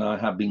colleagues and I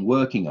have been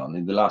working on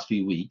in the last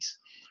few weeks,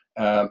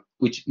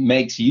 which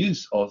makes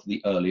use of the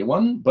earlier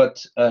one,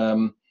 but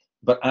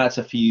adds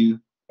a few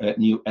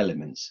new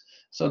elements.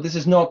 So this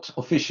is not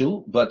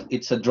official, but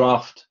it's a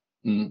draft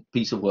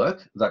piece of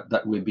work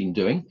that we've been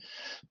doing.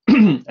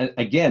 And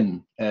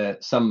again,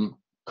 some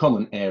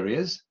common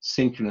areas,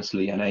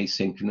 synchronously and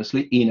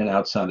asynchronously, in and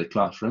outside the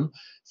classroom,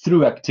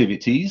 through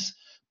activities,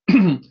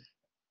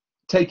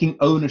 taking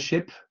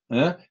ownership,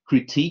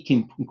 critique,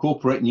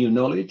 incorporate new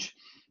knowledge,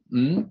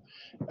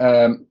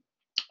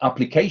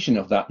 application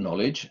of that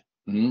knowledge.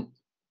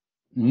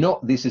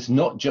 This is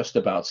not just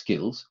about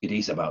skills, it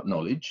is about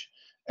knowledge.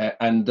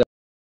 And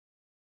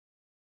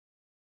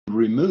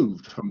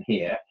removed from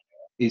here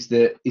is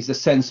the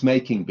sense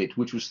making bit,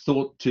 which was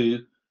thought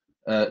to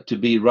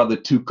be rather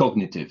too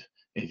cognitive,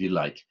 if you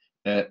like,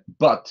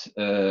 but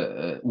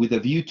with a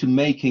view to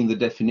making the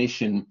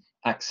definition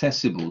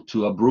accessible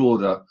to a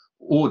broader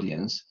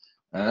audience.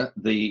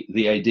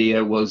 The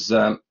idea was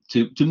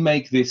to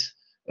make this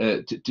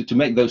to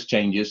make those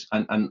changes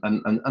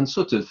and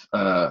sort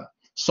of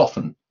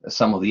soften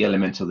some of the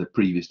elements of the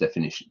previous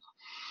definition.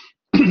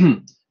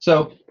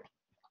 So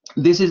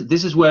this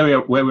is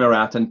where we're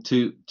at, and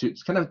to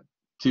kind of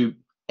to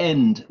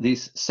end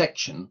this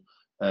section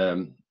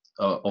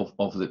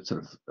of the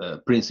sort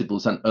of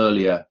principles and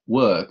earlier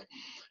work,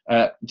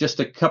 just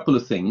a couple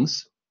of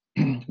things.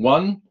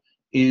 One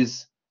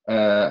is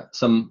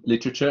some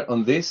literature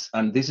on this,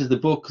 and this is the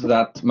book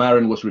that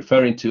Maren was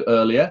referring to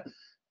earlier.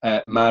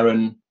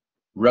 Maren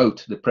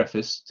wrote the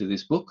preface to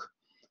this book,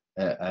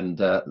 and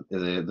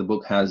the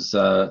book has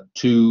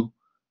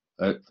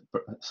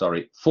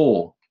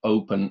 4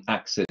 open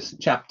access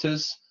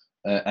chapters,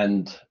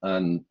 and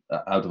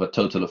out of a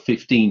total of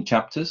 15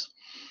 chapters,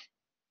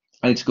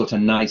 and it's got a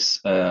nice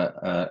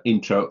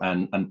intro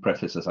and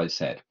preface, as I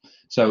said.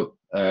 So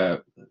a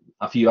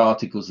few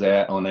articles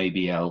there on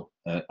ABL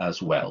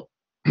as well.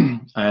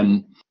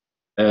 And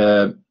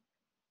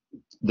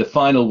the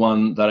final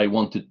one that I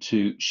wanted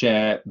to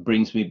share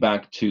brings me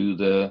back to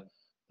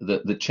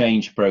the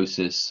change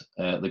process,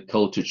 the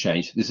culture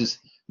change. This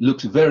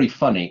looks very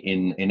funny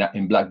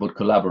in Blackboard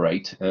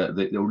Collaborate.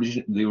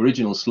 The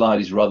original slide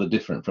is rather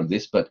different from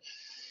this, but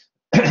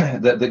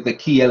the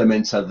key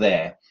elements are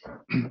there.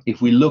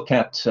 If we look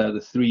at the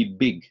 3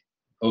 big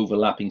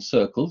overlapping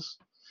circles,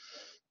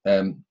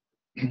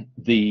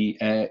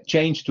 the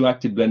change to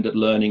active blended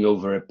learning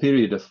over a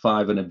period of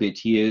 5 and a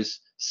bit years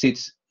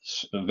sits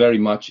very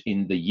much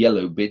in the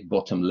yellow bit,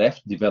 bottom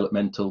left,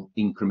 developmental,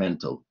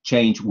 incremental,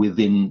 change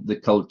within the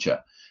culture,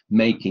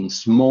 making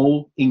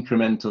small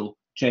incremental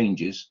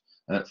changes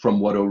from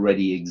what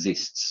already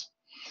exists.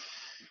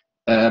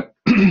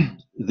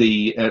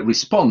 The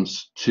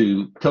response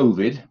to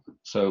COVID,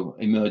 so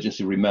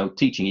emergency remote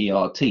teaching,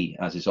 ERT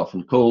as it's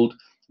often called,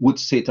 would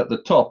sit at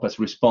the top as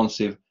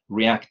responsive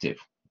reactive.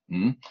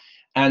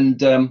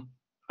 And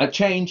a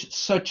change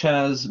such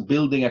as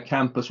building a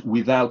campus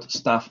without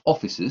staff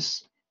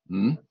offices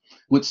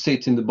would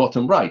sit in the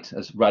bottom right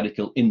as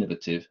radical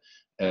innovative,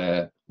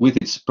 with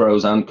its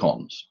pros and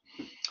cons.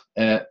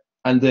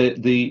 And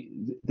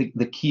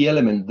the key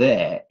element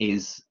there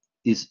is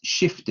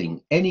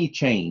shifting any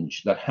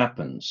change that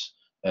happens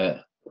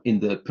in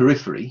the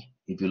periphery,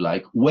 if you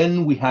like,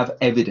 when we have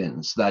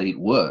evidence that it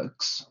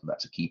works.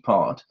 That's a key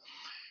part.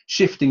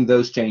 Shifting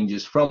those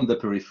changes from the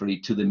periphery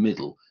to the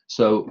middle.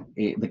 So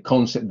the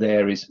concept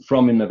there is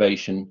from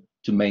innovation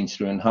to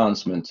mainstream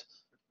enhancement,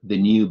 the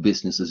new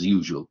business as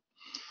usual.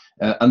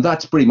 And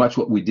that's pretty much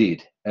what we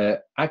did.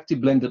 Active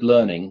blended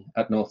learning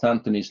at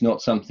Northampton is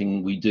not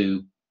something we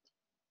do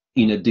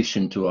in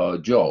addition to our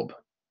job.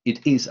 It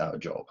is our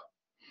job.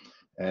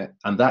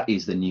 And that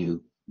is the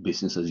new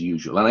business as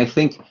usual. And I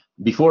think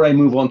before I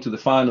move on to the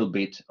final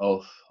bit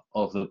of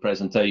the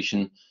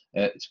presentation,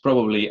 it's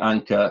probably,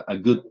 Anka, a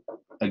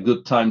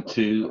good time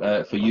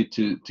for you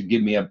to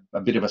give me a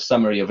bit of a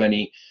summary of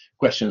any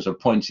questions or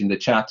points in the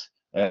chat,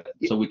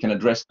 so we can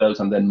address those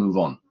and then move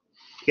on.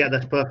 Yeah,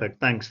 that's perfect.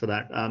 Thanks for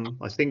that.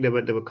 I think there were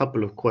a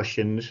couple of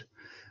questions.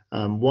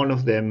 One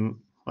of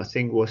them, I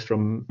think, was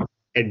from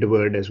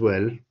Edward as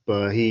well,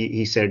 but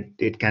he said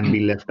it can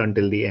be left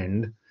until the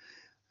end.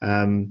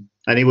 And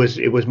it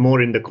was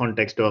more in the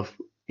context of,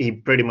 he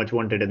pretty much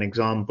wanted an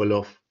example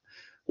of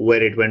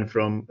where it went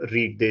from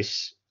read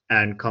this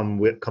and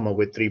come up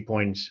with 3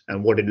 points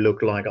and what it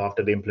looked like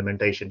after the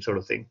implementation, sort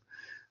of thing.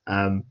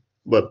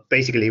 But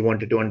basically, he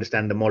wanted to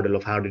understand the model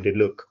of how did it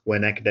look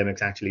when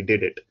academics actually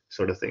did it,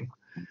 sort of thing.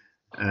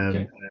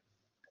 Okay.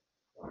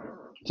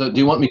 So do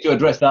you want me to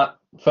address that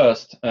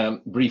first,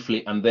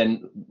 briefly, and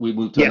then we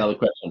move to another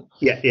question?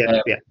 Yeah.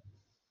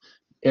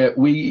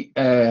 We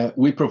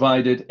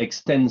provided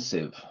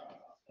extensive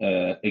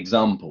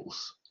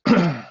examples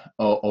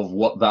of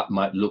what that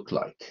might look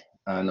like,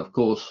 and of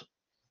course,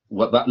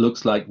 what that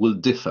looks like will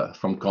differ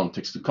from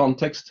context to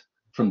context,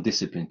 from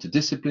discipline to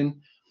discipline,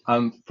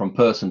 from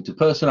person to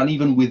person, and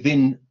even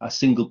within a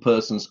single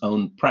person's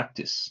own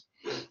practice,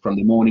 from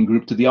the morning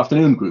group to the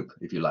afternoon group,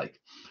 if you like.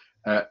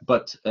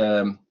 But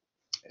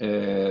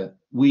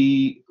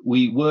we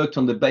worked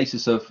on the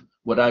basis of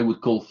what I would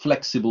call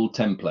flexible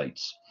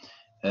templates,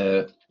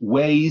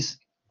 ways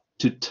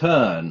to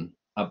turn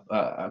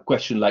a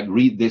question like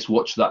read this,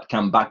 watch that,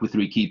 come back with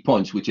 3 key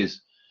points, which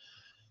is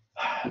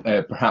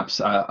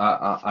perhaps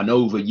an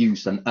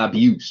overused and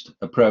abused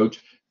approach,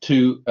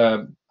 to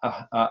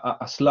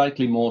a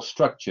slightly more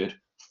structured,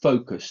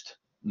 focused,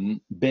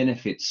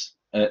 benefits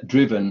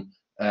driven,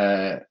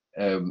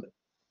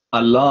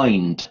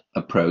 aligned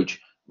approach,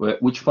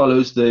 which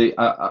follows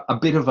a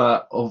bit of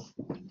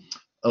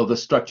the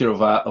structure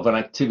of an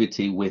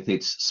activity with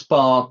its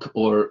spark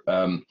or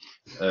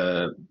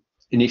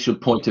initial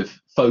point of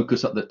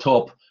focus at the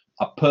top,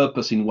 a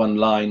purpose in one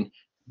line,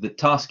 the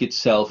task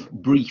itself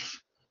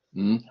brief,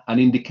 an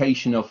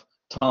indication of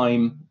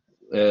time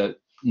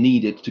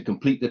needed to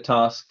complete the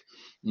task,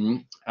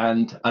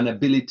 and an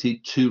ability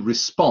to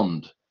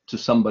respond to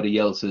somebody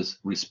else's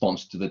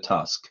response to the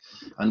task.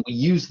 And we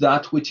use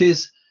that, which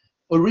is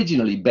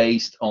originally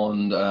based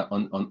on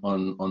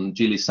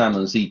Gilly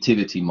Salmon's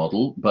etivity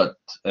model, but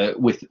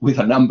with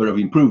a number of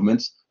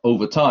improvements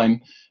over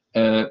time.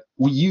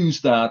 We use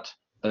that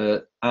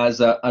as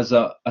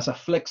a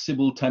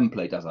flexible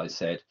template, as I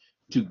said,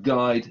 to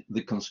guide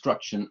the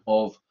construction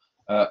of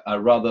a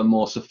rather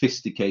more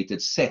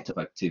sophisticated set of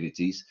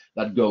activities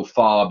that go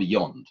far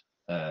beyond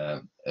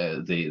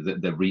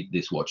the read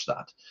this, watch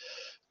that.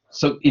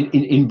 So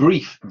in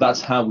brief,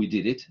 that's how we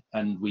did it,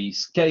 and we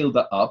scaled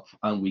that up,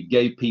 and we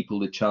gave people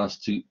the chance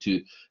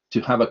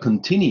to have a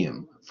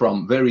continuum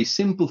from very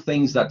simple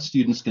things that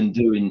students can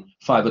do in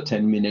 5 or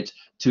 10 minutes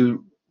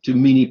to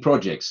mini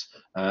projects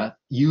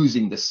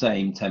using the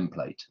same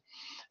template,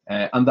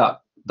 and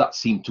that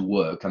seemed to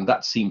work, and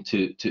that seemed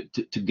to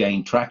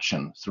gain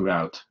traction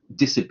throughout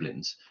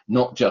disciplines,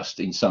 not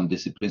just in some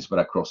disciplines but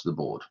across the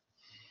board.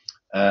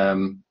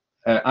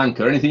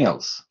 Anka, anything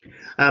else?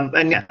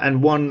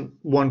 And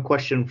one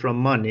question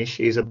from Manish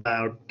is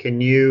about,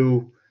 can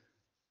you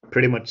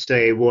pretty much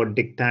say what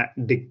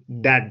didactic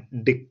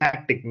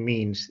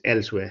means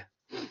elsewhere?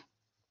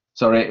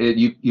 Sorry,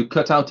 you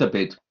cut out a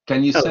bit.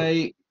 Can you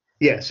say?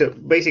 Yeah, so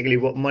basically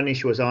what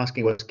Manish was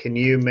asking was, can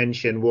you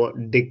mention what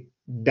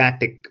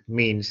didactic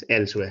means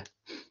elsewhere?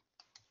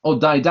 Oh,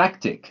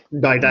 didactic.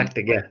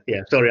 Didactic,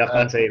 yeah. Sorry, I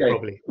can't say it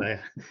properly.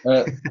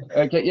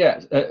 Okay, yeah.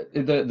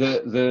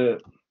 The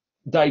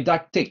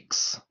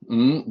didactics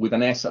with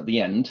an S at the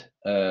end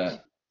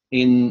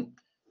in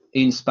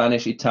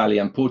Spanish,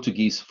 Italian,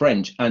 Portuguese,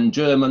 French, and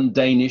German,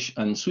 Danish,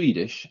 and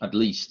Swedish, at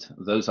least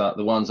those are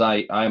the ones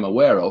I am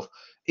aware of,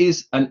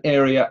 is an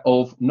area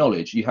of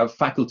knowledge. You have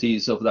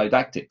faculties of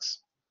didactics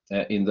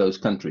in those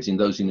countries, in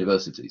those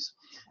universities,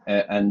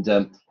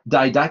 and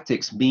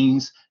didactics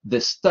means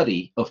the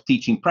study of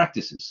teaching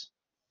practices.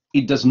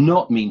 It does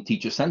not mean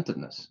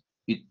teacher-centeredness.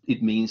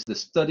 It means the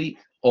study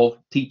of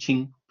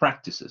teaching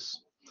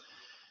practices.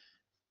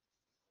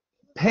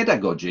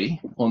 Pedagogy,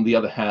 on the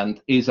other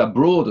hand, is a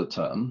broader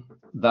term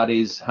that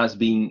has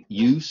been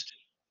used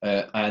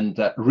and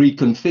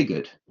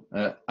reconfigured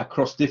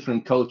across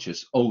different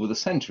cultures over the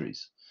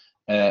centuries,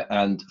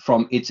 and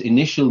from its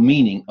initial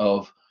meaning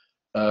of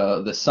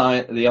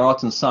the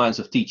art and science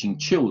of teaching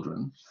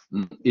children,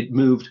 it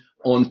moved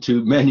on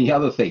to many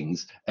other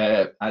things,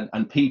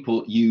 and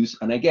people use,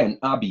 and again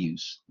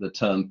abuse, the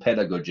term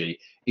pedagogy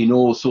in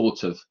all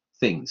sorts of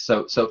things.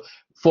 So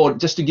for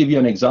just to give you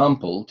an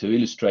example to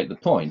illustrate the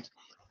point,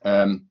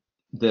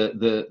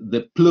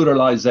 the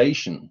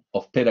pluralization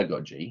of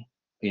pedagogy,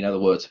 in other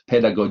words,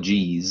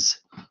 pedagogies,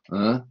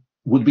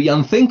 would be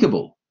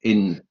unthinkable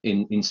in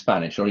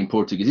Spanish or in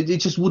Portuguese. It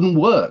just wouldn't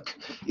work.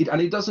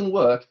 And it doesn't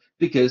work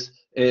because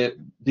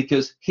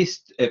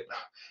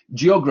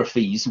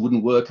geographies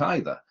wouldn't work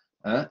either.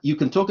 You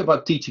can talk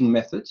about teaching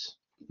methods,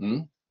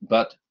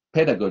 but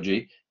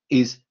pedagogy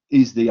is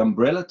the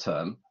umbrella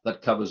term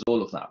that covers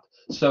all of that.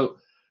 So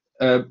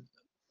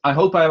I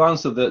hope I've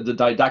answered the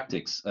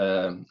didactics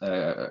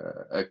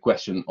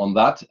question on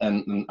that,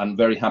 and I'm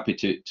very happy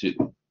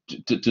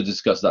to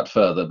discuss that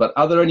further. But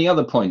are there any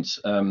other points,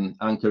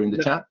 Anka, in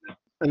the chat?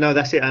 No,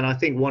 that's it. And I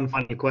think one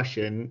final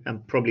question,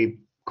 and probably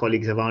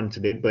colleagues have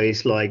answered it, but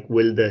it's like,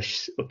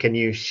 can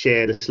you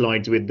share the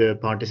slides with the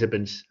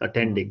participants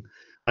attending?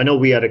 I know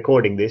we are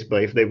recording this,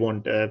 but if they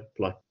want a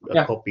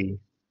copy,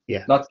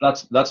 yeah,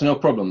 that's no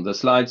problem. The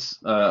slides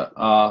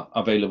are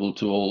available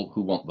to all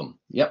who want them.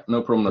 Yep,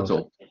 no problem at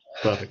all.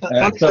 Perfect.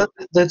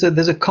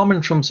 There's a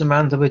comment from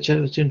Samantha which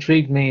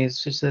intrigued me.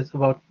 She says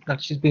about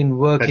that she's been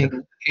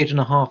working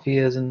 8.5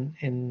 years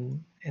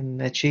in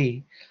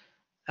HE,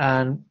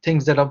 and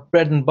things that are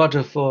bread and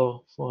butter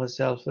for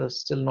herself are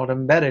still not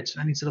embedded. So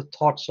any sort of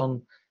thoughts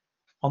on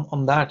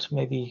that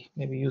may be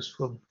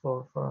useful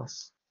for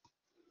us.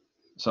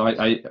 So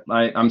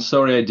I'm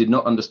sorry, I did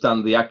not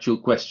understand the actual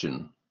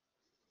question.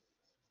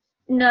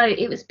 No,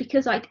 it was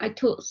because I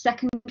taught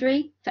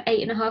secondary for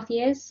 8.5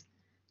 years.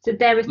 So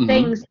there are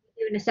things you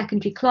do in a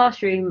secondary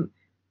classroom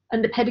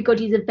and the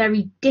pedagogies are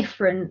very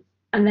different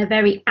and they're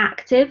very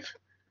active.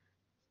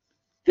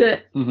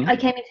 That I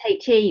came into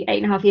HE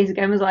 8.5 years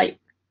ago and was like,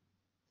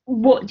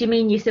 what do you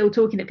mean you're still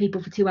talking to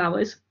people for 2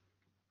 hours?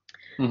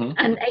 And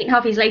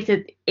 8.5 years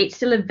later, it's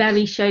still a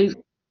very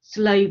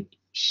slow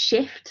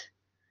shift.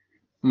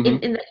 In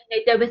that,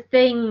 there were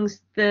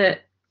things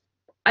that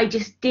I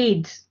just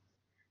did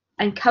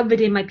and covered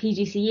in my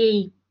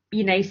PGCE,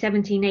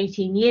 17,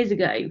 18 years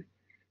ago,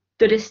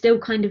 that are still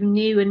kind of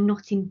new and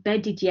not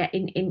embedded yet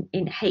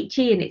in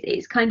HE. And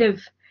it's kind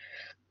of,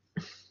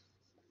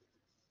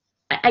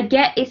 I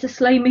get it's a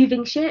slow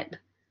moving ship,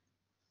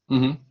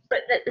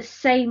 but at the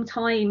same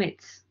time,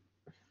 it's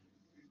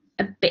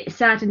a bit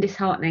sad and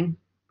disheartening,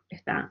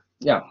 if that.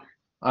 Yeah,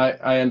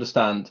 I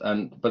understand.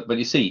 But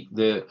you see,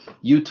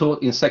 you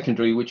taught in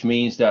secondary, which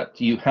means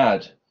that you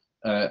had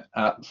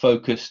a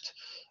focused,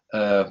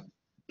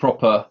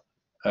 proper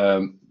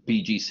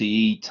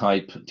PGCE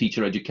type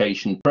teacher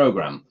education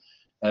program.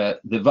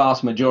 The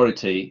vast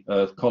majority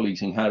of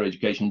colleagues in higher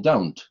education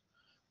don't.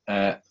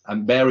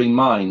 And bear in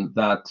mind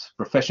that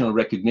professional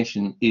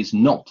recognition is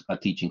not a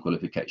teaching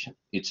qualification.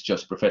 It's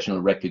just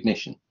professional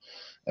recognition.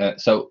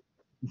 So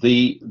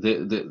the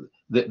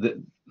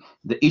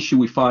issue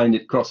we find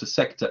across the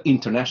sector,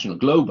 international,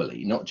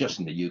 globally, not just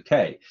in the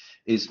UK,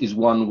 is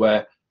one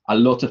where a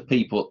lot of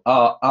people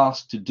are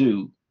asked to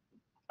do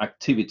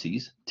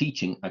activities,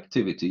 teaching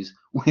activities,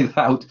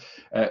 without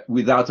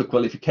a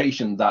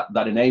qualification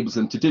that enables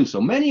them to do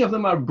so. Many of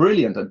them are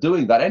brilliant at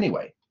doing that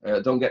anyway.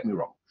 Don't get me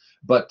wrong,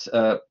 but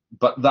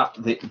that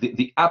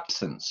the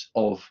absence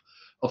of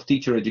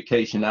teacher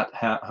education at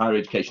higher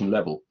education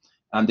level,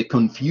 and the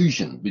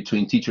confusion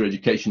between teacher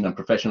education and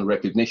professional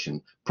recognition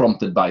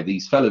prompted by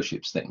these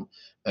fellowships thing,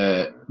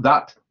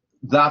 that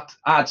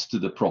adds to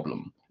the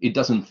problem. It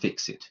doesn't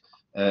fix it.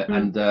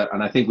 And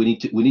I think we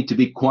need to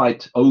be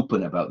quite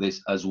open about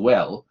this as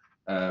well,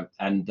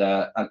 and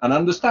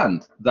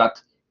understand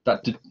that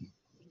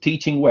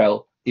teaching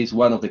well is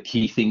one of the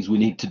key things we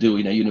need to do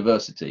in a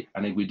university.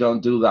 And if we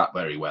don't do that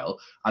very well,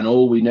 and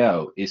all we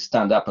know is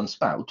stand up and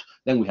spout,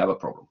 then we have a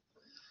problem.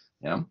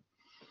 Yeah.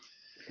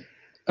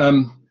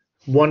 One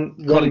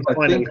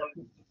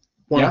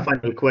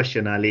final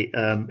question, Ali,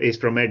 is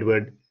from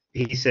Edward.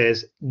 He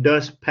says,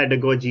 does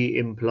pedagogy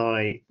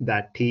imply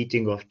that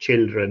teaching of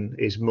children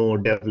is more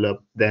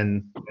developed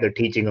than the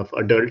teaching of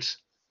adults?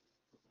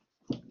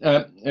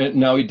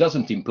 No, it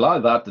doesn't imply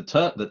that.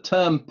 The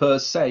term per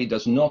se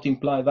does not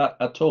imply that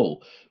at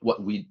all.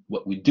 What we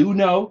do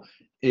know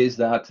is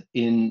that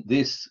in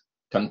this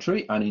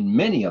country and in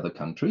many other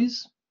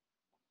countries,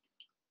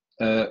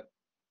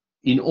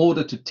 in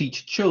order to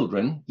teach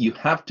children, you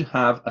have to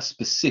have a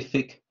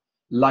specific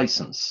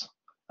license,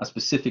 a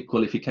specific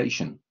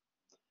qualification.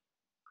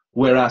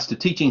 Whereas to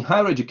teaching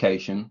higher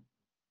education,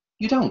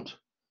 you don't.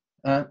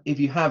 If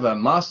you have a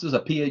master's, a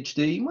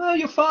PhD, well,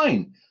 you're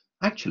fine.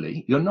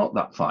 Actually, you're not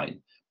that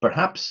fine.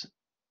 Perhaps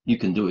you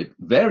can do it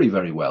very,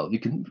 very well. You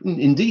can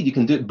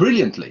do it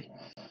brilliantly.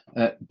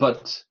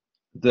 But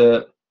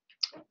the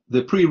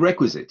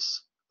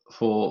prerequisites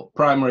for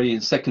primary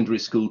and secondary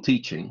school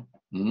teaching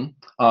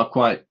are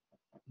quite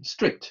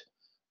strict.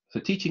 For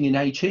teaching in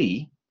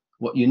HE,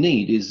 what you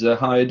need is a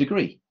higher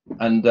degree,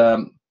 and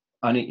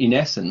in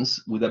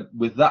essence, with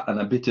that and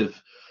a bit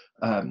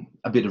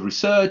of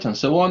research and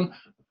so on,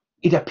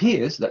 it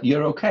appears that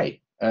you're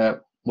okay.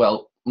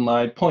 Well,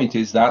 my point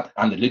is that,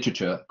 and the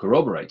literature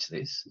corroborates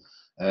this,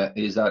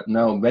 is that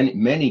now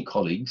many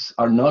colleagues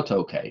are not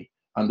okay,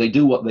 and they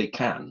do what they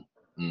can,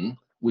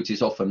 which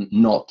is often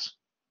not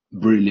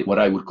brilliant, what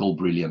I would call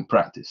brilliant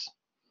practice.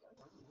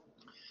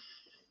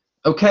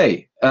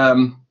 Okay.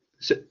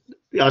 So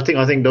I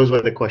think those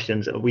were the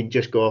questions. We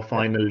just got a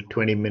final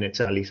 20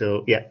 minutes, Ali.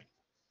 So yeah.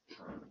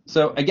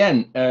 So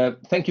again,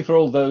 thank you for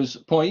all those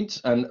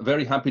points, and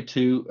very happy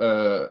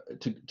to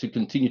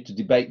continue to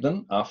debate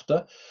them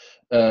after.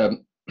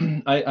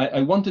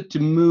 I wanted to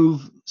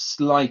move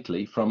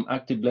slightly from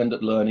active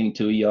blended learning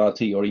to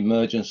ERT, or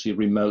emergency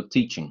remote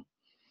teaching.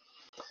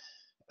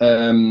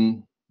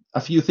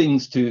 A few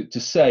things to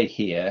say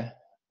here.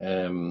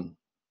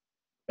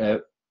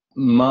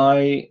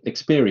 My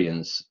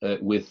experience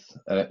with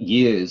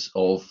years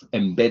of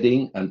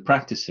embedding and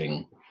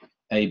practicing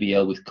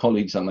ABL with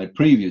colleagues at my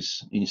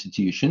previous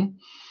institution,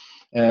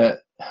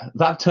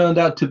 that turned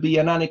out to be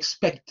an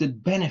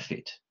unexpected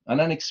benefit, an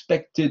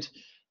unexpected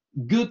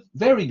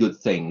very good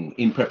thing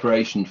in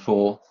preparation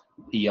for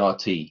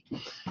ERT.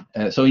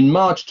 So in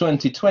March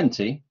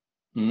 2020,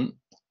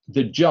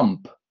 the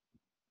jump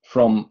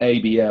from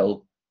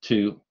ABL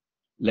to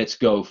let's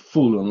go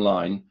full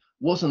online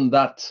wasn't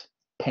that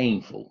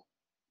painful.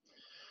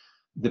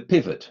 The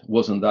pivot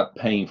wasn't that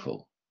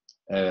painful,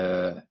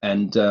 and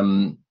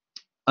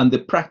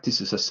the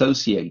practices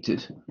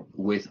associated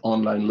with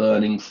online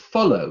learning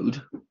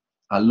followed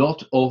a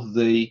lot of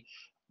the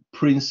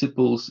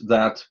principles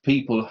that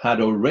people had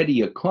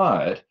already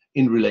acquired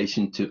in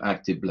relation to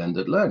active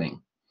blended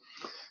learning.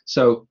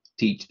 So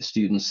teach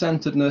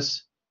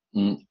student-centeredness,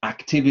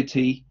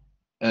 activity,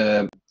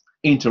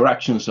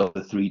 interactions of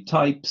the three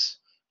types,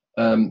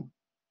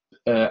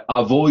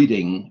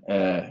 avoiding,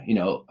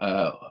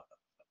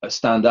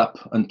 stand up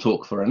and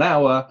talk for an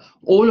hour.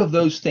 All of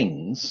those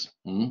things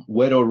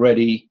were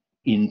already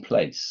in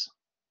place.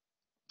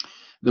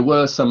 There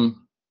were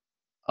some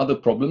other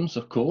problems,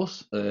 of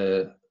course.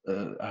 A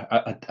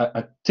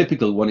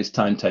typical one is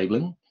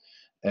timetabling.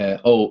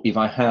 If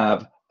I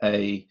have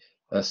a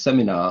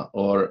seminar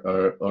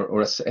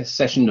or a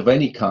session of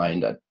any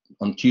kind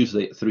on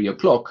Tuesday at 3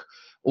 o'clock,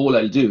 all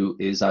I'll do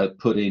is I'll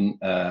put in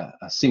a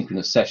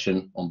synchronous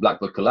session on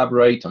Blackboard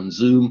Collaborate, on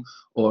Zoom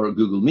or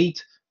Google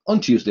Meet on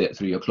Tuesday at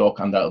 3 o'clock,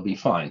 and that'll be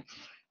fine.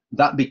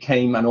 That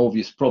became an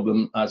obvious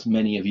problem, as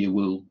many of you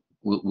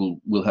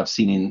will have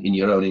seen in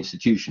your own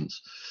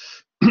institutions.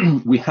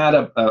 We had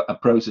a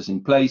process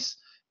in place,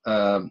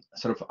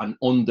 sort of an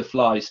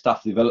on-the-fly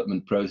staff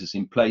development process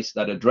in place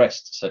that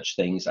addressed such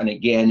things. And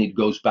again, it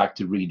goes back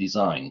to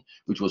redesign,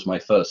 which was my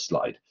first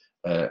slide.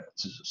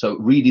 So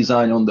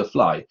redesign on the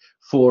fly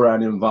for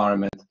an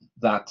environment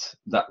that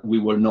we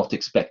were not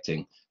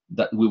expecting,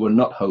 that we were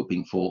not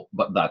hoping for,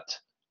 but that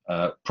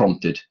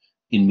prompted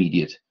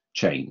immediate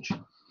change.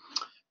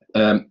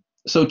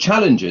 So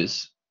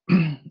challenges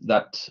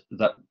that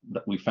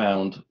we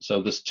found.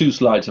 So there's 2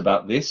 slides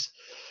about this.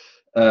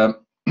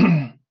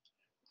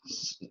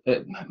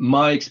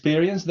 My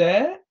experience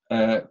there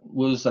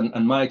was,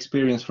 and my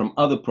experience from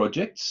other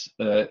projects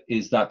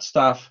is that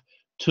staff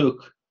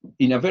took,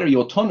 in a very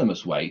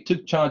autonomous way,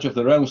 took charge of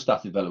their own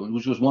staff development,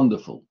 which was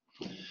wonderful.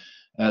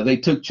 They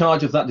took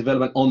charge of that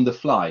development on the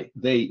fly.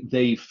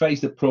 They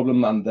faced the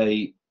problem and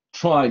they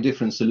tried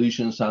different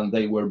solutions, and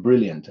they were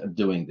brilliant at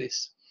doing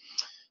this.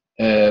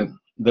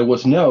 There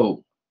was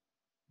no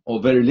or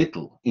very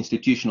little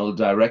institutional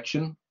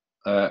direction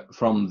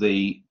from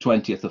the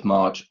 20th of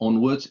March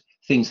onwards.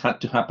 Things had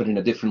to happen in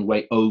a different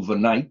way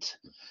overnight,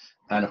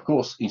 and of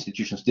course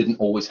institutions didn't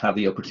always have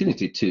the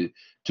opportunity to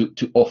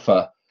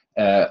offer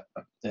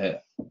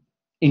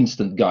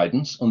instant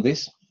guidance on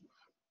this.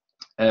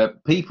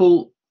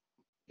 People,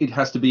 it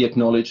has to be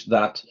acknowledged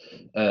that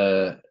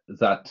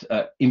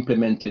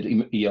implemented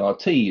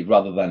ERT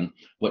rather than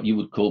what you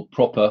would call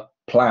proper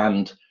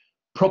planned,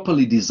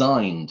 properly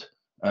designed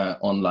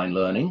online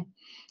learning.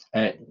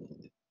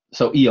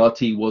 So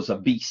ERT was a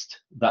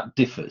beast that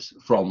differs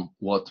from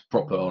what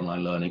proper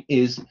online learning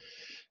is.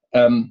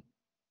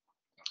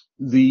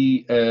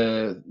 The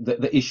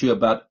issue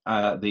about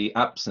the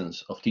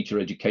absence of teacher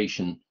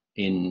education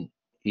in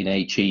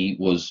HE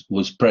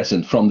was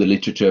present from the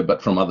literature,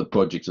 but from other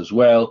projects as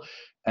well.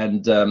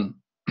 And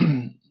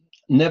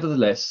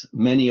nevertheless,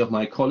 many of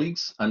my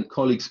colleagues and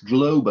colleagues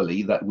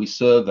globally that we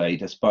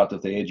surveyed as part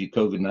of the HE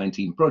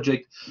COVID-19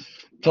 project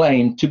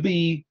claimed to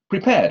be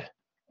prepared,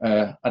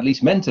 at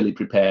least mentally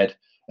prepared,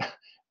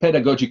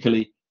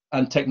 pedagogically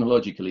and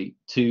technologically,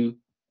 to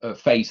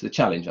face the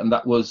challenge. And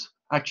that was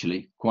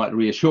actually quite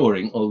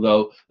reassuring,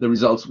 although the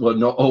results were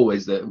not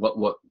always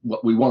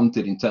what we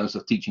wanted in terms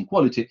of teaching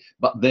quality,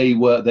 but they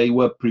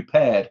were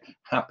prepared,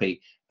 happy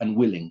and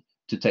willing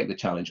to take the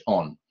challenge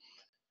on.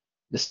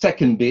 The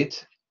second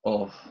bit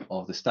of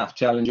the staff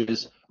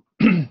challenges,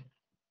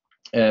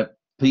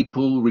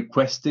 people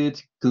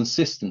requested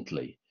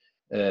consistently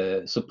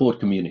support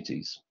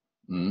communities.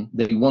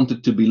 They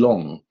wanted to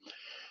belong,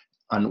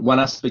 and one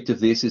aspect of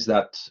this is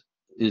that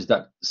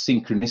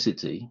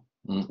synchronicity.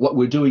 What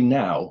we're doing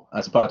now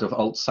as part of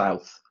Alt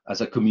South,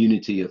 as a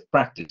community of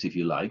practice, if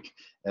you like,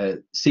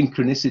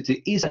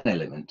 synchronicity is an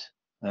element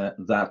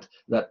that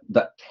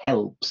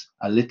helps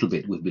a little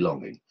bit with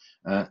belonging.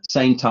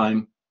 Same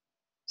time,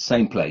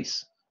 same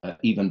place,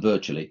 even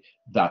virtually,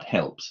 that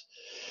helps.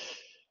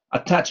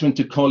 Attachment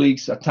to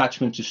colleagues,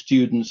 attachment to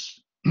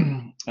students,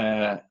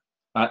 a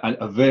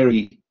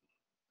very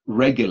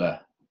regular,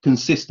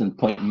 consistent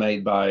point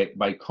made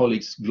by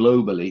colleagues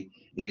globally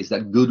is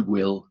that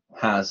goodwill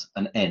has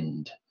an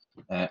end,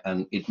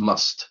 and it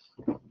must,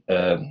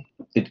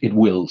 it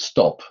will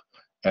stop.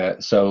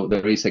 So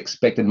there is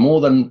expected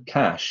more than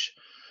cash.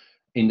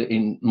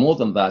 In more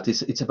than that,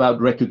 it's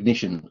about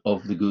recognition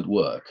of the good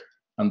work,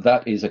 and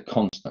that is a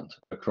constant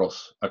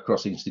across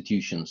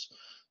institutions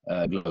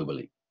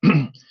globally,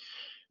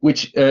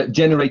 which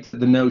generated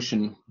the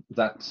notion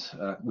that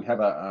we have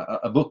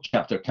a book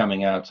chapter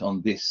coming out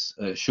on this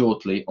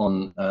shortly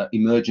on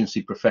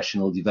emergency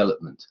professional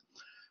development,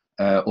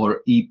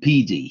 or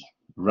EPD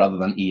rather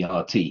than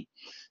ERT.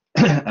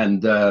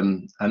 And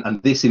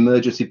this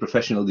emergency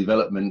professional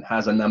development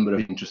has a number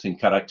of interesting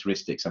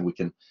characteristics, and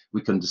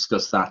we can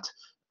discuss that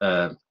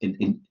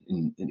in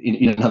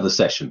another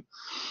session.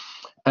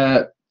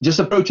 Just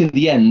approaching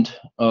the end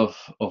of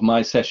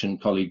my session,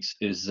 colleagues,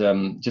 is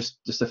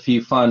just a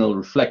few final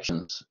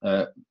reflections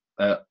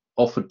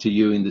offered to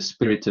you in the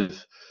spirit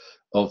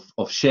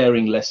of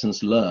sharing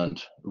lessons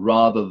learned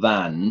rather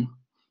than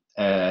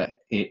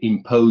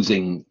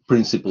imposing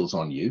principles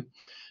on you.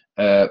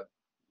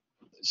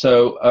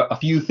 So a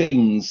few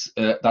things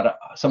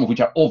some of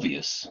which are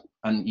obvious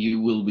and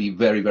you will be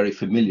very, very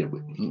familiar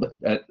with,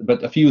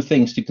 but a few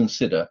things to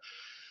consider.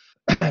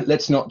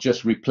 Let's not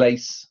just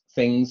replace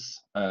things.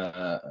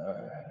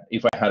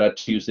 If I had a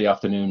Tuesday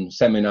afternoon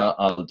seminar,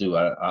 I'll do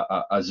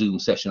a Zoom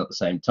session at the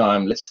same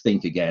time. Let's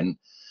think again.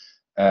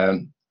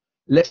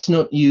 Let's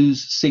not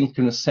use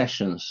synchronous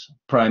sessions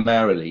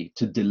primarily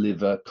to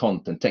deliver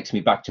content. Takes me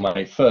back to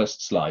my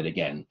first slide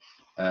again.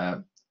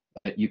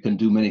 You can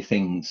do many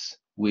things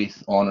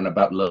with on and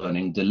about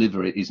learning.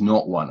 Delivery is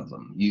not one of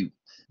them.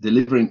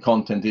 Delivering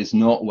content is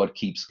not what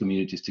keeps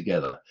communities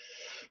together.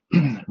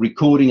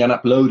 Recording and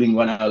uploading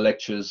 1 hour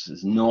lectures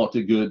is not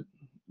a good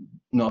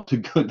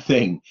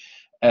thing.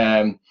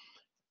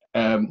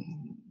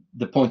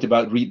 The point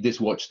about read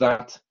this, watch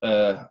that,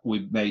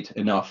 we've made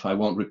enough. I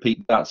won't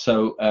repeat that.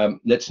 So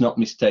let's not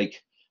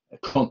mistake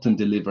content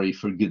delivery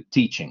for good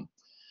teaching.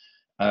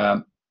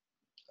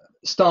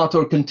 Start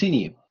or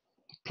continue.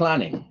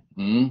 Planning.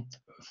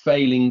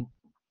 Failing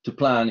to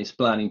plan is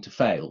planning to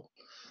fail.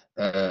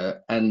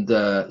 And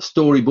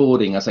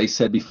storyboarding, as I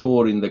said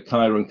before, in the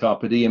Chiron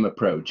Carpe Diem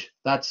approach,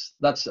 that's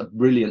a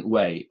brilliant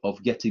way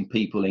of getting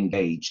people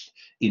engaged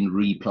in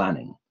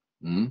replanning.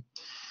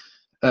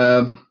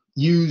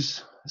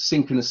 Use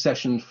synchronous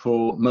sessions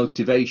for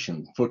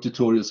motivation, for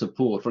tutorial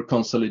support, for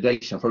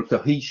consolidation, for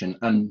cohesion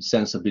and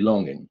sense of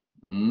belonging.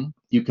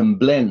 You can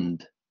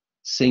blend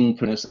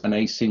synchronous and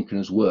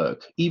asynchronous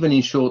work, even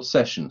in short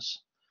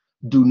sessions.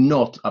 Do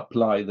not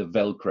apply the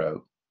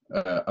Velcro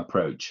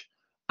approach.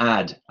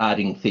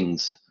 Adding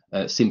things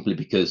simply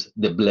because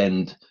the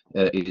blend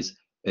is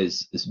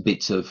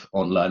bits of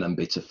online and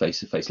bits of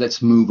face-to-face.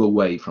 Let's move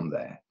away from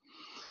there.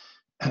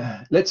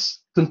 Let's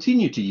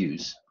continue to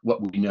use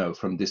what we know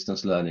from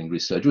distance learning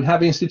research. We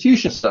have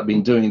institutions that have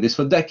been doing this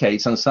for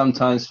decades and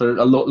sometimes for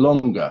a lot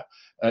longer.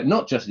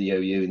 Not just the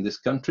OU in this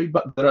country,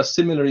 but there are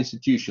similar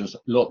institutions,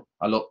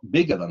 a lot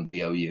bigger than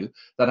the OU,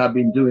 that have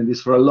been doing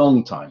this for a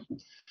long time.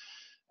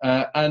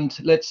 And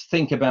let's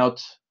think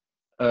about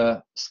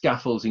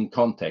scaffolds in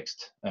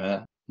context,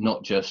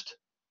 not just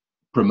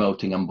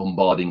promoting and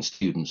bombarding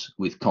students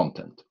with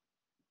content.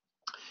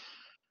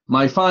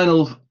 My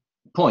final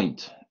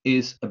point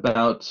is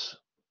about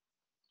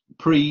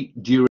pre,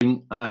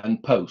 during,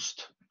 and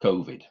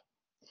post-COVID.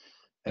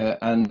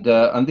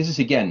 And this is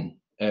again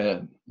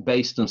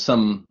based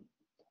on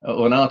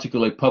an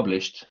article I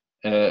published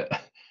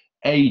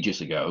ages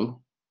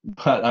ago,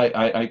 but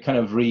I kind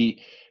of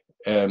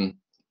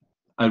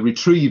I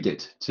retrieved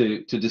it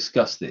to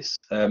discuss this.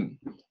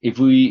 If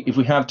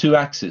we have two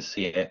axes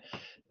here,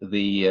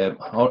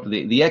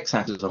 the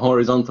x-axis, the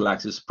horizontal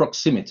axis,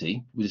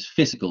 proximity, which is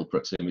physical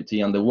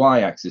proximity, and the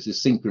y-axis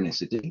is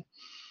synchronicity.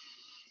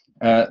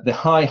 The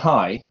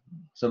high,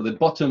 so the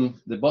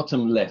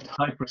bottom left,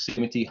 high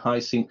proximity, high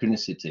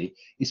synchronicity,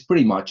 is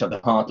pretty much at the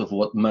heart of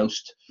what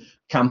most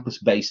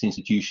campus-based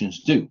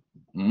institutions do.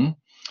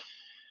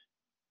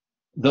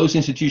 Those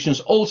institutions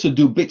also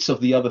do bits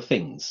of the other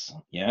things,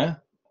 yeah,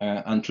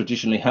 and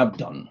traditionally have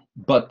done.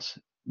 But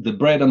the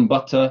bread and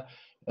butter,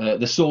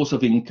 the source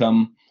of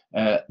income,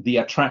 the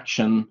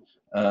attraction,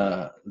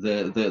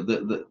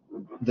 the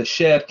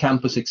shared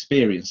campus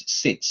experience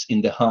sits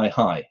in the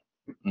high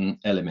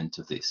element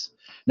of this.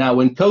 Now,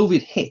 when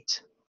COVID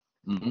hit,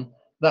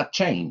 that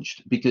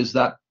changed because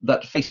that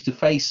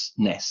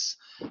face-to-face-ness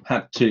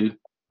had to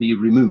be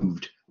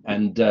removed,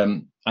 and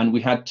we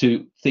had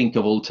to think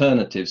of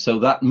alternatives. So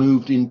that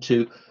moved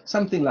into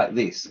something like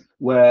this,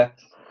 where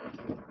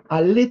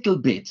a little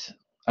bit,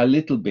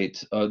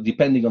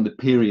 depending on the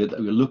period that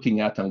we're looking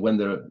at and when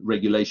the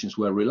regulations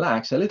were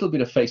relaxed, a little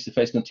bit of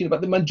face-to-face continued,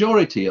 but the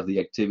majority of the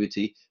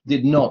activity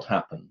did not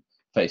happen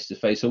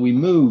face-to-face. So we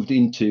moved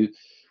into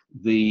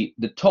the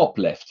top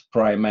left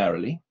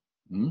primarily,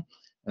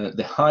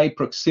 the high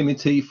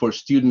proximity for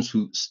students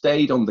who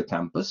stayed on the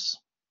campus,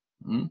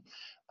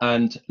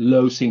 and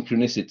low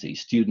synchronicity,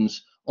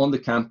 students on the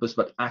campus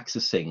but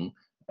accessing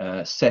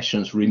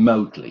sessions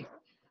remotely,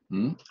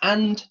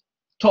 and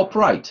top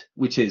right,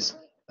 which is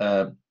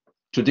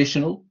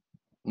traditional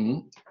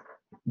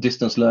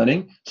distance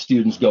learning,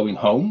 students going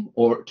home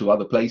or to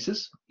other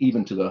places,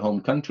 even to their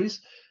home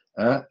countries,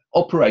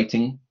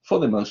 operating for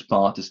the most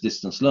part as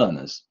distance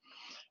learners.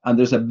 And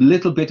there's a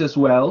little bit as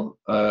well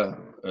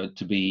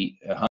to be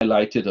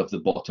highlighted of the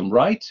bottom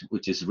right,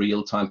 which is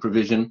real-time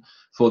provision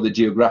for the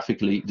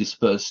geographically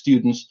dispersed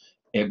students,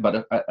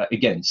 but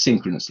again,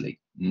 synchronously,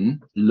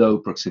 low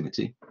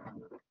proximity,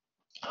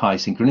 high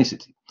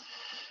synchronicity.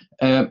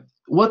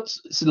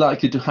 What's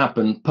likely to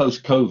happen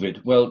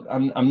post-COVID? Well,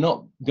 I'm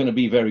not going to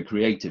be very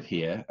creative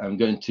here. I'm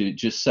going to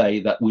just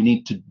say that we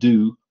need to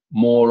do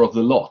more of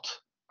the lot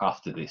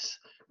after this.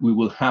 We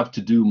will have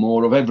to do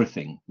more of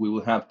everything. We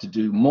will have to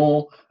do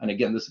more. And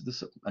again, this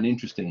is an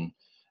interesting,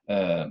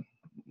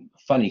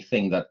 funny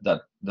thing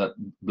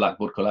that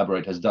Blackboard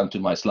Collaborate has done to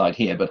my slide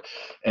here. But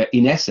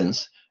in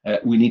essence,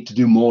 we need to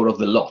do more of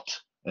the lot.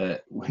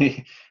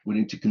 We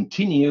need to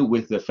continue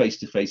with the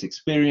face-to-face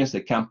experience, the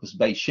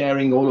campus-based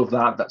sharing, all of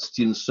that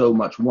students so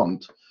much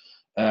want.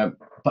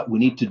 But we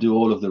need to do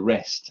all of the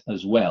rest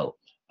as well.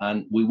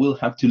 And we will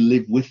have to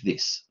live with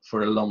this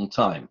for a long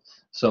time.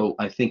 So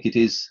I think it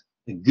is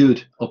a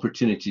good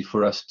opportunity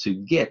for us to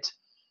get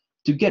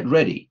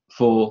ready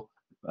for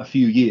a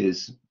few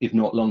years, if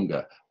not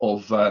longer,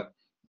 of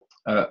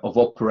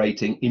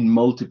operating in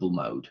multiple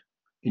mode,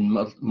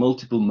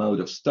 multiple mode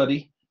of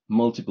study,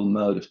 multiple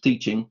mode of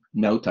teaching.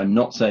 Note, I'm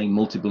not saying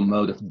multiple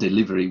mode of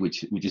delivery,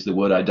 which is the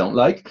word I don't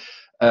like.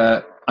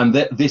 And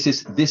this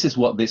is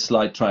what this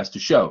slide tries to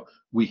show.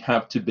 We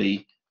have to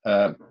be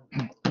to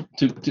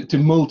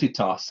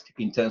multitask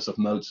in terms of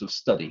modes of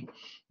study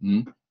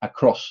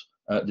across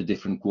the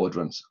different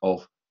quadrants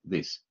of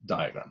this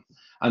diagram.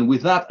 And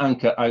with that,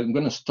 Anka, I'm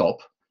going to stop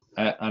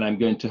and I'm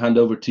going to hand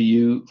over to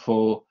you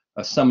for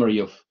a summary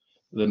of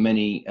the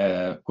many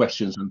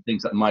questions and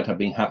things that might have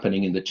been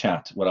happening in the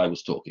chat while I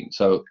was talking.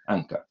 So,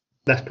 Anka.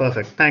 That's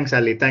perfect. Thanks,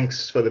 Ali.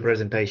 Thanks for the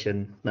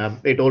presentation.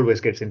 It always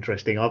gets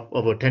interesting.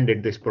 I've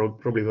attended this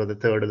probably for the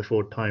third or the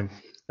fourth time,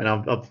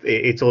 and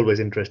it's always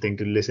interesting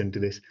to listen to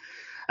this.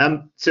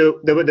 So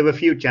there were a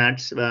few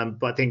chats,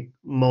 but I think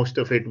most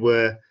of it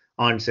were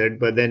answered.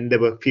 But then there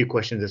were a few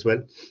questions as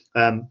well.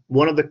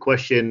 One of the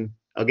question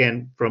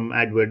again from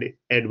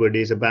Edward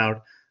is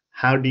about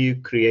how do you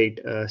create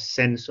a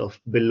sense of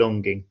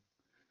belonging?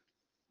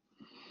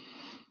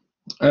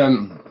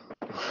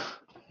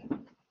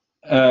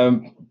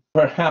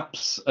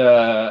 Perhaps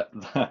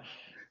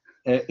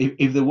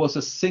if there was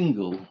a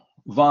single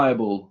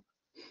viable,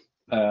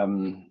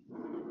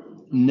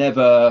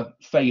 never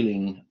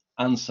failing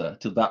answer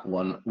to that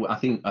one, I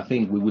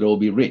think we would all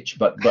be rich,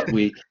 but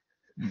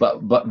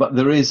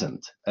there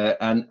isn't,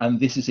 and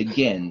this is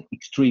again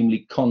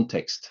extremely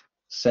context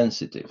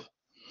sensitive.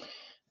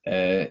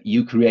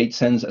 You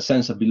create a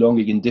sense of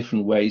belonging in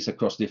different ways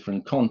across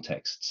different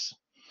contexts.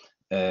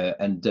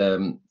 And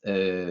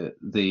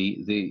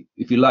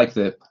if you like,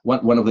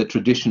 one of the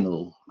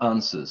traditional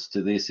answers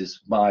to this is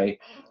by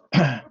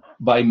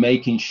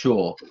making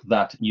sure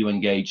that you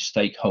engage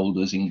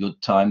stakeholders in good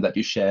time, that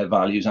you share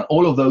values, and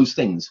all of those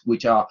things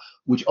which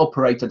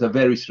operate at a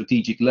very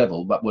strategic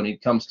level. But when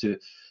it comes to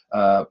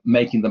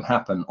making them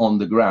happen on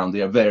the ground,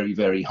 they are very,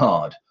 very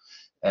hard.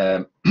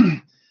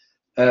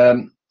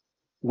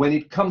 When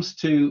it comes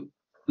to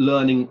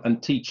learning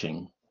and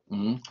teaching,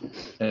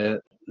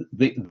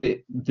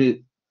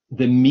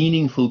 the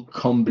meaningful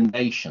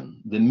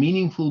combination, the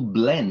meaningful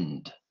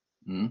blend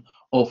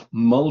of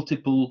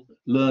multiple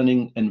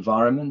learning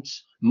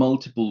environments,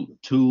 multiple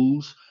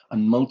tools,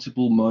 and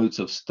multiple modes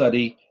of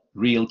study,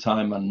 real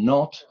time and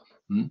not,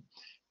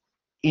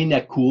 in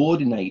a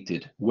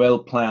coordinated,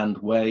 well-planned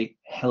way,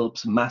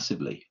 helps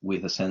massively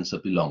with a sense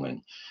of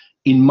belonging.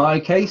 In my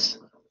case,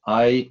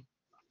 I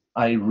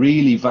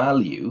really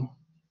value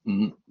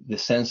the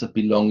sense of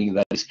belonging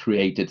that is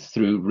created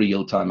through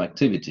real-time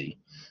activity.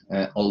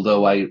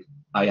 Although I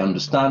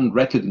understand,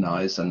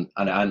 recognize, and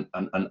I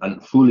am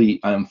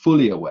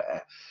fully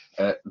aware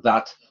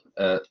that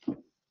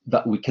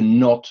we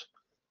cannot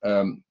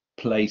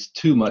place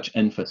too much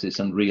emphasis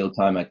on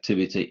real-time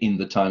activity in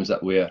the times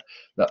that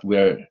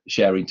we're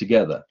sharing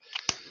together.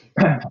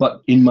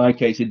 But in my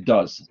case, it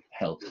does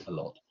help a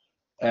lot.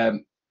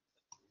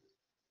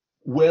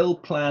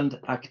 Well-planned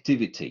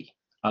activity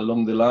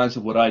along the lines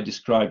of what I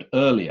described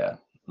earlier,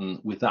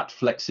 with that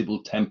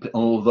flexible template,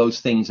 all of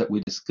those things that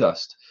we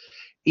discussed,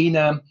 in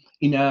a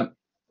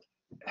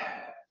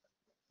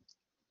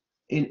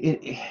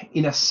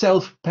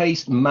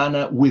self-paced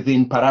manner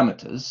within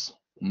parameters,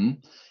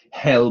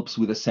 helps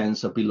with a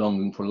sense of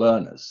belonging for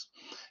learners.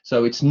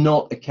 So it's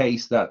not a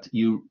case that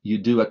you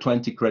do a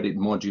 20-credit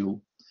module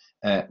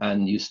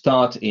and you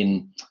start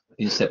in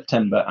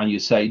September and you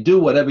say do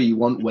whatever you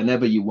want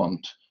whenever you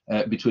want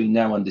between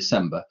now and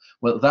December.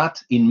 Well,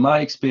 that in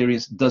my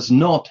experience does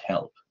not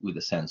help with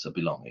a sense of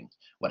belonging.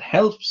 What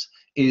helps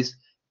is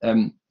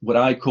what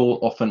I call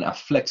often a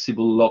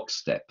flexible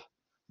lockstep,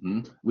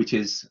 which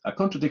is a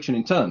contradiction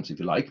in terms, if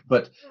you like,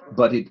 but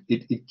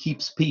it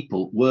keeps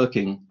people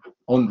working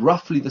on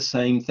roughly the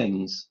same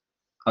things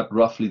at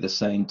roughly the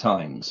same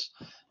times,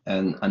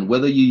 and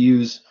whether you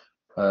use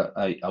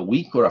a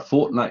week or a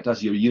fortnight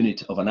as your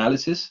unit of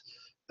analysis,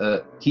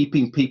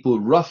 keeping people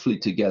roughly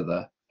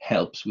together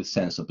helps with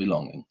sense of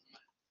belonging.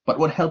 But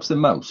what helps the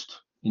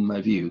most, in my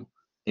view,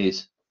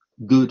 is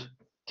good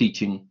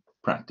teaching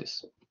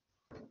practice.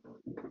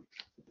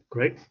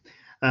 Great.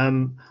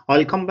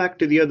 I'll come back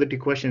to the other two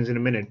questions in a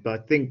minute, but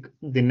I think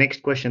the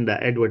next question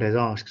that Edward has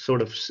asked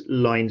sort of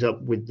lines up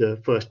with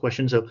the first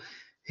question. So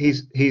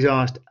he's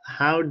asked,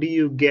 how do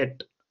you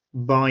get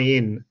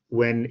buy-in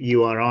when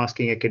you are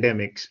asking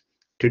academics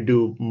to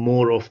do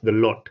more of the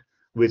lot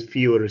with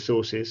fewer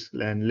resources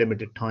and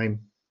limited time?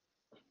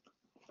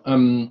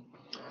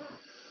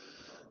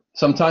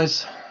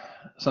 Sometimes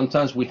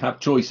we have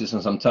choices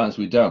and sometimes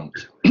we don't.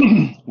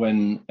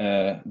 When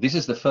this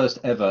is the first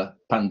ever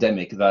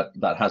pandemic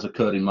that has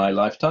occurred in my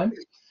lifetime,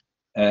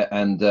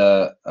 and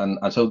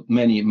so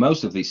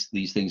most of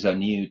these things are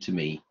new to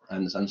me,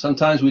 and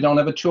sometimes we don't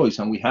have a choice,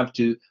 and we have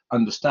to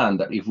understand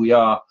that if we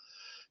are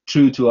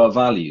true to our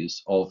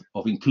values of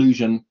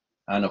inclusion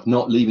and of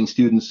not leaving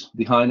students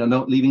behind and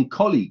not leaving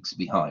colleagues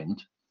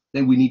behind,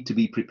 then we need to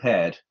be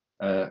prepared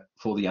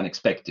for the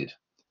unexpected.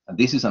 And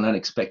this is an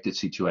unexpected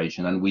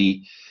situation, and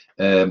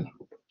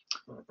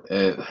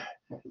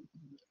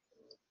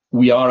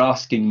we are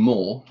asking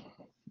more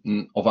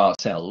of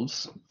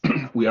ourselves.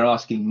 We are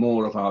asking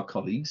more of our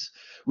colleagues.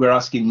 We're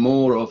asking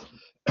more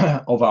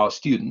of our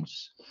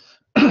students,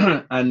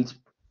 and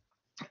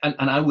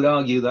I would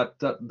argue that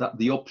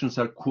the options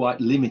are quite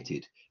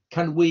limited.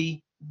 Can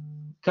we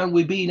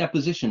be in a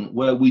position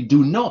where we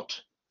do not,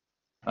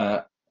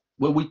 where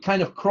we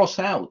kind of cross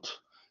out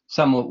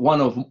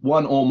one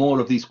or more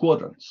of these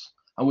quadrants,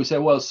 and we say,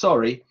 well,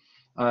 sorry,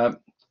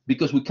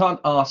 because we can't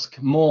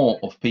ask more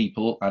of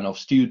people and of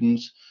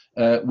students,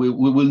 we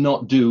will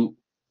not do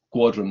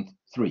quadrant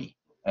 3.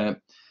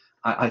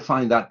 I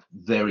find that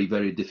very,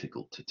 very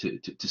difficult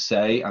to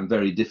say, and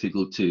very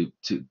difficult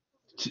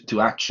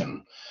to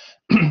action.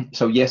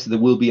 So yes, there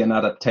will be an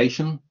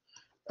adaptation.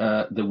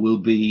 There will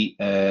be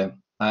a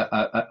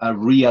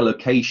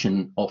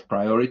reallocation of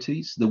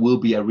priorities. There will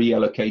be a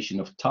reallocation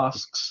of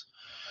tasks.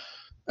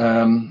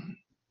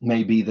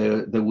 Maybe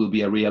there will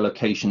be a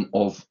reallocation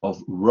of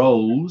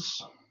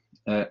roles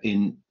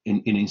in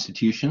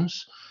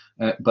institutions.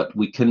 But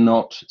we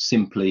cannot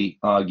simply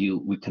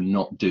argue we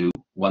cannot do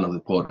one of the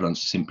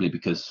quadrants simply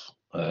because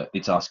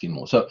it's asking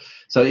more. So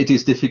it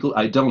is difficult.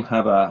 I don't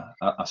have a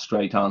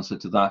straight answer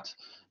to that.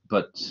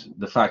 But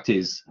the fact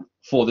is,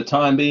 for the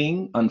time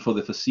being and for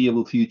the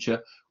foreseeable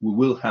future, we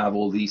will have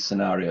all these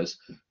scenarios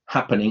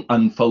happening,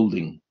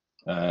 unfolding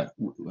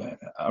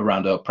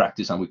around our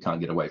practice, and we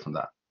can't get away from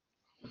that.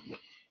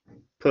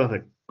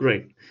 Perfect.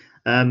 Great.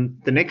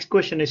 The next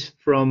question is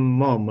from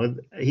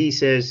Mohammed. He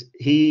says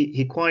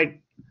he quite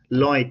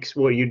likes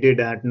what you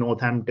did at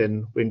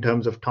Northampton in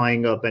terms of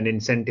tying up and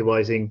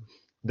incentivizing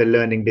the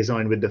learning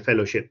design with the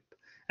fellowship,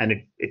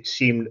 and it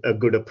seemed a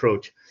good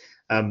approach.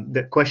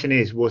 The question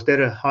is, was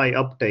there a high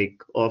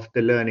uptake of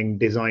the learning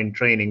design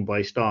training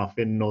by staff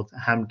in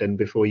Northampton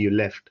before you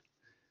left?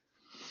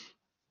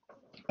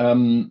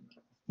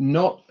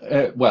 Not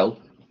well.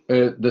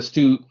 There's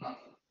two.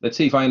 Let's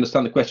see if I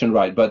understand the question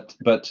right. But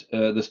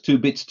there's two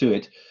bits to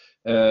it.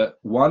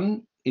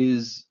 One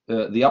is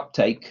the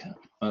uptake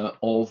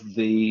of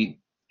the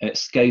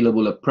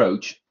scalable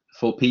approach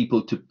for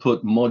people to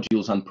put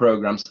modules and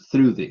programs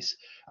through this,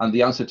 and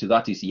the answer to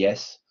that is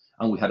yes.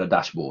 And we had a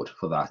dashboard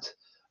for that.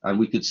 And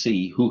we could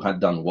see who had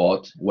done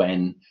what,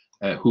 when,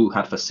 who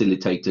had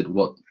facilitated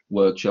what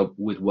workshop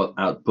with what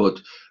output,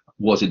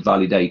 was it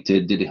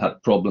validated, did it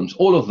have problems,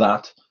 all of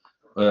that.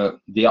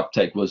 The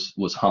uptake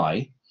was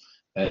high,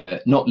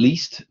 not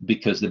least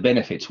because the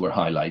benefits were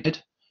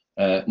highlighted,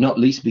 not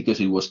least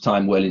because it was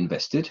time well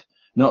invested,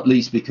 not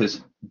least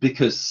because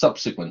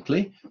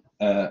subsequently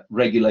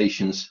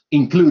regulations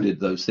included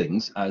those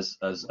things as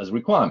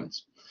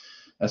requirements.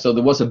 So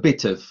there was a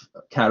bit of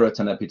carrot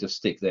and a bit of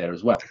stick there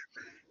as well.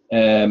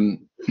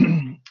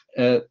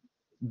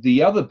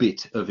 The other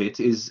bit of it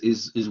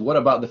is what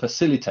about the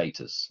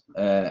facilitators,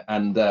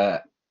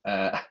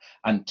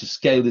 and to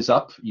scale this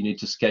up, you need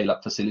to scale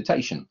up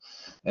facilitation,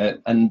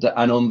 and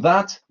on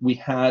that we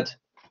had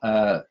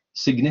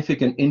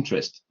significant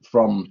interest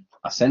from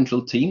a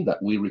central team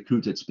that we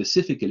recruited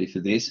specifically for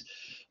this,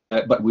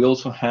 but we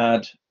also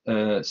had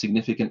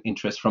significant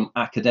interest from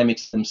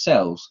academics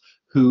themselves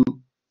who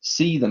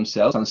see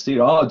themselves and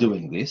still are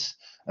doing this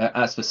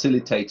as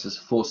facilitators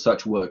for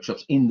such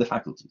workshops in the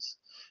faculties,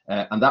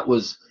 and that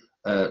was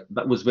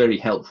very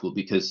helpful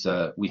because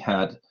we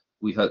had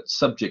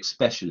subject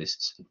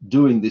specialists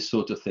doing this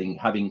sort of thing,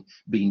 having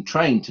been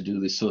trained to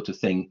do this sort of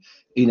thing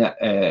in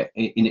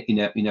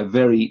a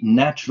very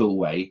natural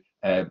way,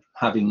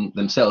 having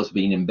themselves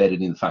been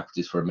embedded in the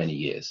faculties for many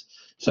years.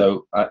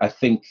 So I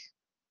think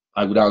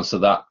I would answer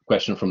that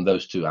question from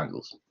those two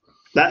angles.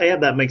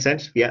 That makes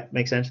sense. Yeah,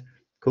 makes sense.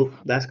 Cool,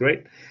 that's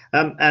great.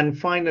 And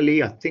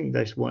finally, I think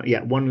there's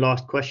one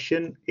last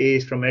question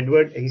is from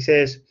Edward. He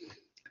says,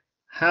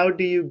 how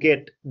do you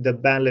get the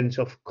balance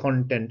of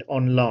content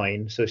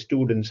online so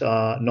students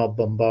are not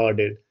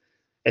bombarded,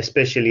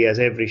 especially as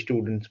every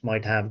student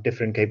might have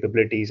different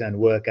capabilities and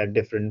work at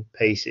different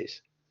paces?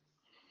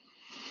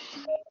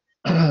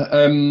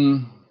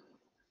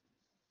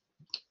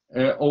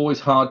 Always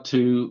hard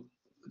to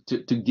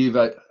give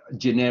a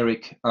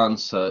generic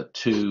answer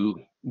to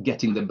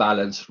getting the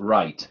balance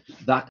right.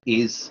 That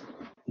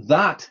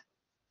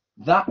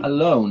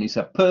alone is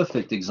a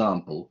perfect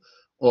example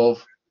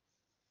of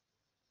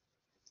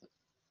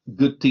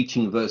good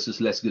teaching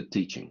versus less good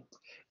teaching.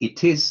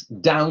 It is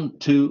down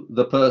to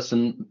the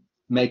person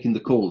making the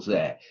calls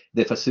there,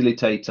 the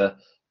facilitator,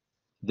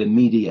 the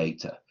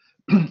mediator.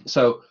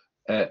 So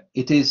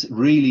it is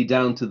really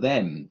down to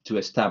them to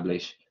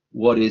establish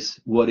what is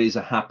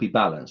a happy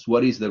balance,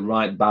 what is the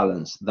right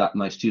balance that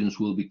my students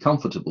will be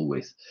comfortable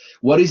with,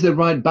 what is the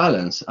right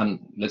balance, and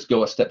let's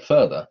go a step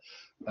further,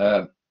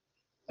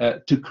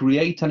 to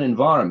create an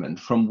environment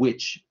from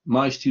which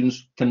my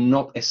students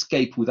cannot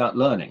escape without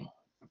learning.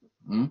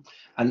 And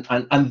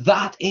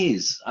that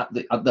is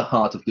at the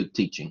heart of good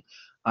teaching.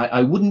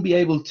 I wouldn't be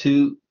able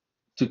to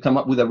come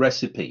up with a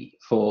recipe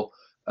for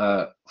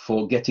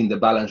getting the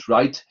balance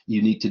right.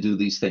 You need to do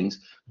these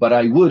things, but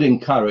I would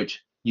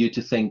encourage you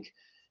to think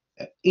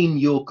in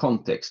your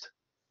context,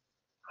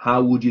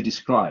 how would you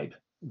describe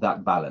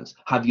that balance.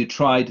 Have you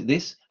tried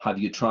this? Have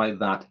you tried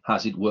that?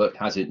 Has it worked?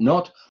 Has it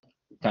not?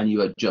 Can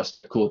you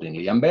adjust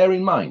accordingly? And bear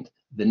in mind,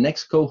 the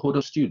next cohort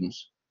of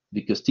students,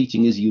 because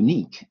teaching is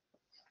unique,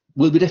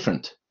 will be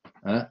different.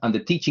 And the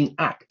teaching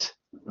act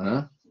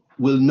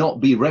will not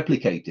be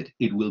replicated.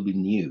 It will be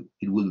new.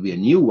 It will be a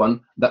new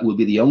one that will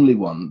be the only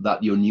one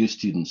that your new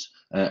students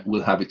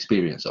will have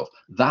experience of.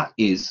 That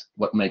is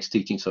what makes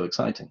teaching so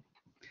exciting.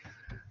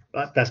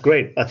 That's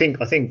great. I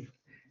think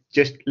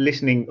just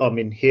listening, I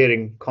mean,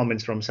 hearing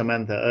comments from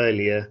Samantha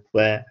earlier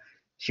where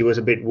she was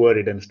a bit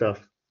worried and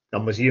stuff,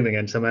 I'm assuming,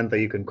 and Samantha,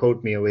 you can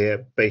quote me over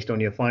here based on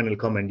your final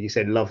comment. You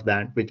said love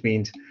that, which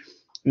means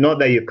not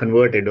that you're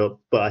converted,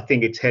 but I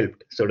think it's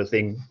helped, sort of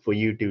thing, for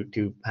you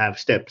to have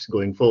steps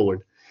going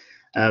forward.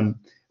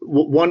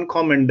 One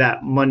comment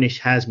that Manish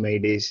has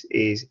made is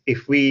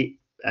if we,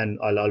 and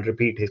I'll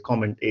repeat his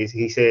comment, is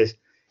he says,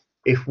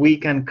 if we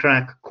can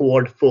crack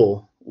quad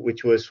 4,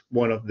 which was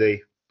one of the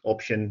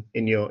option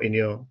in your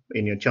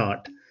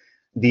chart,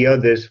 the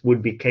others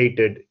would be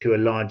catered to a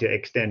larger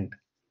extent.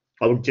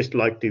 I would just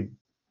like to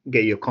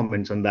get your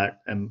comments on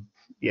that.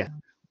 Yeah.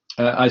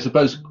 I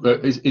suppose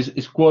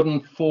is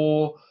quadrant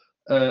 4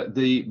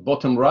 the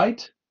bottom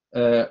right?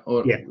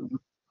 Or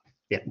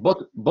yeah.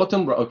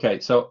 Bottom right. Okay,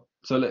 so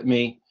let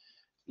me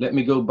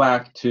go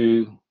back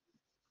to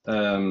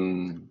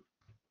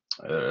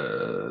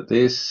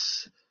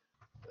this.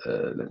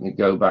 Let me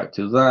go back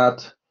to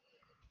that.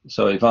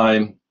 So if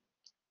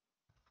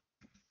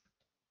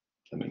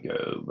let me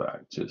go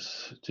back to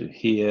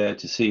here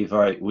to see if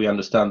we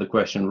understand the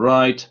question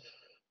right.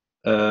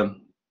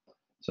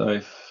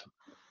 So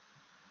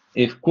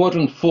if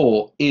quadrant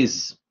 4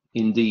 is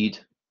indeed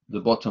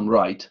the bottom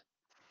right,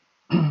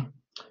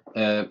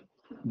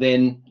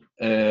 then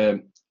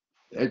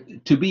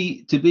to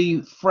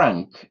be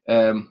frank,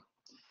 the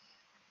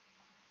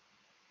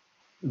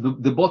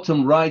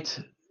bottom right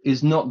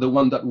is not the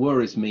one that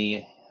worries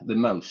me the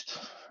most.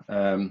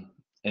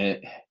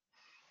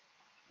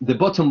 The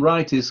bottom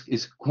right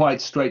is quite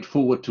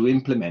straightforward to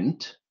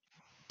implement,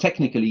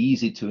 technically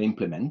easy to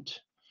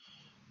implement,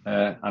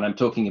 and I'm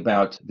talking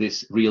about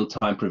this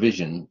real-time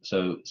provision,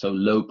 so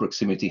low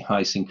proximity,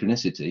 high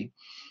synchronicity.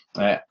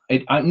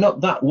 I'm not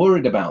that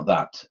worried about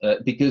that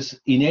because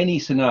in any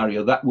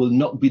scenario that will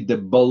not be the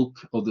bulk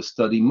of the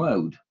study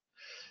mode.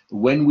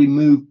 When we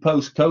move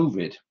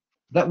post-COVID,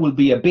 that will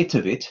be a bit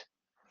of it,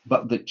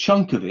 but the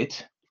chunk of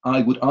it,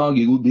 I would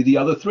argue, would be the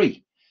other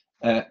 3.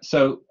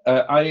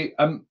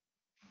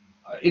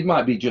 It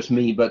might be just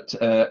me, but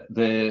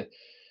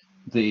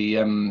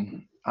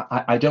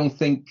I don't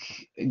think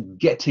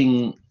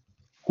getting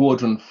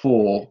quadrant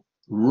 4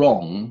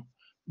 wrong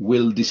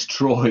will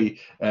destroy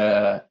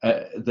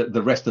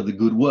the rest of the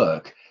good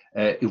work.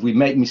 If we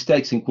make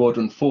mistakes in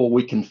quadrant 4,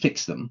 we can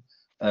fix them.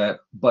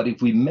 But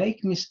if we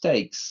make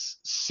mistakes,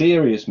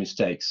 serious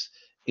mistakes,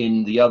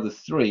 in the other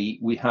 3,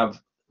 we have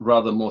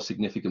rather more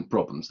significant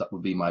problems. That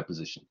would be my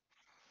position.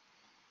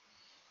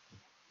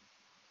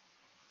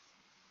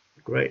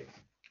 Great.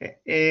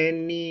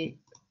 Any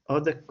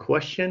other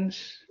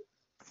questions?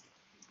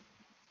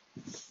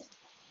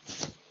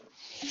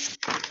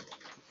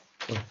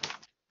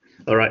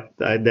 All right,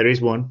 there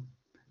is one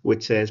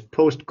which says,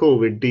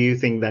 post-COVID, do you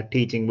think that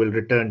teaching will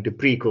return to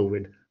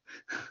pre-COVID?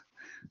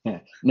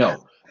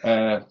 No.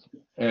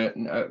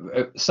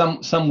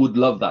 Some would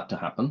love that to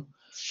happen,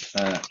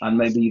 and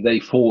maybe they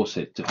force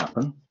it to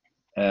happen.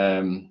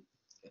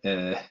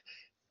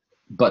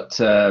 But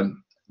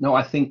no,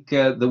 I think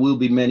there will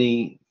be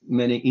many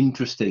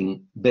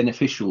interesting,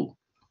 beneficial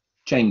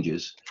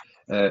changes,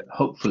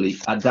 hopefully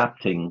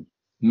adapting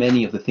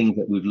many of the things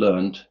that we've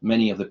learned,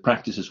 many of the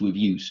practices we've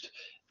used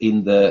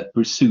in the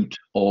pursuit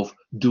of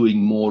doing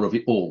more of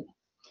it all.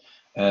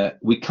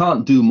 We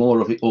can't do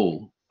more of it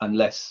all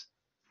unless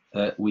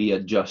we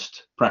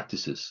adjust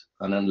practices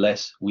and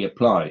unless we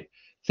apply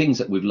things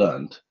that we've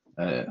learned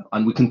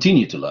and we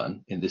continue to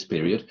learn in this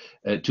period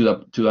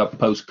to a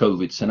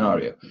post-COVID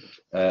scenario.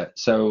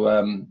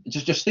 So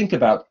just think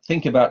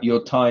about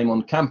your time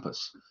on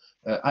campus.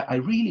 I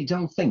really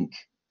don't think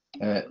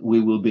we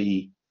will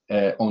be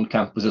on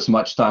campus as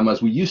much time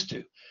as we used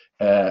to,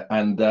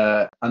 and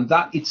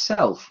that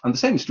itself, and the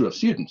same is true of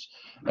students.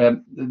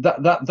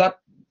 That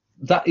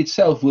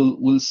itself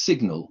will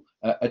signal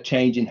a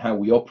change in how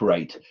we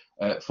operate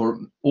for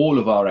all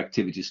of our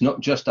activities, not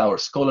just our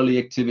scholarly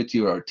activity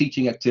or our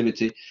teaching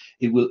activity.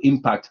 It will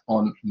impact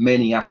on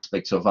many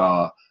aspects of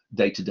our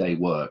day-to-day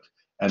work,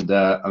 and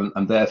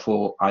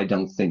therefore I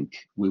don't think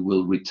we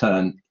will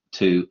return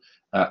to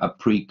a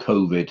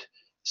pre-COVID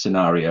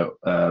scenario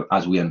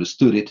as we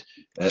understood it.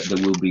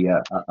 There will be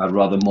a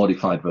rather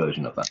modified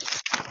version of that.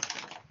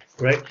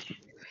 Right.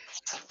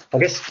 I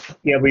guess,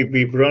 yeah,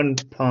 we've run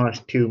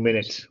past 2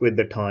 minutes with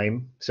the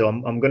time, so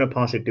I'm going to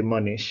pass it to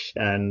Manish,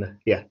 and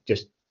yeah,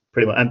 just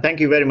pretty much. And thank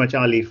you very much,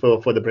 Ali,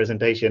 for the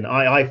presentation.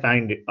 I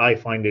find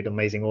it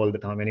amazing all the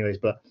time, anyways.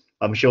 But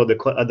I'm sure the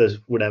others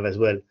would have as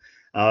well.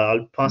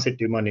 I'll pass it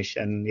to Manish,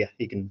 and yeah,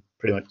 he can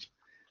pretty much.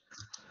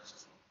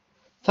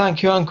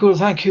 Thank you, Ankur.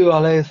 Thank you,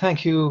 Ale.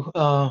 Thank you,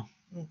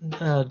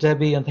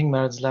 Debbie. I think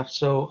Marad's left.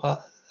 So,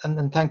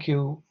 and thank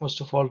you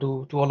most of all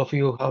to all of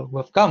you who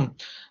have come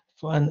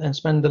and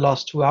spend the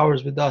last 2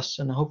 hours with us.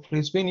 And hopefully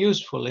it's been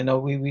useful. You know,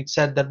 we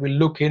said that we'll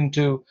look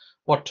into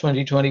what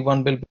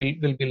 2021 will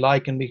be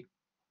like, and we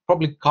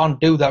probably can't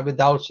do that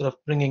without sort of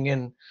bringing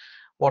in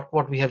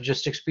what we have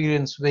just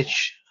experienced,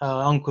 which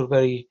Ankur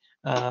very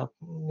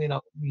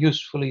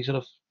usefully sort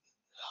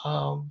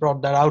of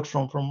brought that out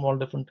from all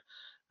different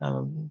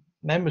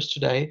members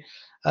today.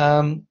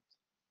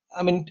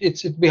 I mean,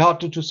 it'd be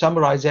hard to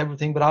summarize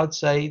everything, but I would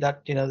say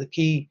that the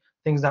key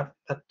things that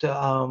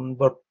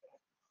were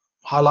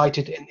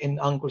highlighted in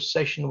Ankur's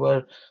session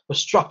were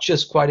structure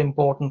is quite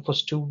important for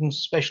students,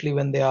 especially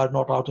when they are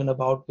not out and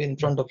about in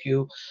front of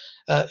you.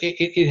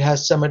 It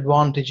has some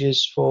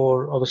advantages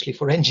obviously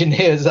for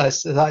engineers,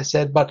 as I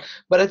said, but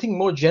I think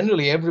more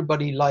generally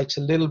everybody likes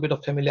a little bit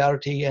of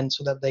familiarity, and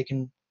so that they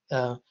can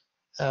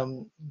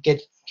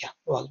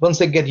once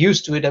they get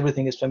used to it,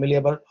 everything is familiar.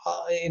 But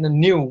in a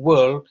new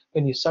world,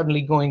 when you're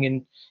suddenly going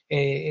in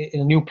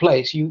a new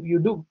place, you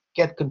do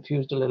get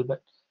confused a little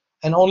bit.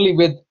 And only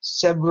with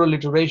several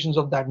iterations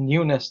of that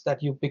newness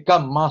that you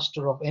become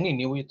master of any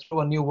new. You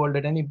throw a new world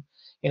at any,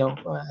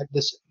 at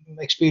this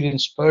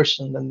experienced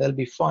person, then they'll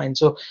be fine.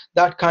 So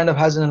that kind of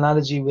has an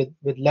analogy with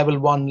level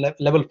 1,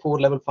 level 4,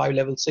 level 5,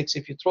 level 6.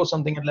 If you throw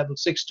something at level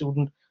 6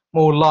 student,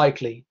 more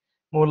likely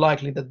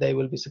that they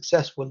will be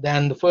successful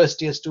than the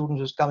first year student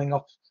who's coming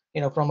up,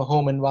 from a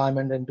home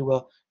environment into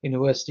a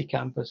university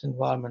campus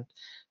environment.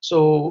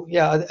 So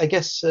yeah, I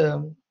guess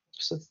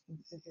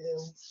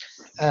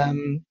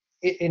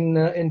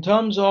in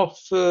terms of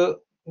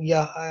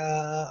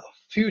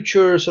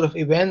future sort of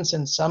events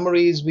and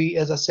summaries,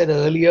 as I said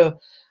earlier,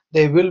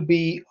 there will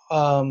be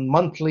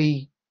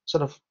monthly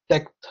sort of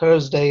Tech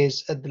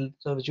Thursdays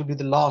which will be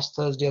the last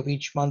Thursday of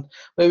each month,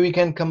 where we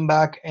can come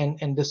back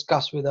and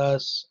discuss with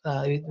us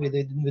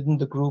within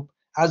the group,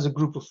 as a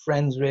group of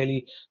friends,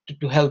 really,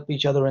 to help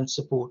each other and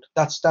support.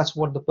 That's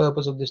what the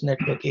purpose of this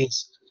network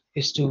is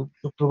to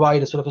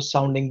provide a sort of a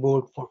sounding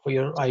board for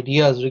your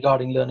ideas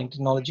regarding learning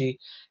technology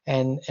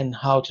and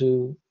how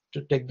to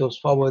take those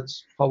forward.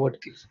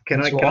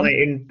 Can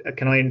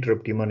I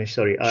interrupt you, Manish?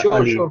 Sorry,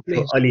 sure,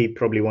 please. Ali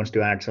probably wants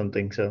to add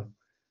something. So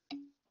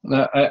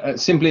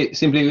simply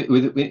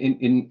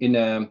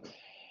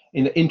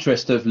in the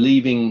interest of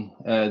leaving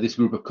this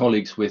group of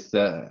colleagues with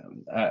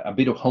a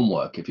bit of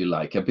homework, if you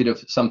like, a bit of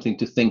something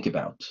to think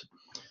about,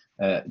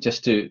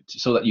 just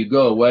so that you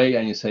go away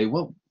and you say,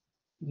 well,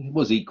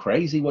 was he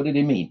crazy? What did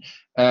he mean?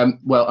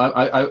 Well,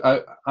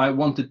 I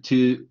wanted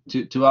to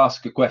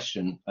ask a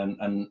question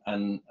and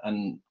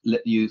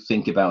let you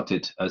think about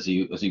it as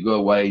you go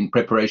away in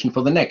preparation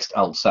for the next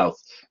ALT South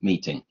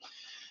meeting.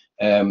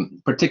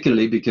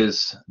 Particularly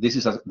because this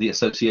is the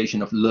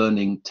Association of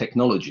Learning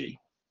Technology.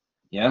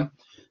 Yeah.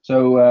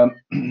 So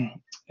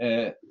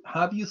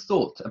have you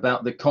thought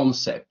about the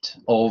concept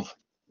of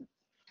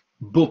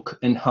book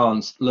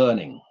enhanced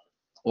learning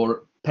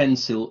or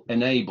pencil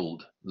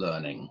enabled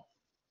learning?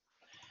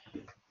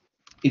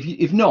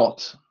 If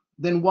not,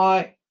 then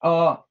why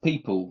are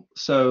people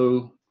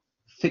so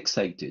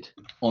fixated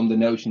on the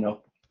notion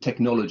of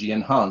technology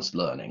enhanced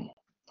learning?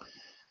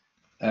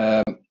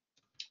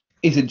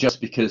 Is it just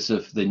because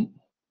of the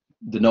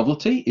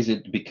novelty? Is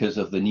it because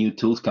of the new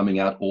tools coming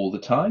out all the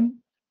time?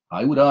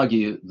 I would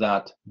argue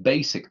that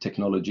basic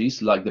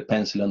technologies like the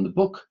pencil and the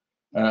book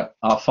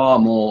are far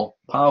more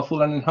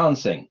powerful and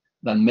enhancing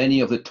than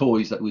many of the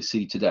toys that we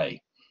see today.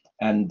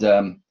 And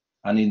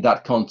in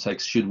that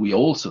context, should we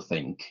also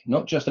think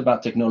not just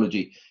about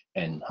technology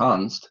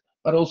enhanced,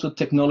 but also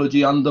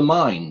technology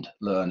undermined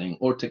learning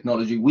or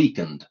technology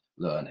weakened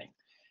learning?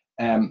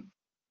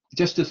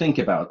 Just to think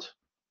about,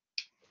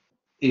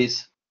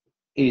 is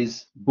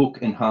book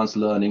enhanced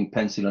learning,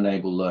 pencil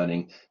enabled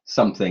learning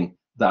something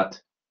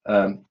that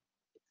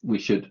we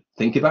should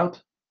think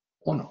about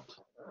or not?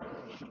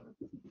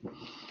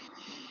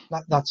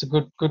 That's a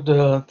good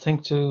thing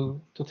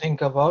to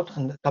think about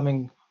in the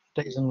coming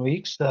days and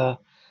weeks.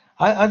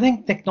 I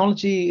think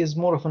technology is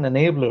more of an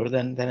enabler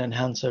than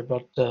enhancer,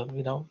 but but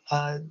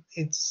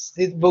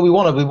we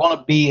want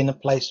to be in a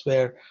place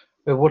where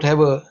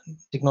whatever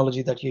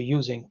technology that you're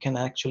using can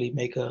actually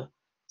make a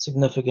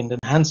significant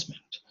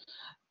enhancement.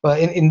 But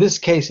in this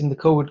case, in the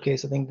COVID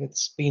case, I think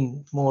it's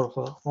been more of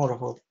a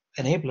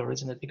enabler,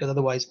 isn't it? Because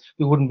otherwise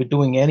we wouldn't be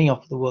doing any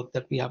of the work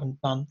that we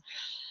haven't done.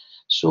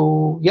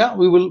 So yeah,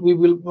 we will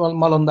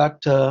mull on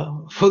that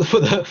for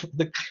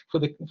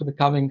the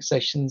coming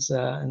sessions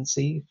and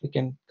see if we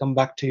can come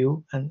back to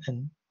you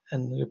and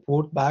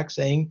report back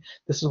saying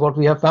this is what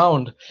we have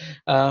found.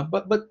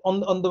 But on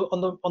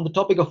the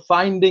topic of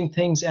finding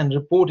things and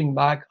reporting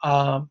back,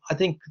 I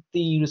think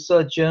the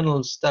research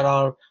journals that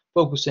are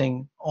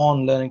focusing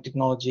on learning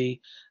technology,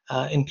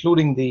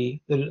 including the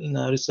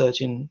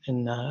research in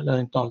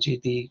learning technology,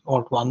 the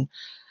alt one.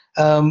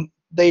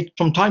 They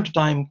from time to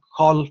time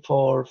call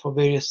for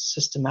various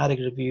systematic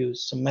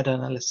reviews, some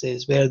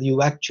meta-analysis where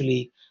you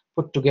actually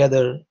put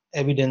together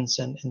evidence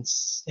and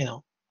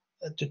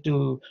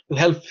to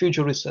help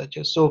future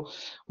researchers. So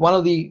one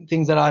of the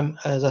things that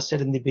as I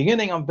said in the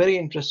beginning, I'm very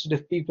interested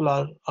if people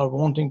are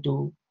wanting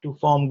to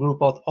form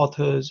group of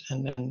authors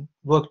and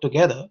work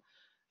together.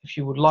 If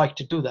you would like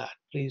to do that,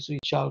 please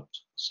reach out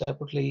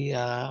separately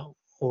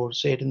or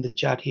say it in the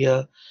chat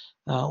here,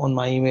 on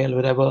my email,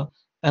 whatever,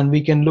 and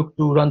we can look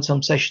to run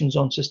some sessions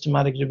on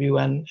systematic review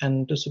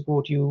and to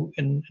support you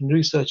in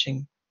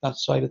researching that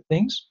side of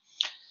things.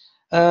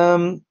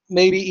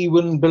 Maybe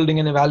even building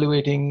and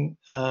evaluating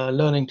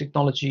learning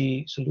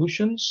technology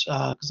solutions,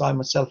 because I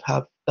myself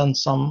have done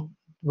some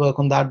work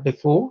on that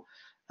before,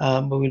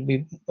 but we'll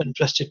be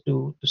interested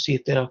to see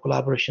if there are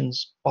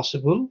collaborations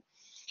possible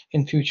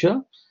in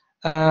future.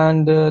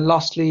 And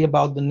lastly,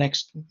 about the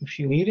next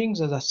few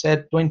meetings, as I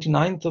said,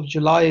 29th of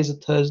July is a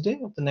Thursday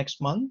of the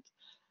next month.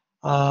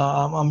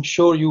 I'm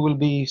sure you will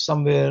be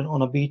somewhere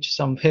on a beach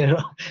somewhere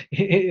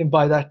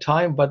by that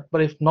time, but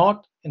if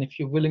not, and if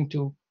you're willing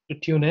to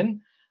tune in,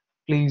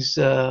 please,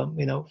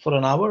 for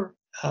an hour,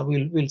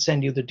 we'll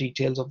send you the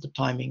details of the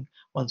timing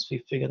once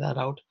we figure that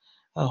out.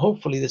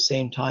 Hopefully the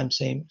same time,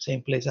 same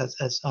place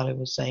as Ale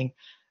was saying.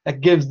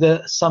 That gives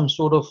some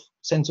sort of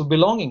sense of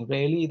belonging,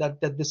 really,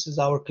 that this is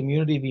our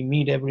community. We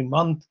meet every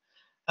month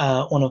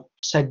on a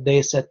set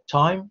day, set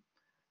time.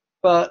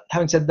 But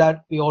having said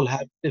that, we all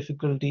have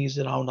difficulties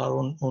around our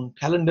own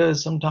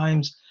calendars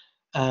sometimes,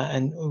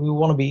 and we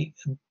want to be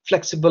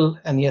flexible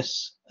and,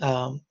 yes,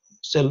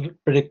 still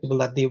predictable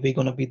that we're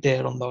going to be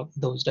there on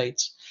those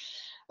dates.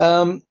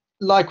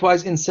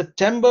 Likewise, in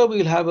September,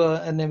 we'll have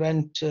an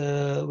event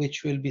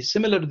which will be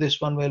similar to this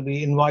one, where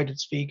we invited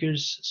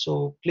speakers.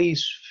 So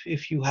please,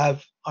 if you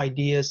have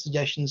ideas,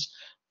 suggestions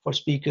for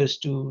speakers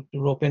to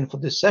rope in for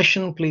this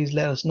session, please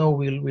let us know.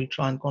 We'll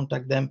try and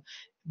contact them.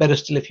 Better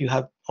still, if you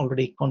have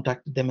already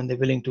contacted them and they're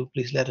willing to,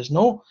 please let us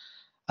know.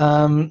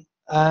 And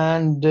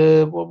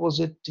what was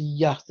it?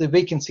 Yeah, the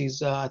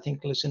vacancies, I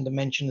think Lucinda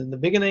mentioned in the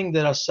beginning.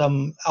 There are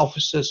some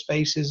officer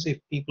spaces if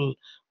people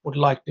would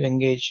like to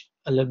engage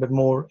a little bit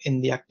more in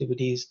the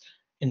activities,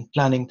 in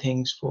planning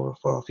things for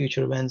our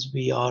future events.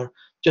 We are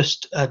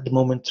just at the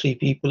moment 3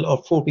 people,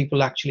 or 4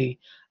 people actually,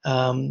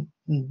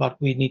 but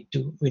we need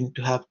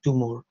to have 2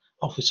 more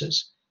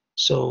officers.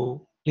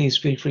 So please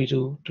feel free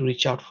to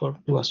reach out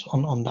to us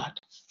on that.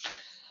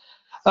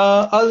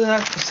 Other than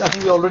that, I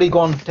think we've already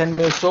gone 10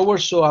 minutes over,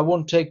 so I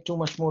won't take too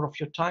much more of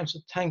your time. So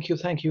thank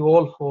you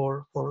all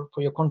for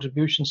your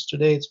contributions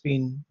today. It's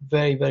been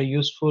very, very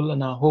useful,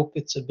 and I hope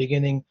it's a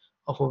beginning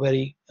of a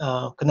very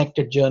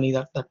connected journey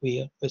that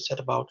we set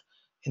about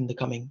in the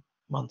coming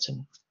months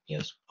and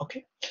years.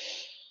 Okay.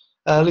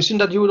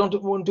 Lucinda, do you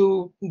want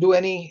to do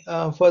any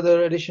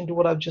further addition to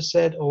what I've just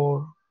said,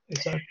 or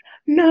is that?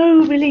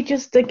 No, really,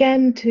 just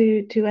again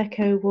to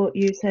echo what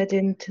you said,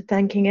 into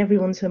thanking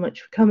everyone so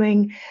much for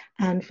coming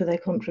and for their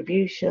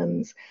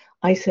contributions.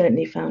 I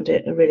certainly found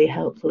it a really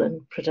helpful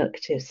and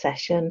productive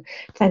session.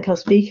 Thank our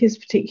speakers,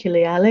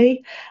 particularly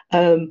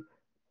Ale.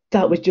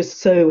 That was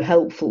just so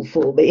helpful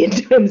for me in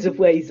terms of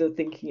ways of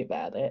thinking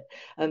about it.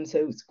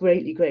 So it's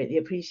greatly, greatly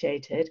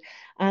appreciated,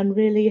 and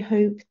really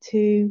hope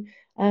to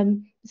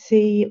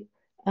see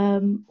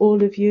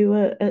all of you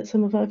at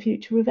some of our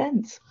future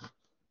events.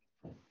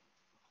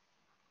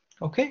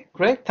 Okay,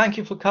 great. Thank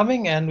you for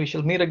coming, and we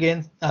shall meet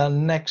again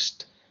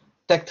next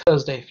Tech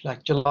Thursday,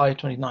 like July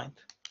 29th.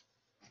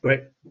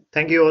 Great.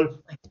 Thank you all.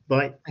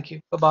 Bye. Thank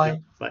you.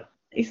 Bye-bye. Bye.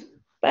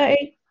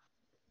 Bye.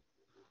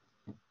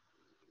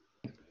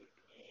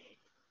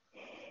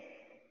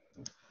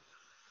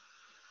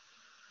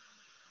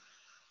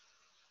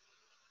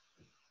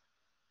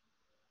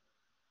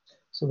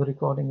 So the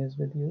recording is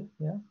with you,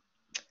 yeah?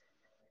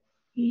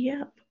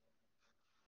 Yep.